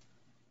fill.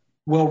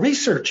 Well,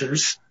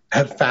 researchers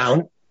have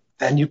found,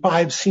 and you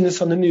probably have seen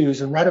this on the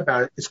news and read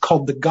about it, it's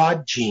called the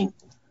God gene.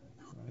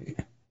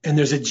 And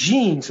there's a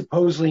gene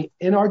supposedly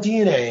in our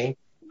DNA.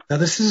 Now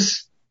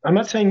I'm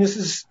not saying this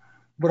is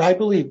what I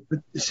believe, but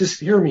it's just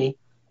hear me.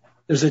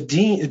 There's a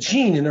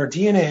gene in our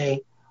DNA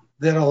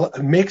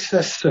that makes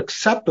us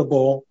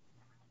susceptible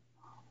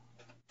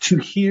to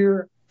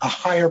hear a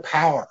higher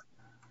power,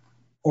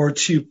 or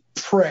to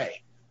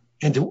pray,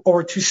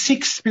 or to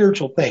seek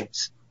spiritual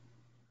things.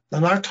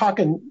 I'm not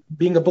talking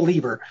being a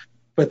believer,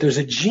 but there's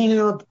a gene in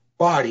our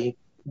body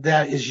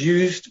that is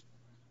used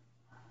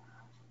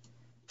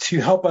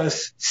to help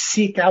us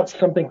seek out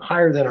something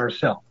higher than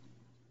ourselves.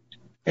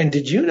 And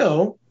did you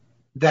know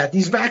that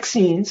these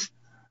vaccines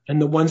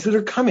and the ones that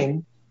are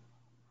coming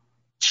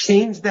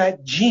change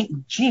that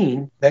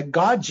gene, that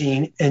God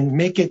gene, and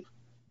make it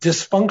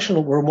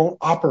dysfunctional where it won't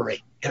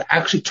operate? It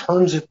actually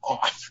turns it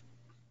off.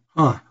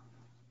 Huh.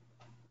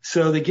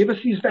 So they give us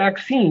these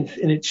vaccines,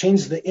 and it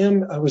changes the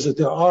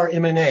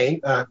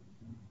RMNA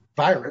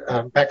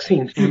virus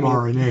vaccines?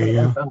 mRNA,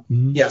 yeah.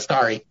 Yeah,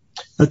 sorry.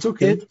 That's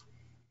okay.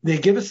 They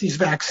give us these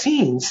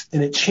vaccines,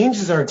 and it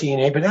changes our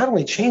DNA, but not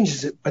only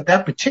changes it, but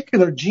that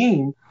particular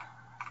gene,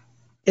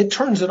 it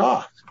turns it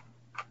off.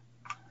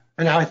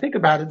 And now I think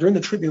about it, during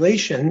the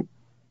tribulation,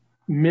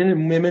 men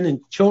and women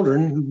and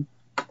children who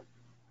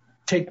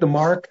take the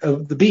mark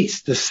of the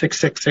beast, the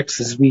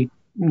 666, as we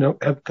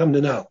have come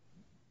to know.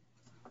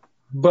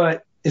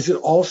 But is it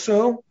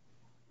also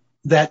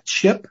that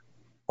chip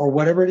or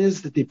whatever it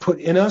is that they put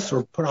in us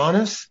or put on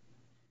us?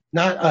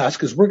 Not us,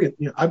 because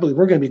I believe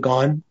we're going to be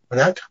gone when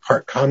that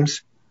part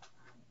comes.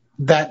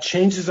 That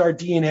changes our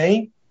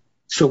DNA,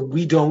 so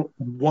we don't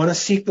want to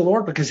seek the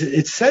Lord, because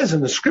it says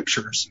in the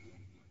scriptures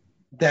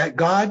that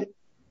God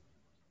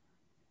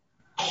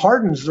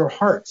hardens their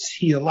hearts.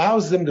 He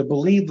allows them to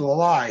believe the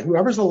lie.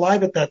 Whoever's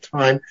alive at that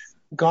time,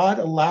 God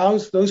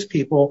allows those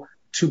people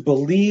to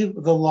believe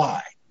the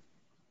lie.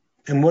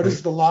 And what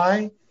is the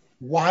lie?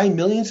 Why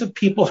millions of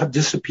people have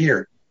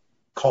disappeared,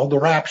 called the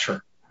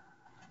rapture.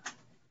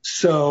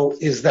 So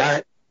is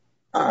that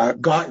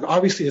God?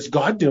 Obviously, it's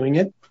God doing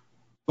it,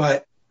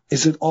 but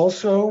is it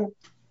also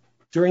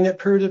during that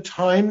period of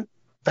time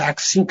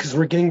vaccine? Because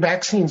we're getting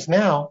vaccines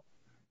now.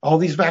 All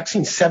these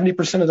vaccines,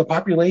 70% of the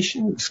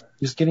population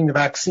is getting the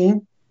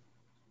vaccine.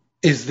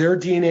 Is their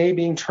DNA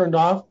being turned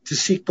off to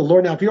seek the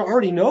Lord? Now, if you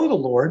already know the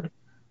Lord,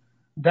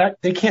 that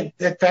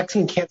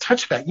vaccine can't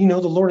touch that. You know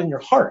the Lord in your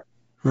heart.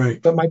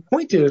 Right. But my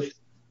point is,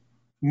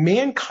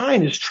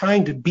 mankind is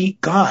trying to beat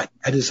God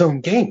at his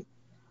own game.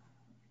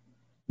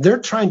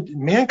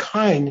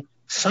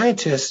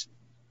 Scientists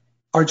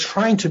are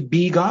trying to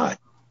be God.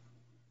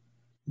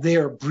 They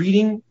are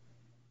breeding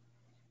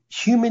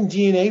human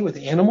DNA with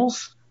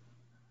animals,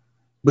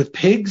 with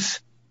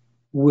pigs,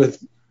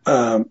 with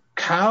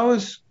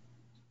cows,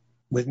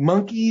 with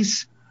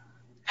monkeys,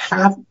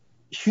 half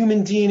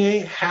human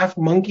DNA, half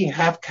monkey,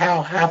 half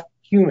cow, half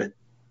human.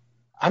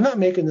 I'm not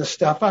making this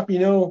stuff up.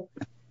 Was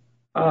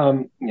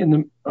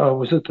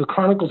it the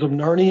Chronicles of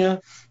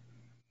Narnia?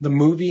 The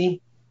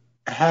movie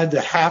had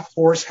the half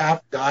horse,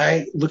 half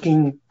guy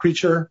looking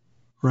creature.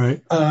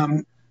 Right.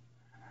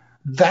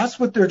 That's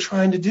what they're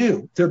trying to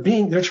do.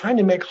 They're trying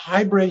to make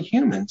hybrid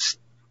humans.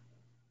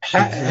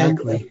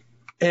 Exactly.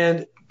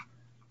 And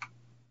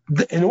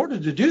in order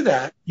to do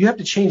that, you have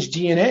to change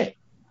DNA.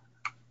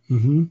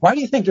 Mm-hmm. Why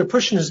do you think they're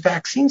pushing this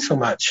vaccine so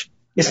much?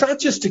 It's not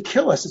just to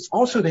kill us, it's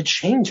also to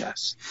change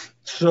us.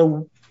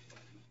 So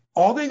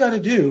all they got to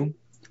do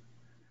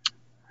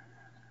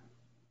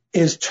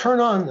is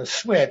turn on the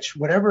switch,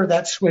 whatever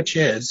that switch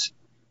is,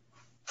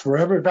 for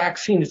every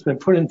vaccine that's been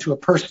put into a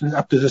person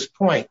up to this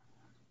point.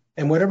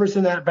 And whatever's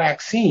in that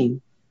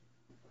vaccine,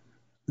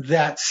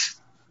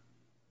 that's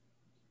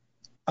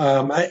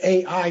an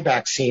AI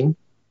vaccine,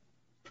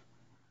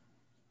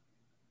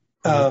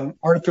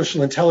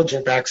 artificial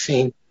intelligence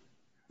vaccine,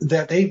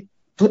 that they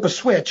flip a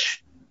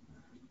switch,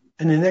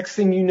 and the next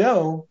thing you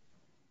know,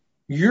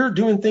 you're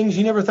doing things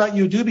you never thought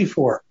you would do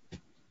before.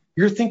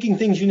 You're thinking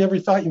things you never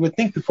thought you would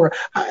think before.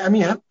 I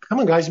mean, come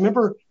on, guys.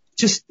 Remember,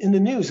 just in the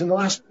news, in the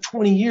last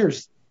 20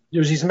 years,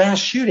 there's these mass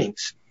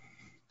shootings.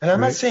 And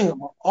I'm not saying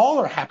all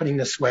are happening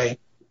this way,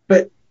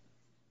 but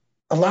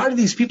a lot of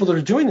these people that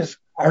are doing this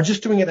are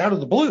just doing it out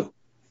of the blue.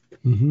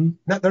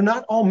 Now, they're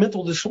not all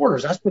mental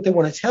disorders. That's what they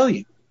want to tell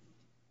you.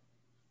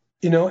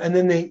 And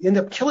then they end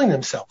up killing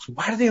themselves.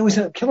 Why do they always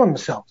end up killing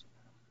themselves?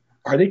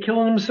 Are they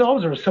killing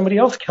themselves, or is somebody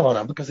else killing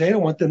them? Because they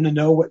don't want them to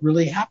know what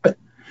really happened.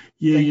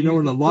 Yeah,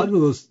 and a lot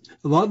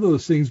of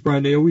those things,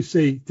 Brian, they always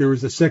say there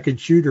was a second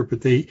shooter,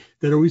 but that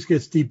always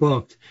gets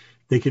debunked.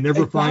 They can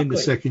never find the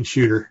second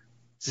shooter.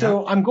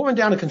 So I'm going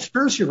down a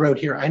conspiracy road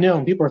here. I know,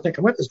 and people are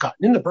thinking, what has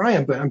gotten into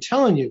Brian? But I'm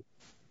telling you,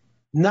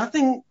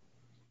 nothing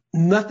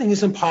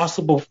is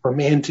impossible for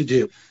man to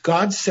do.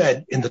 God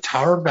said in the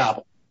Tower of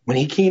Babel, when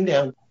he came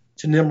down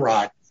to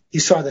Nimrod, he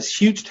saw this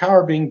huge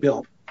tower being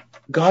built.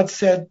 God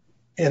said,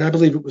 and I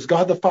believe it was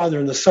God the Father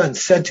and the Son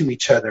said to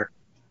each other,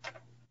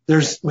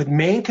 there's what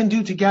man can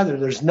do together,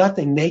 there's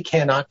nothing they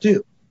cannot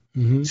do.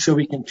 So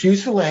he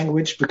confused the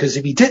language, because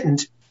if he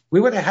didn't, we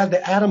would have had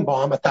the atom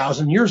bomb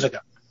 1,000 years ago.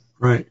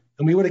 Right.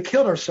 And we would have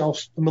killed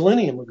ourselves a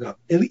millennium ago,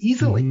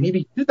 easily,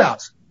 maybe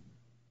 2,000.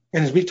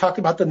 And as we talked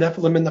about the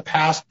Nephilim in the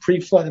past,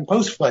 pre-flood and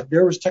post-flood,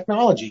 there was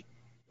technology.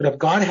 But if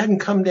God hadn't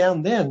come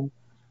down then,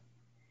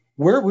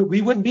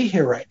 we wouldn't be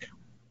here right now.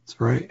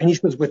 That's right. And he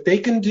says, what they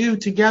can do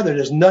together,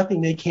 there's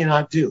nothing they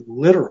cannot do,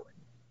 literally.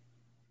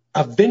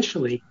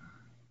 Eventually,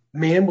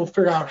 man will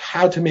figure out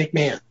how to make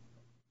man.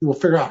 He will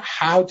figure out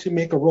how to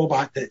make a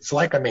robot that's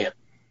like a man.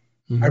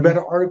 I read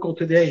an article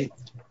today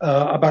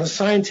about a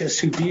scientist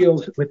who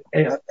deals with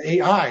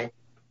AI.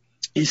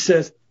 He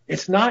says,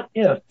 it's not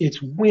if, it's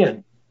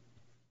when.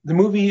 The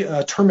movie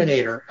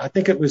Terminator, I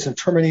think it was in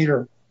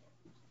Terminator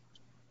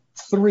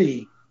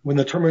 3, when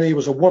the Terminator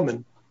was a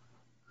woman.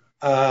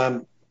 I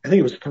think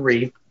it was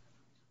 3,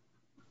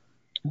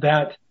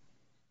 that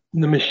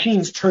the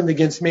machines turned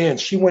against man.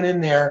 She went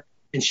in there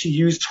and she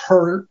used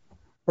her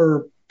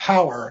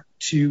power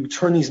to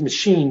turn these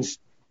machines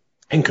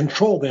and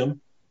control them,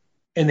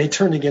 and they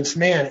turned against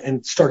man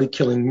and started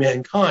killing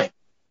mankind.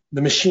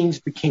 The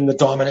machines became the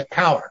dominant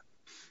power.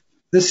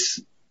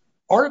 This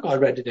article I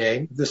read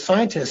today, the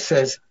scientist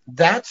says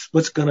that's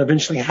what's going to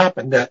eventually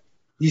happen, that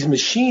these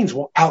machines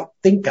will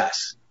outthink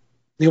us.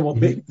 They will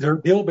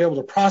be able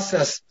to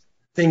process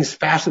things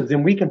faster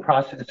than we can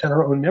process in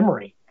our own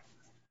memory.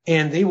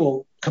 And they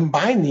will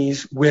combine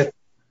these with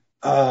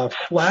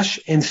flesh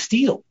and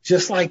steel,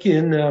 just like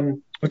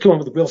in what's the one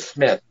with Will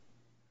Smith?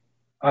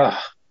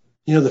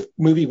 The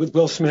movie with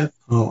Will Smith.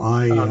 Oh,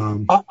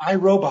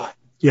 iRobot.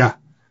 Yeah.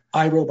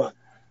 iRobot.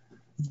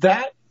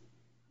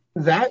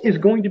 That is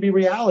going to be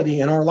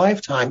reality in our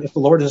lifetime if the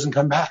Lord doesn't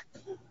come back.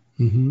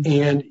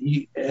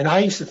 And I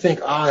used to think,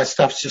 that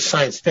stuff's just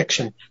science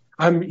fiction.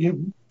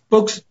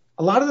 Folks,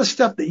 a lot of the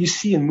stuff that you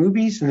see in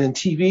movies and in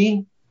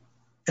TV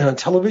and on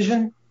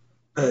television,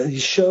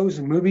 these shows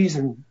and movies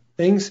and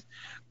things,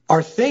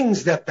 are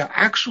things that the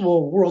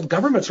actual world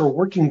governments are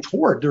working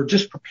toward. They're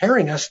just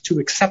preparing us to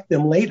accept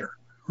them later.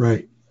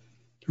 Right.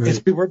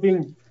 We're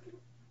being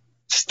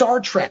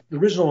Star Trek, the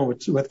original one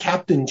with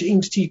Captain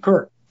James T.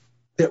 Kirk.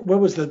 What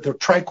was the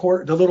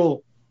tricorder, the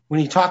little, when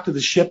he talked to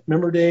the ship,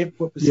 remember, Dave?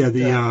 What was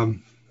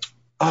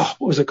what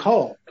was it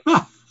called?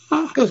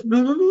 It goes,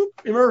 remember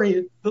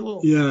the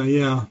little.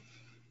 Yeah.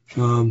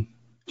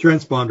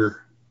 Transponder.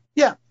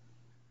 Yeah.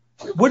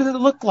 What did it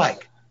look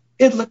like?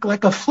 It looked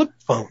like a flip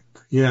phone.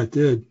 Yeah, it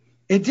did.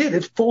 It did.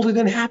 It folded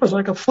in half as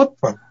like a flip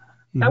phone.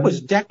 That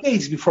was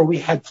decades before we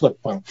had flip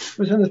phones. It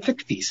was in the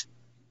 60s.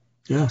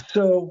 Yeah.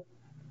 So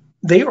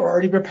they were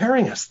already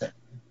preparing us then.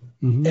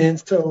 And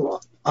so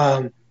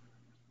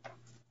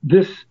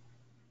this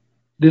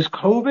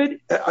COVID,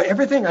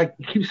 everything, I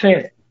keep saying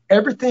it,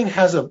 everything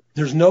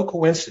there's no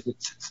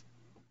coincidences.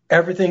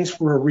 Everything's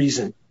for a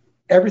reason.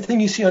 Everything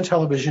you see on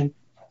television,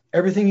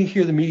 everything you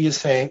hear the media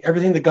saying,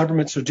 everything the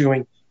governments are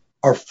doing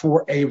are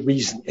for a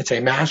reason. It's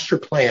a master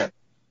plan.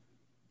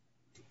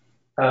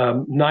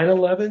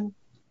 9/11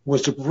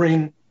 was to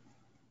bring,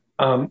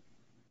 it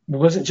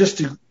wasn't just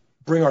to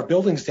bring our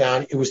buildings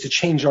down, it was to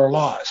change our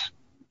laws.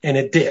 And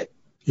it did.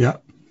 Yeah.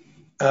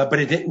 But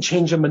it didn't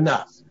change them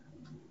enough.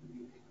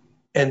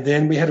 And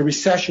then we had a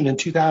recession in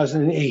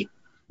 2008,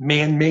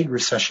 man-made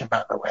recession,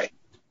 by the way.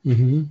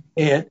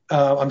 And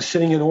I'm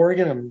sitting in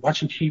Oregon, I'm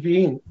watching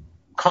TV, and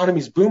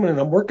economy's booming, and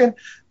I'm working.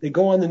 They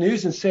go on the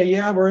news and say,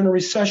 yeah, we're in a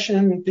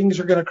recession, things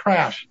are going to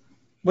crash.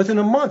 Within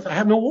a month, I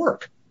have no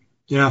work.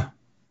 Yeah.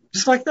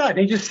 Just like that.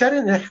 They just said it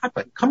and it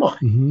happened. Come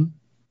on.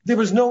 There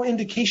was no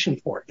indication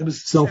for it. It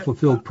was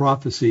self-fulfilled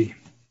prophecy.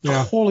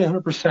 Yeah. Totally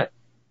 100%.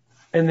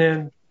 And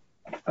then,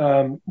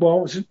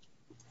 COVID.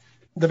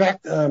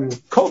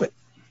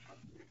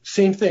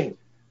 Same thing.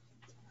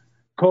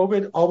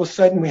 COVID, all of a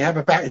sudden we have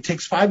it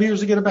takes 5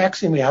 years to get a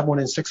vaccine. We have one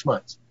in 6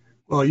 months.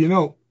 Well,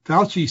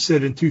 Fauci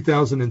said in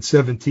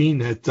 2017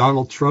 that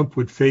Donald Trump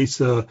would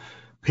face a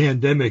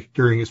pandemic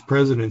during his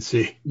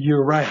presidency.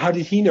 You're right. How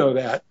did he know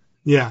that?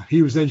 Yeah,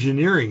 he was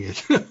engineering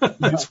it.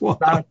 That's why.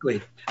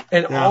 Exactly.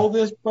 And all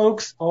this,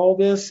 folks,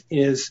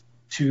 is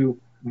to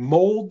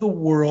mold the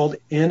world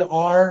in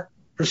our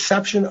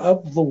perception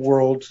of the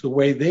world the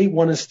way they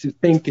want us to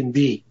think and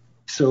be,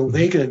 so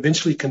they can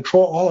eventually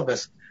control all of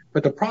us.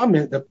 But the problem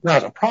is,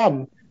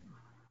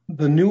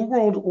 the New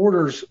World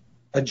Order's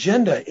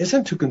agenda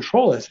isn't to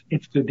control us,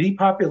 it's to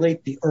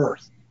depopulate the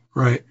earth.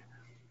 Right.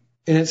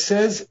 And it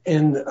says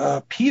in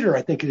Peter,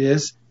 I think it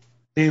is,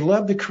 they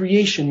love the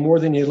creation more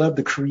than they love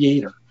the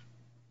creator.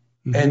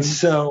 Mm-hmm. And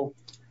so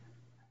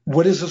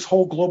what is this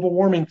whole global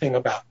warming thing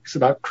about? It's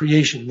about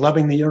creation,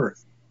 loving the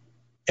earth.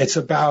 It's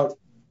about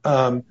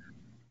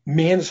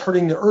man is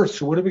hurting the earth.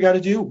 So what do we got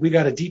to do? We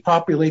got to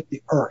depopulate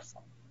the earth.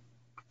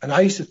 And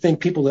I used to think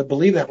people that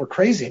believe that were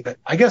crazy, but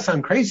I guess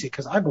I'm crazy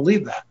because I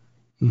believe that.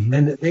 Mm-hmm.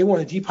 And they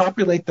want to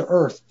depopulate the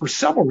earth for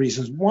several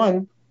reasons.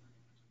 One,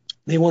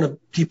 they want to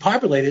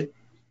depopulate it,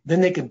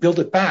 then they can build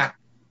it back,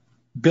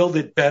 build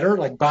it better,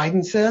 like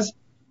Biden says.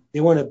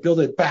 They want to build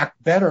it back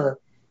better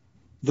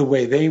the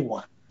way they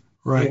want.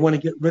 Right. They want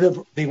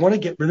to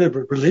get rid of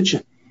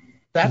religion.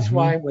 That's mm-hmm.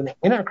 why when the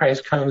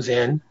Antichrist comes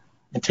in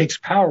and takes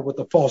power with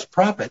the false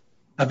prophet,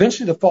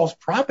 eventually the false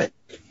prophet,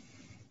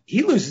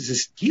 he loses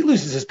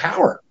his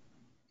power.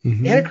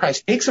 Mm-hmm.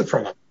 Antichrist takes it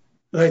from him.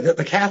 Like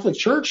the Catholic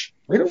Church,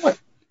 you know what?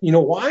 You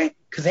know why?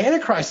 Because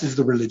Antichrist is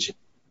the religion.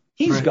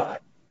 He's right. God.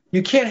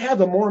 You can't have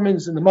the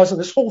Mormons and the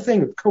Muslims. This whole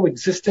thing of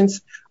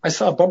coexistence. I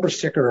saw a bumper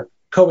sticker,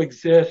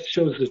 coexist,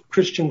 shows the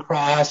Christian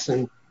cross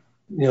and,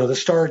 the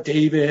Star of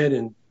David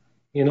and,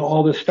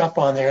 all this stuff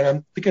on there. And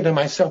I'm thinking to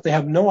myself, they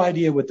have no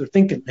idea what they're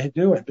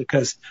doing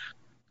because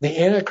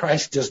the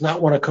Antichrist does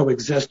not want to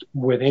coexist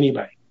with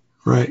anybody.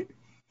 Right.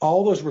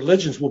 All those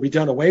religions will be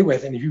done away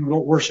with. And if you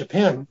don't worship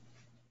him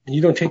and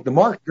you don't take the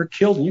mark, you're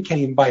killed and you can't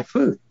even buy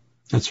food.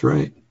 That's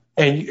right.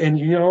 And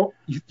you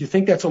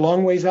think that's a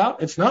long ways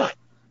out? It's not.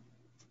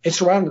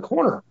 It's around the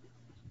corner.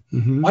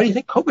 Mm-hmm. Why do you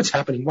think COVID's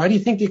happening? Why do you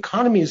think the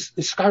economy is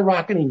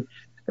skyrocketing?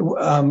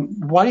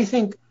 Why do you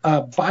think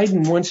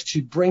Biden wants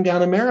to bring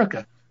down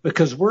America?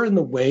 Because we're in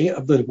the way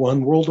of the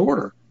one world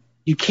order.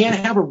 You can't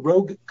have a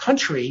rogue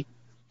country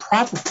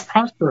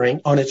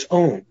prospering on its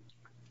own.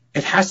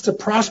 It has to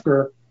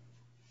prosper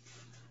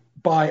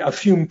by a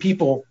few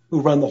people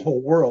who run the whole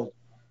world,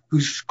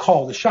 who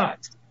call the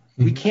shots.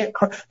 Mm-hmm. We can't.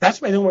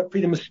 That's why they don't want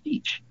freedom of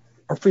speech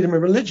or freedom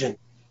of religion.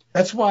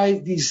 That's why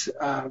these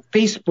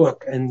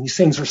Facebook and these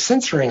things are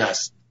censoring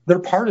us. They're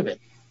part of it.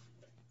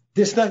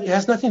 It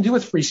has nothing to do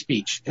with free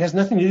speech. It has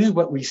nothing to do with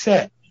what we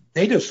said.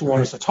 They just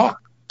want us to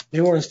talk.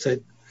 They want us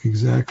to.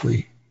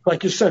 Exactly.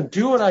 Like your son,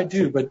 do what I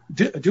do, but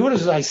do it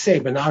as I say,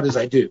 but not as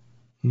I do.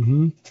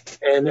 Mm-hmm.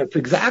 And that's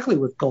exactly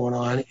what's going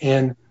on.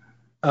 And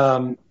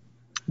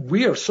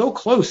we are so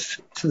close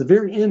to the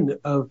very end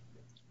of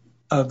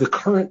the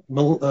current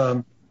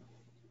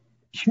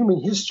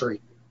human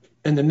history.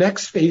 And the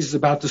next phase is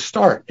about to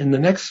start. And the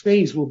next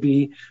phase will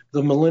be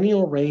the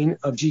millennial reign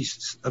of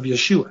Jesus, of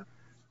Yeshua.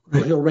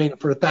 Right. He'll reign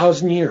for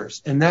 1,000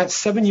 years. And that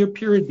 7-year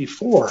period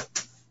before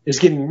is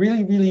getting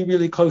really, really,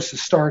 really close to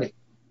starting.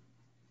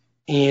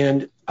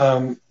 And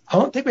I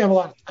don't think we have a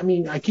lot.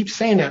 I keep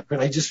saying that, but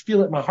I just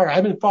feel it in my heart.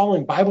 I've been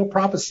following Bible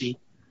prophecy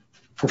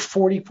for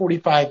 40,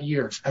 45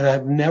 years. And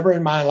I've never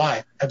in my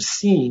life have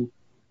seen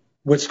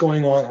what's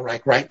going on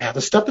right now.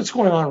 The stuff that's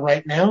going on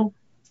right now,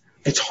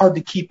 it's hard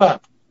to keep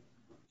up.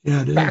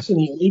 Yeah, it is. Back in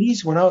the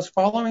 80s, when I was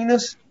following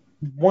this,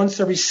 once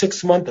every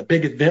 6 months, a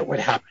big event would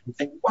happen. You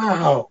think,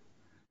 wow,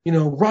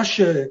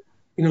 Russia,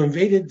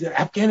 invaded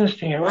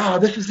Afghanistan. Wow,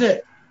 this is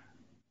it.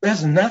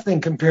 That's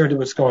nothing compared to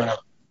what's going on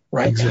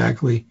right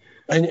exactly.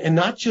 now. And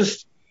not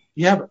just,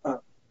 you have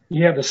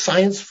the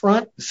science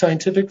front, the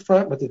scientific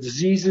front with the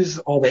diseases,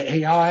 all the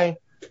AI.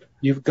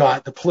 You've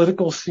got the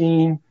political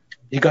scene.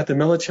 You got the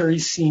military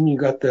scene. You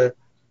got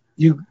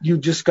you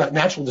just got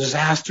natural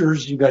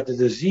disasters. You got the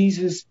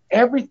diseases.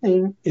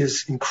 Everything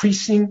is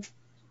increasing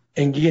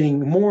and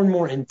getting more and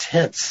more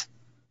intense.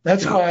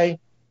 That's why,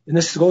 and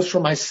this goes for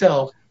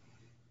myself,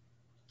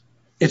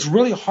 it's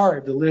really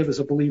hard to live as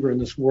a believer in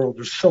this world.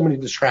 There's so many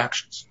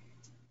distractions.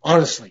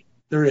 Honestly,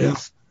 there is. Yeah,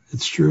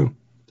 it's true.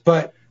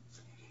 But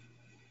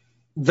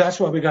that's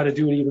why we got to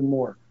do it even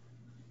more.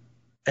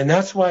 And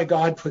that's why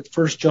God put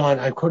 1 John,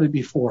 I quoted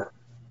before,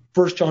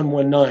 1 John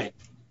 1:9.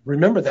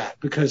 Remember that,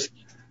 because,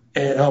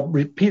 and I'll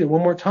repeat it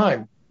one more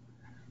time.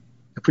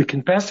 If we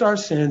confess our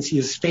sins, he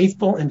is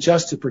faithful and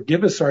just to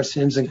forgive us our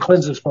sins and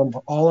cleanse us from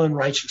all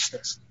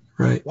unrighteousness.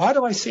 Right. Why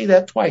do I say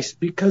that twice?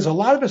 Because a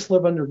lot of us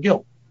live under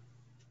guilt.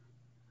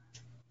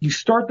 You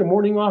start the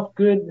morning off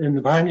good,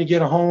 and by the time you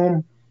get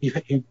home,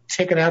 you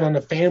take it out on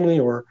the family,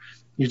 or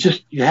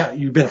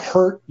you've been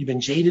hurt, you've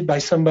been jaded by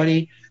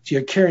somebody, so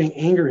you're carrying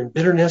anger and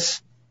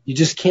bitterness. You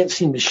just can't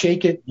seem to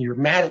shake it. You're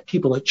mad at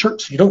people at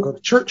church, so you don't go to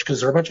church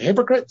because they're a bunch of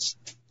hypocrites,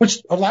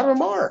 which a lot of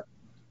them are.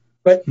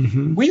 But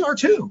we are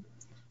too.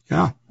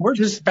 Yeah. We're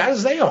just as bad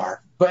as they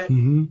are. But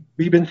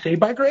we've been saved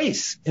by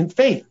grace and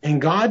faith.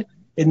 And God,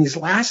 in these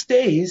last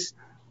days,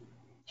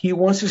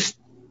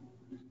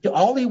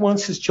 all he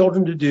wants his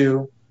children to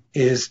do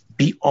is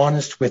be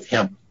honest with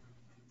him.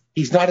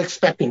 He's not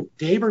expecting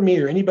Dave or me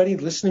or anybody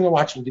listening or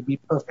watching to be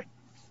perfect.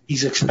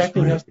 He's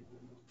expecting us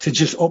to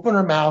just open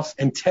our mouths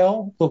and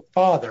tell the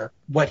Father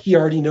what he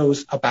already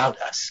knows about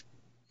us.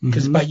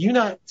 Because by you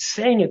not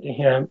saying it to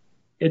him,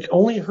 it's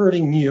only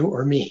hurting you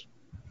or me.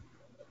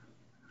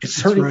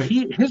 It's hurting. Right.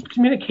 His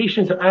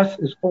communication to us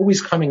is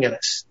always coming at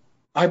us.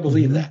 I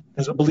believe that.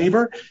 As a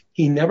believer,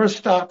 he never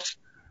stops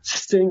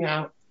sending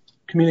out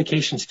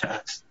communications to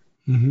us.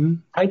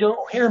 I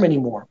don't hear him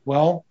anymore.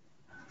 Well,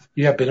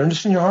 do you have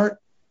bitterness in your heart?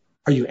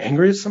 Are you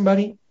angry at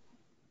somebody?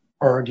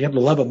 Or do you have the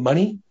love of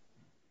money?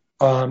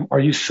 Are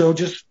you so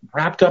just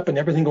wrapped up in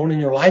everything going in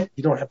your life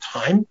you don't have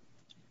time?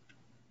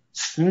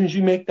 As soon as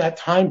you make that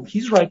time,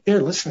 he's right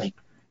there listening.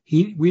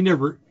 He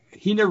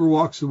never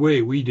walks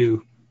away. We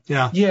do.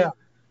 Yeah. Yeah.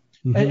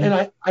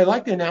 And I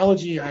like the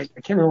analogy. I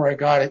can't remember where I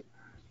got it.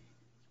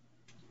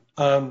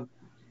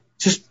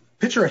 Just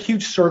picture a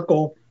huge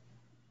circle.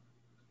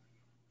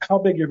 How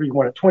big ever you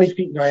want it, 20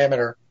 feet in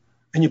diameter,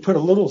 and you put a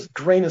little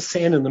grain of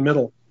sand in the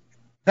middle.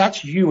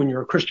 That's you when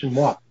you're a Christian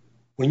walk.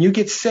 When you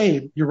get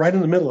saved, you're right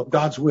in the middle of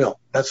God's will,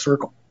 that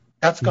circle.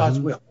 That's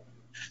God's will.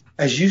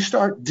 As you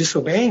start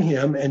disobeying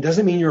him, and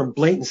doesn't mean you're in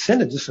blatant sin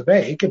to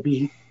disobey. It could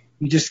be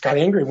you just got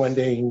angry one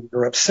day and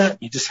you're upset.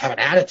 You just have an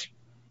attitude.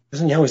 It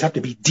doesn't always have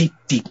to be deep,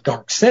 deep,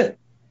 dark sin.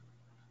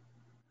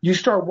 You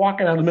start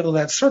walking out of the middle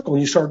of that circle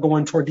and you start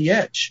going toward the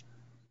edge.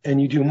 And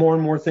you do more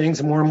and more things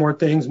and more and more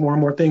things, more and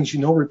more things.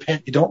 You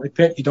repent,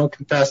 you don't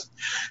confess.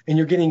 And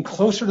you're getting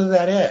closer to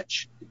that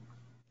edge.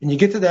 And you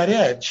get to that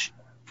edge.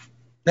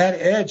 That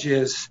edge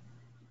is,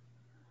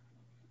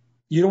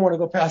 you don't want to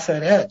go past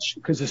that edge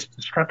because it's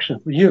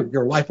destruction for you.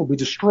 Your life will be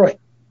destroyed.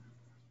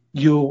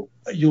 You'll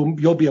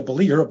be a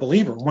believer. You're a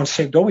believer. Once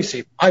saved, always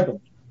saved. I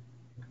believe.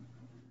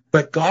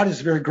 But God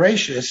is very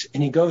gracious,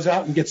 and he goes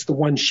out and gets the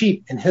one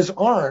sheep, and his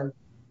arm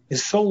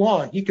is so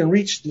long, he can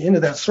reach the end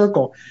of that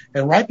circle.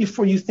 And right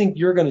before you think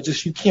you're going to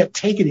you can't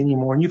take it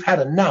anymore and you've had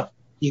enough,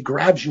 he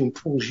grabs you and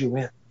pulls you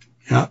in.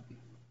 Yeah.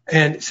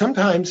 And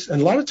sometimes,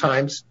 and a lot of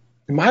times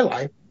in my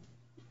life,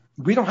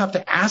 we don't have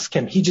to ask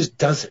him. He just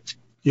does it.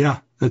 Yeah,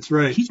 that's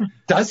right. He just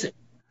does it.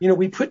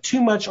 We put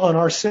too much on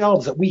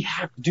ourselves that we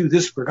have to do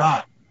this for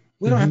God.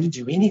 We don't have to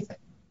do anything.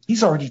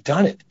 He's already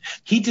done it.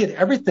 He did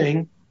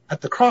everything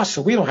at the cross,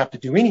 so we don't have to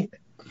do anything.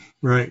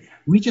 Right.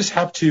 We just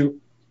have to,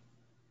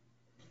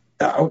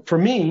 for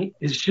me,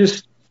 is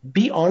just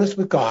be honest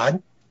with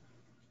God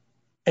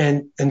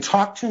and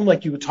talk to him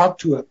like you would talk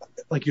to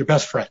like your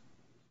best friend.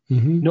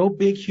 No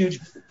big, huge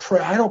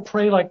prayer. I don't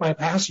pray like my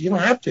pastor. You don't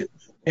have to.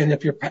 And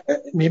if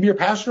maybe your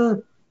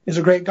pastor is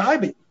a great guy,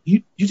 but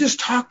you just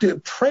talk to.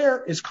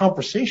 Prayer is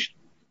conversation.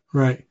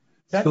 Right.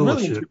 That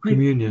fellowship, really,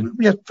 communion.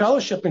 We have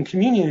fellowship and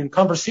communion, and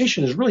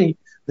conversation is really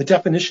the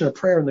definition of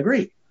prayer in the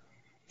Greek.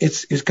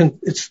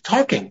 It's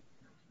talking.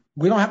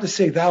 We don't have to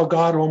say, "Thou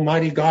God,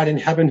 Almighty God in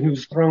heaven,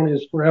 whose throne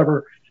is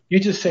forever." You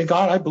just say,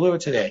 "God, I blew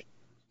it today."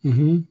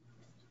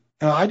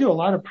 I do a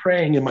lot of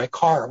praying in my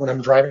car when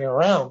I'm driving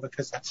around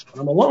because that's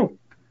when I'm alone,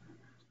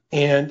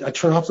 and I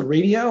turn off the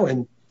radio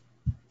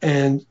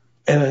and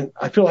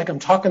I feel like I'm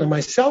talking to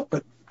myself,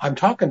 but I'm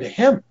talking to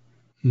him.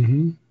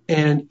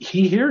 And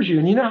he hears you.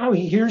 And you know how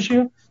he hears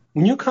you?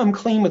 When you come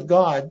clean with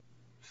God,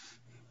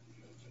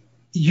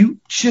 you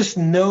just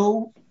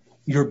know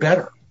you're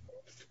better.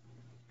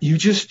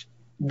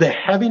 The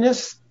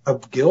heaviness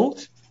of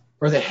guilt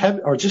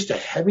or just a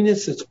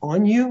heaviness that's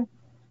on you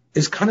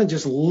is kind of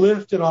just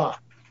lifted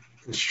off.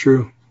 It's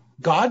true.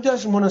 God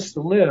doesn't want us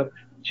to live.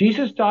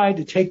 Jesus died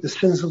to take the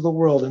sins of the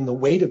world and the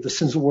weight of the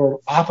sins of the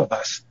world off of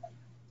us.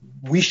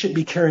 We should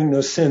be carrying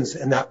those sins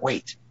and that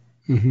weight.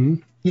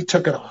 He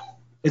took it off.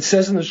 It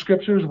says in the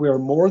scriptures, we are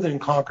more than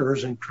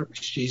conquerors in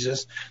Christ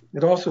Jesus.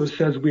 It also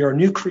says we are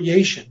new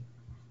creation.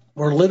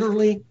 We're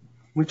literally,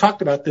 we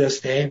talked about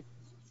this, Dave,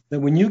 that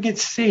when you get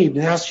saved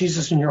and ask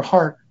Jesus in your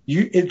heart,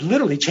 it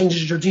literally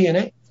changes your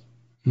DNA.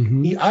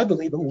 I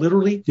believe it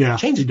literally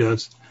changes. He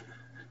does.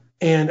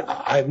 And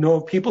I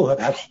know people who have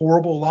had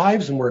horrible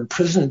lives and were in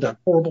prison and done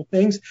horrible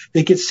things.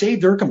 They get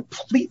saved, they're a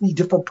completely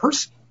different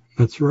person.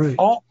 That's right.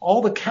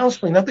 All the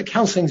counseling, not that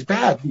counseling's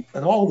bad,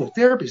 and all the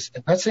therapists,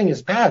 I'm not saying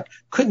it's bad,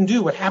 couldn't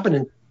do what happened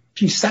in a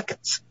few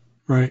seconds.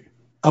 Right.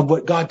 Of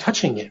what God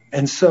touching you.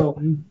 And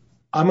so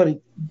I'm going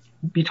to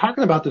be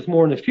talking about this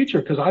more in the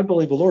future because I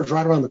believe the Lord's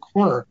right around the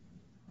corner.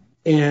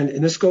 And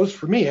this goes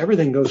for me.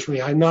 Everything goes for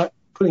me. I'm not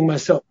putting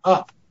myself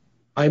up.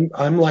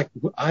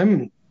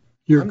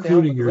 You're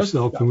including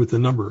yourself with the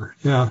number.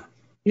 Yeah.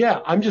 Yeah.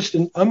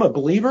 I'm a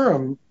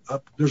believer.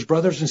 There's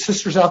brothers and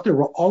sisters out there.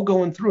 We're all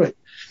going through it.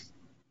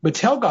 But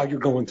tell God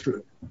you're going through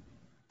it.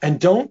 And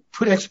don't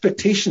put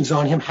expectations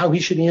on him how he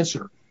should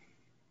answer.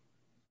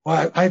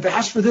 Well, I've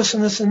asked for this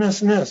and this and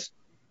this and this.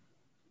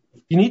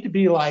 You need to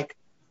be like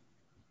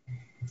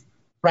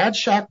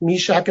Shadrach,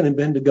 Meshach, and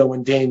Abednego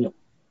and Daniel.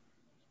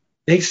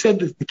 They said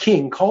that the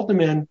king called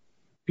them in.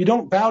 If you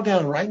don't bow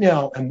down right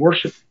now and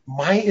worship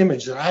my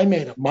image that I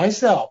made of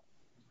myself,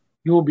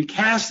 you will be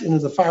cast into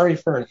the fiery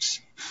furnace.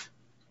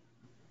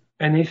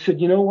 And they said,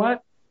 you know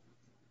what?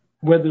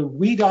 Whether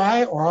we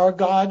die or our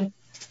God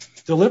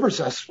delivers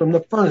us from the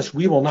furnace,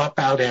 we will not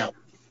bow down.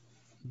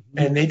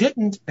 And they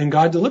didn't, and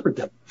God delivered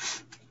them.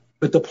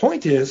 But the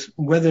point is,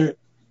 whether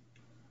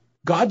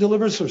God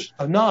delivers us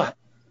or not,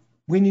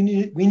 we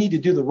need to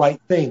do the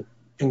right thing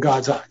in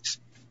God's eyes.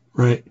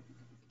 Right.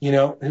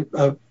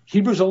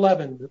 Hebrews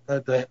 11,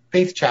 the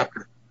 8th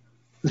chapter.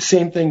 the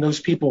same thing. Those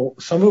people,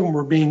 some of them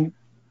were being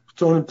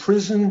thrown in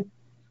prison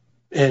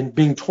and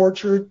being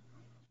tortured.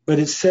 But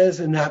it says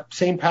in that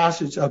same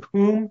passage, of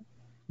whom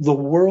the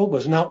world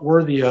was not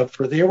worthy of,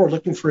 for they were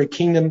looking for a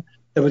kingdom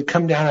that would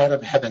come down out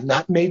of heaven,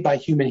 not made by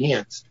human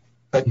hands,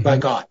 but by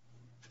God.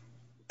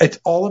 It's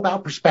all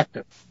about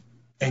perspective.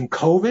 And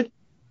COVID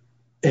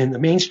and the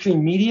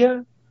mainstream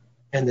media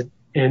and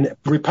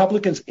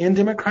Republicans and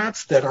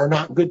Democrats that are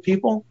not good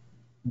people,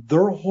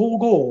 their whole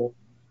goal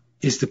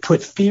is to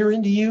put fear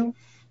into you,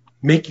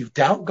 make you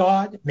doubt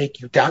God,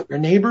 make you doubt your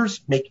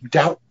neighbors, make you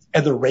doubt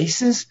other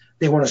races.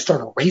 They want to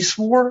start a race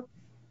war.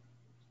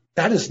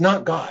 That is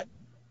not God.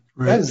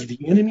 Right. That is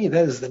the enemy.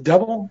 That is the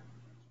devil.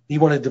 You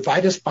want to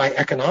divide us by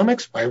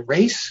economics, by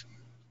race,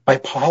 by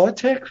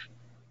politics.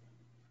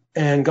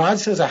 And God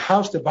says a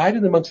house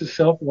divided amongst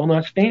itself will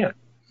not stand.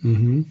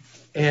 Mm-hmm.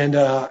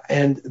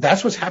 And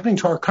that's what's happening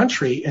to our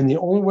country. And the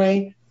only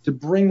way to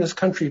bring this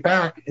country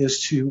back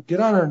is to get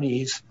on our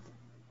knees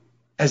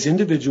as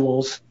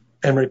individuals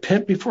and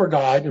repent before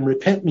God. And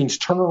repent means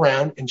turn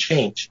around and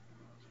change.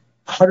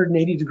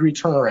 180-degree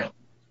turnaround.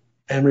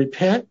 And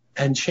repent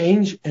and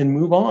change and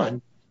move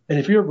on. And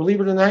if you're a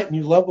believer tonight and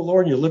you love the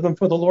Lord and you're living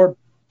for the Lord,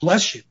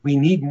 bless you. We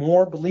need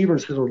more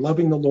believers that are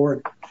loving the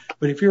Lord.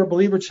 But if you're a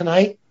believer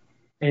tonight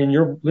and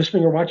you're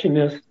listening or watching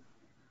this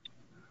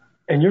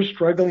and you're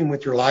struggling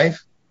with your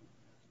life,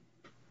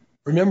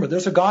 remember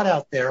there's a God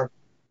out there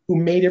who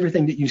made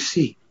everything that you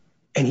see,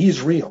 and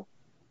he's real.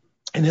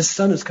 And his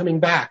son is coming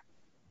back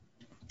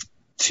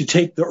to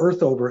take the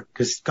earth over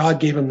because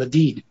God gave him the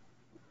deed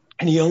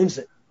and he owns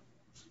it.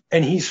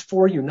 And he's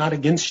for you, not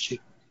against you.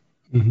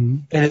 Mm-hmm.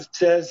 And it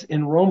says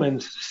in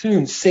Romans,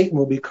 soon Satan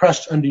will be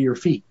crushed under your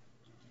feet.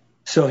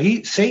 So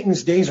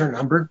Satan's days are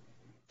numbered.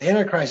 The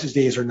Antichrist's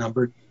days are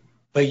numbered.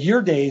 But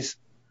your days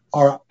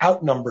are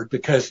outnumbered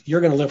because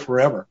you're going to live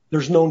forever.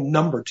 There's no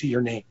number to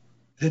your name,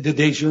 the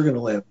days you're going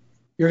to live.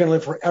 You're going to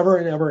live forever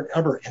and ever and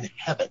ever in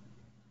heaven.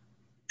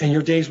 And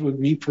your days will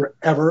be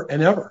forever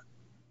and ever.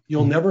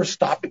 You'll never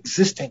stop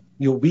existing.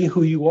 You'll be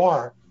who you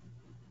are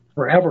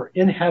forever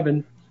in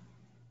heaven,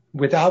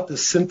 without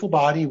this sinful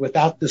body,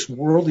 without this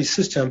worldly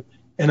system,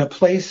 in a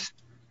place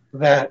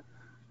that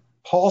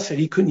Paul said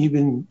he couldn't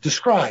even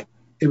describe.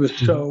 It was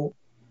so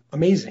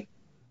amazing.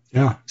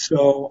 Yeah.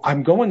 So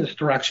I'm going this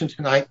direction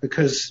tonight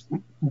because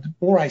the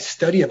more I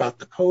study about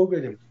the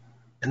COVID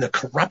and the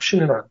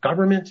corruption in our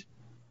government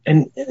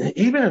and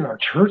even in our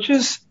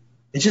churches,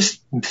 it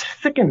just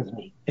sickens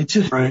me. It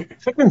just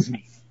sickens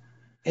me.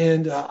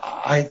 And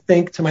I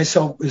think to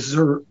myself, is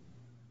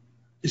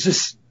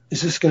this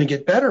going to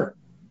get better?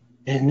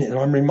 And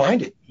I'm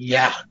reminded,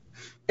 yeah,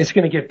 it's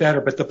going to get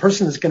better. But the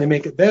person that's going to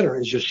make it better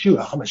is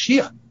Yeshua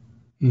HaMashiach.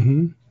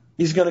 Mm-hmm.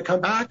 He's going to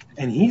come back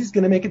and he's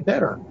going to make it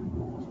better.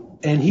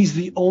 And he's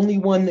the only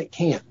one that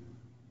can.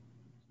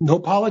 No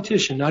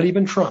politician, not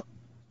even Trump,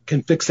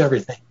 can fix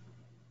everything.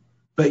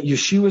 But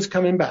Yeshua's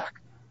coming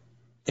back.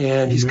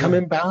 And he's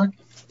coming back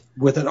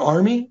with an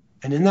army.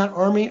 And in that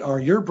army are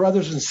your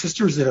brothers and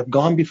sisters that have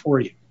gone before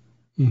you.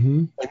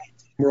 Mm-hmm. And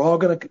we're all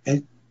going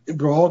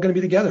to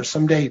be together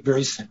someday,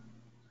 very soon.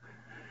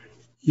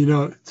 You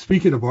know,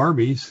 speaking of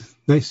armies,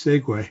 nice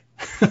segue.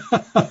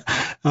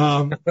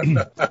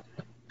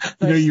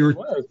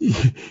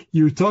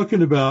 You were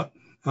talking about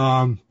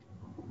the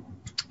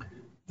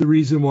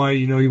reason why,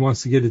 he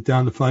wants to get it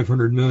down to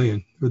 500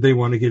 million, or they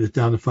want to get it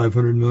down to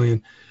 500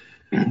 million.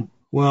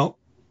 Well,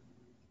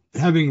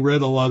 having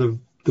read a lot of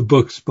the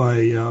books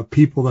by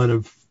people that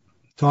have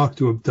talked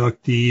to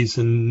abductees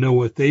and know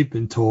what they've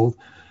been told,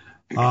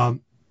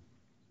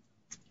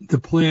 the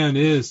plan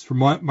is, from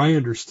my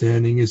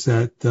understanding, is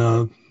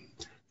that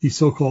these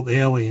so-called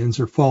aliens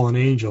or fallen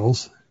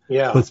angels,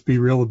 let's be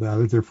real about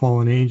it, they're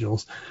fallen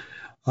angels.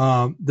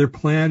 Their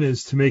plan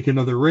is to make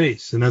another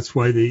race, and that's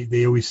why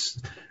they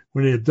always,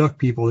 when they abduct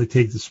people, they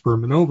take the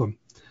sperm and ovum.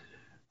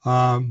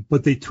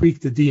 But they tweak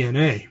the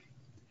DNA.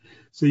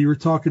 So you were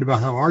talking about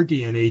how our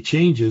DNA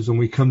changes when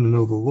we come to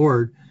know the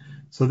Lord.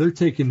 So they're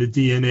taking the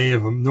DNA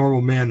of a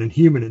normal man and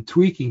human and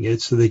tweaking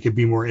it so they could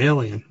be more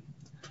alien.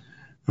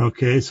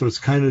 Okay, so it's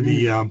kind of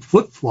the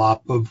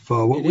flip-flop of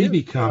what we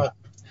become.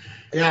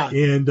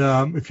 And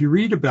if you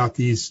read about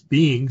these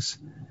beings,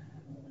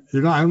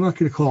 I'm not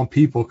going to call them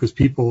people because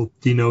people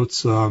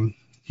denotes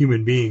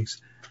human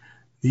beings.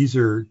 These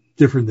are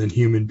different than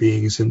human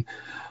beings. And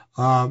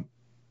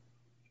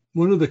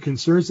one of the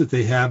concerns that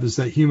they have is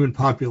that human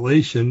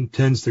population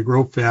tends to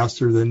grow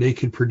faster than they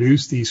can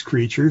produce these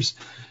creatures.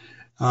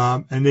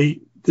 And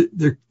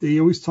they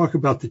always talk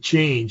about the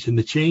change, and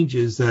the change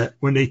is that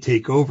when they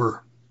take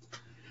over.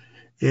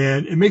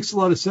 And it makes a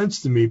lot of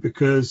sense to me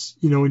because,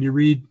 when you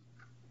read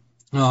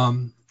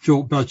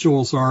about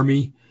Joel's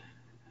army,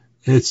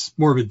 it's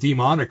more of a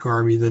demonic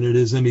army than it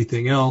is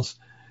anything else.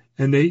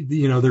 And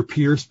they're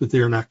pierced, but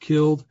they are not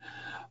killed.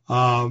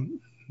 I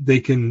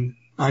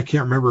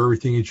can't remember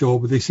everything in Joel,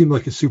 but they seem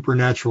like a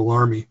supernatural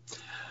army.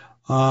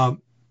 And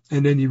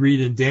then you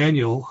read in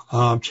Daniel,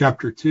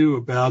 chapter 2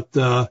 about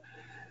the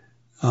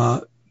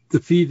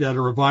feet that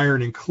are of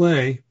iron and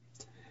clay,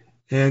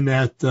 and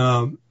that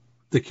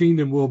the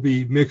kingdom will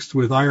be mixed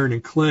with iron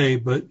and clay,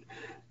 but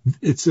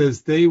it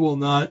says they will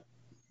not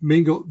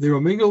mingle. They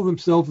will mingle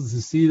themselves with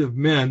the seed of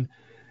men,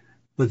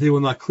 but they will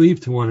not cleave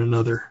to one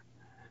another.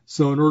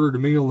 So in order to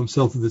mingle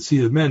themselves with the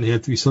seed of men, they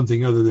have to be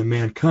something other than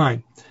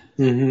mankind.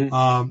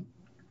 Mm-hmm.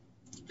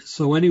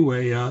 So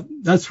anyway,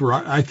 that's where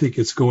I think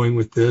it's going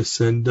with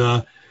this. And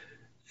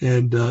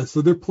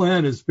so their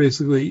plan is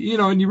basically,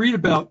 and you read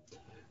about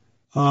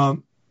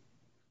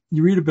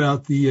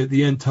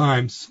the end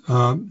times,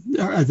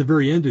 at the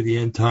very end of the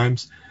end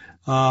times,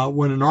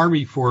 when an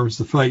army forms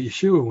to fight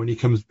Yeshua when he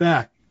comes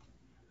back.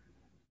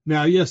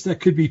 Now, yes,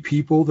 that could be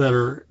people that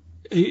are,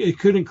 it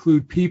could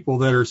include people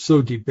that are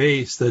so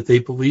debased that they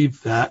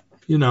believe that,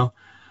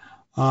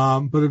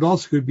 but it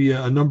also could be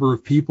a number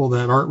of people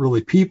that aren't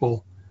really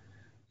people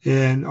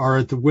and are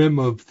at the whim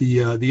of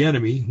the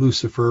enemy,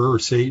 Lucifer or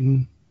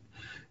Satan,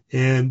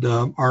 and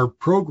are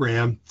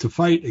programmed to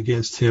fight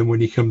against him when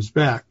he comes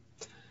back.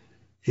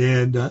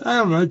 And I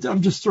don't know,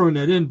 I'm just throwing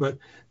that in, but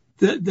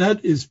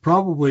that is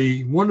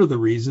probably one of the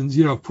reasons.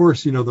 Of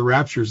course, the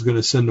rapture is going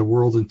to send the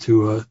world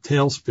into a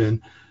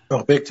tailspin.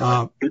 Oh, big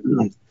time.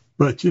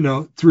 But,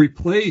 to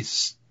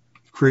replace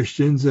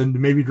Christians and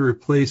maybe to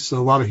replace a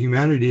lot of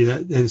humanity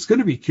that is going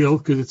to be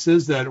killed, because it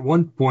says that at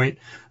one point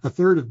a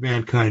third of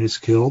mankind is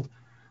killed.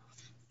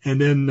 And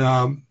then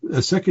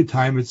a second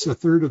time it's a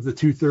third of the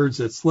 2/3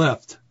 that's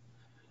left.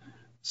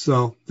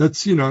 So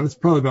that's, that's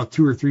probably about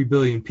 2 or 3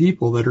 billion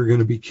people that are going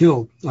to be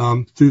killed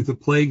through the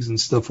plagues and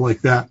stuff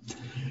like that.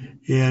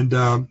 And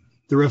the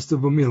rest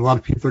of them, a lot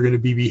of people are going to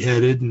be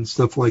beheaded and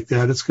stuff like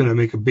that. It's going to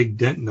make a big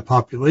dent in the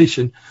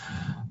population.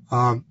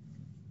 I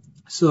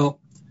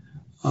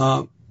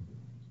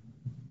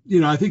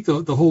think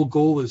the whole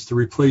goal is to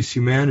replace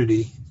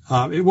humanity.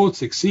 It won't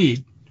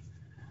succeed.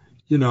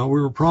 We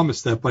were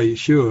promised that by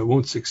Yeshua. It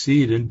won't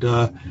succeed. And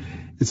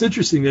it's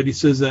interesting that he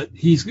says that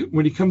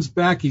when he comes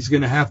back, he's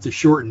going to have to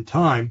shorten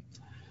time,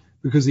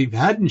 because if he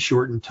hadn't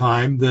shortened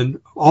time,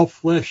 then all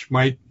flesh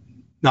might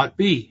not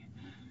be,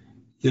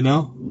 I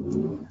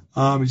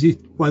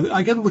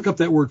got to look up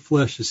that word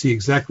flesh to see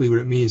exactly what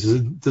it means.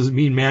 Does it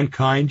mean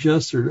mankind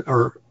just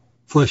or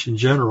flesh in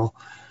general?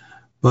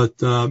 But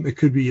it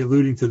could be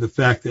alluding to the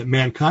fact that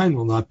mankind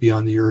will not be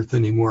on the earth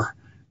anymore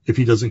if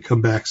he doesn't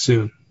come back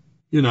soon,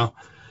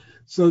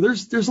 So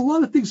there's a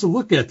lot of things to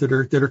look at that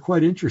are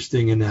quite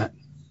interesting in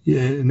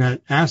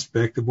that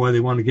aspect of why they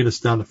want to get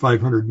us down to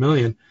 500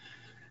 million.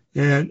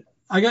 And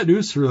I got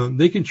news for them.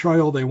 They can try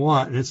all they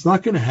want, and it's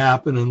not going to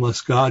happen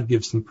unless God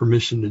gives them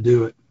permission to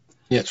do it.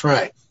 That's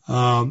right.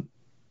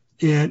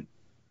 And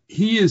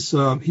he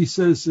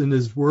says in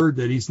his word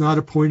that he's not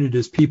appointed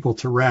his people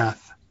to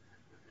wrath.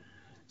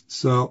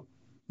 So,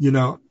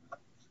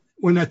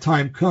 when that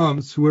time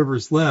comes,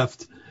 whoever's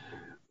left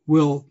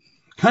will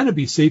kind of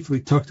be safely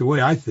tucked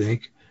away, I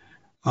think,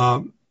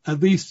 at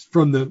least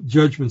from the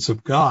judgments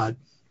of God.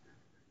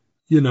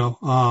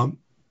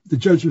 The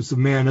judgments of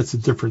man, that's a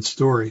different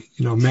story.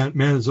 Man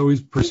has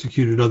always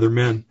persecuted other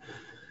men.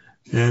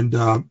 And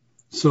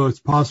so it's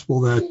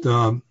possible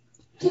that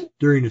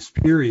during this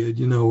period,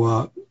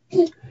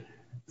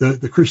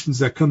 the Christians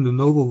that come to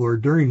know the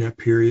Lord during that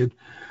period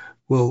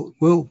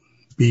will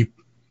be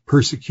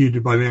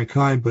persecuted by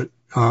mankind, but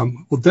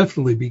will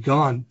definitely be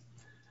gone.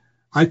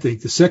 I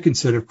think the second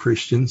set of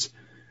Christians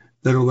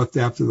that are left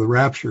after the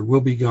rapture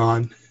will be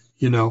gone,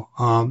 towards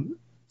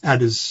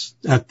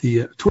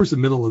the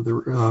middle of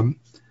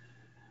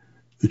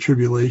the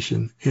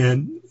tribulation.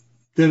 And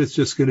then it's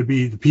just going to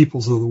be the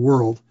peoples of the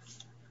world,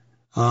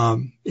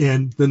 and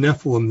the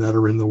Nephilim that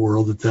are in the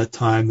world at that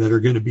time that are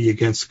going to be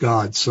against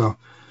God. So,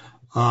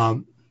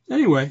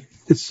 anyway,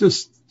 it's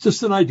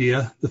just an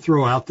idea to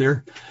throw out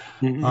there.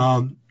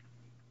 Mm-hmm.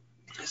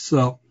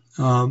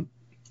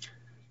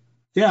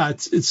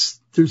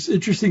 There's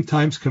interesting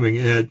times coming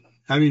ahead.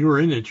 I mean, we're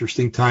in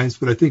interesting times,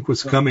 but I think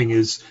what's coming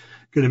is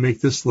going to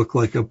make this look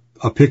like a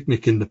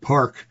picnic in the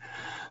park,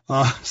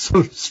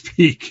 so to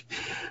speak.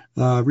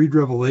 Read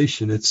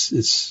Revelation.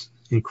 It's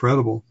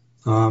incredible.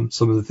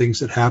 Some of the things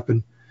that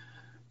happen.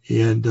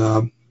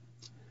 And,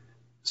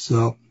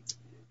 so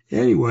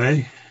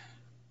anyway,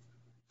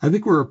 I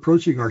think we're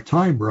approaching our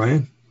time,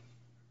 Brian.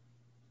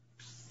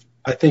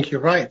 I think you're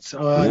right. It's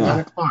 9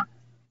 o'clock.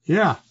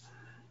 Yeah.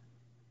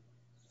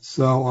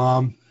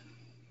 So,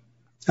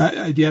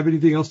 do you have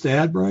anything else to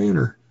add, Brian?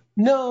 Or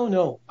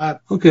no.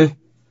 Okay.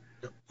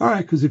 All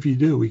right. Because if you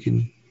do, we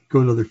can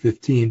go another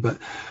 15. But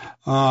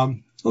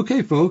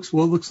okay, folks.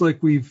 Well, it looks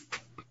like we've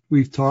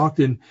talked,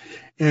 and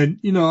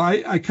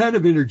I kind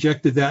of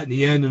interjected that in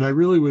the end, and I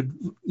really would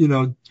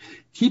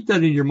keep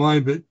that in your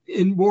mind. But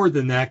in more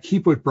than that,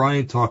 keep what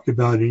Brian talked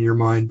about in your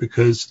mind,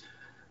 because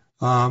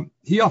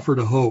he offered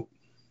a hope.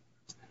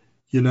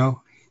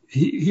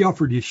 He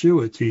offered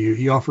Yeshua to you.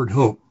 He offered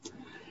hope.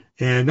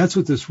 And that's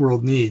what this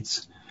world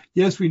needs.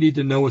 Yes, we need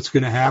to know what's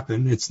going to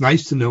happen. It's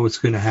nice to know what's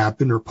going to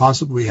happen or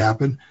possibly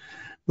happen,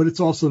 but it's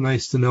also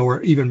nice to know,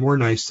 or even more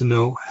nice to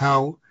know,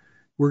 how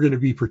we're going to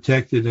be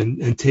protected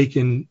and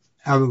taken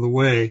out of the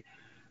way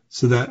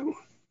so that,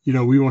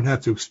 we won't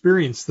have to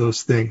experience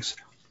those things.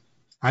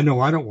 I know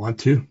I don't want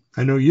to.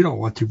 I know you don't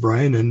want to,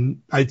 Brian,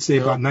 and I'd say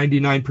about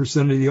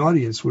 99% of the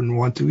audience wouldn't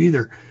want to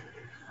either.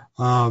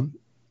 I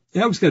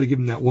always got to give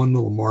them that one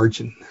little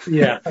margin.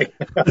 Yeah.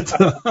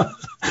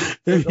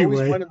 There's Anyway,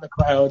 always one in the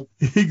crowd.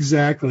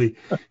 Exactly.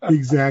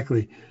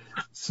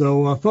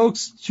 So,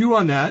 folks, chew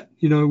on that.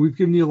 We've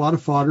given you a lot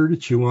of fodder to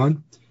chew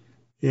on.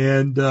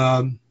 And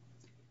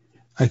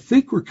I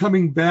think we're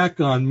coming back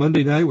on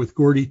Monday night with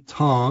Gordy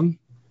Tong.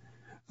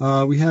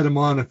 We had him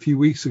on a few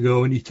weeks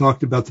ago, and he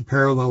talked about the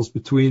parallels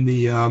between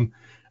the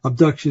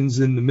abductions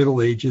in the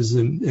Middle Ages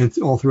and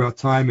all throughout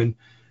time and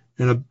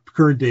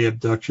current day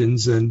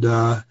abductions. And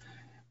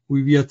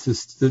we've yet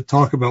to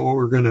talk about what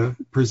we're going to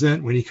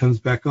present when he comes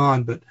back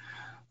on. But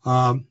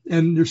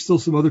and there's still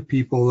some other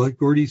people.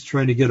 Gordy's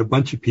trying to get a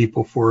bunch of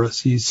people for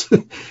us.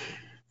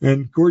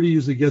 And Gordy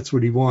usually gets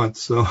what he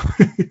wants. So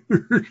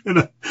we're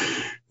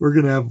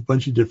gonna have a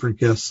bunch of different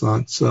guests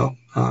on. So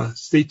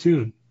stay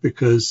tuned,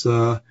 because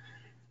the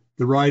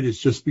ride is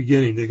just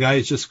beginning. The guy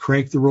has just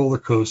cranked the roller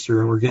coaster,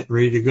 and we're getting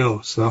ready to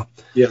go. So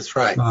yes,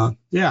 right.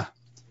 Yeah.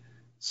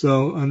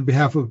 So on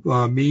behalf of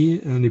me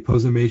and the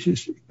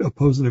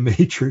opposing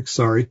matrix,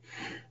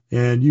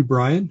 and you,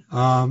 Brian,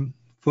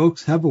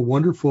 folks, have a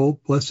wonderful,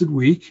 blessed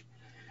week,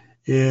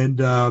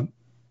 and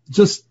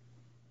just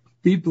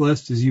be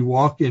blessed as you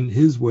walk in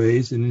his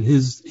ways and in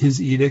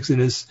his edicts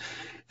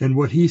and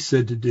what he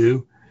said to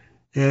do,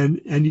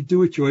 and you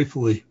do it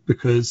joyfully,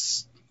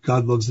 because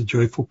God loves a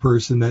joyful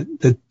person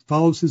that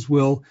follows his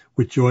will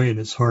with joy in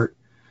his heart.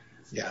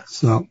 Yeah.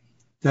 So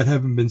that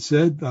having been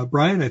said,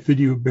 Brian, I bid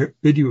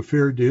you a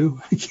fair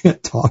adieu. I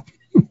can't talk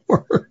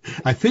anymore.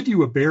 I bid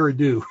you a bear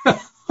adieu.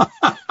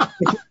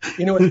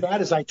 You know what's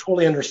bad is I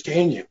totally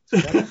understand you.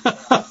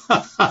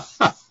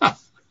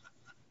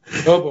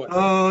 Oh boy.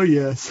 Oh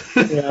yes.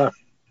 Yeah.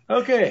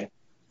 Okay.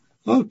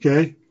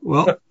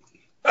 Well,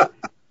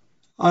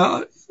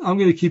 I'm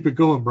going to keep it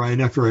going,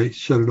 Brian, after I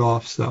shut it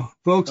off. So,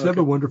 folks, Have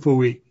a wonderful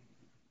week.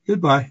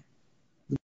 Goodbye.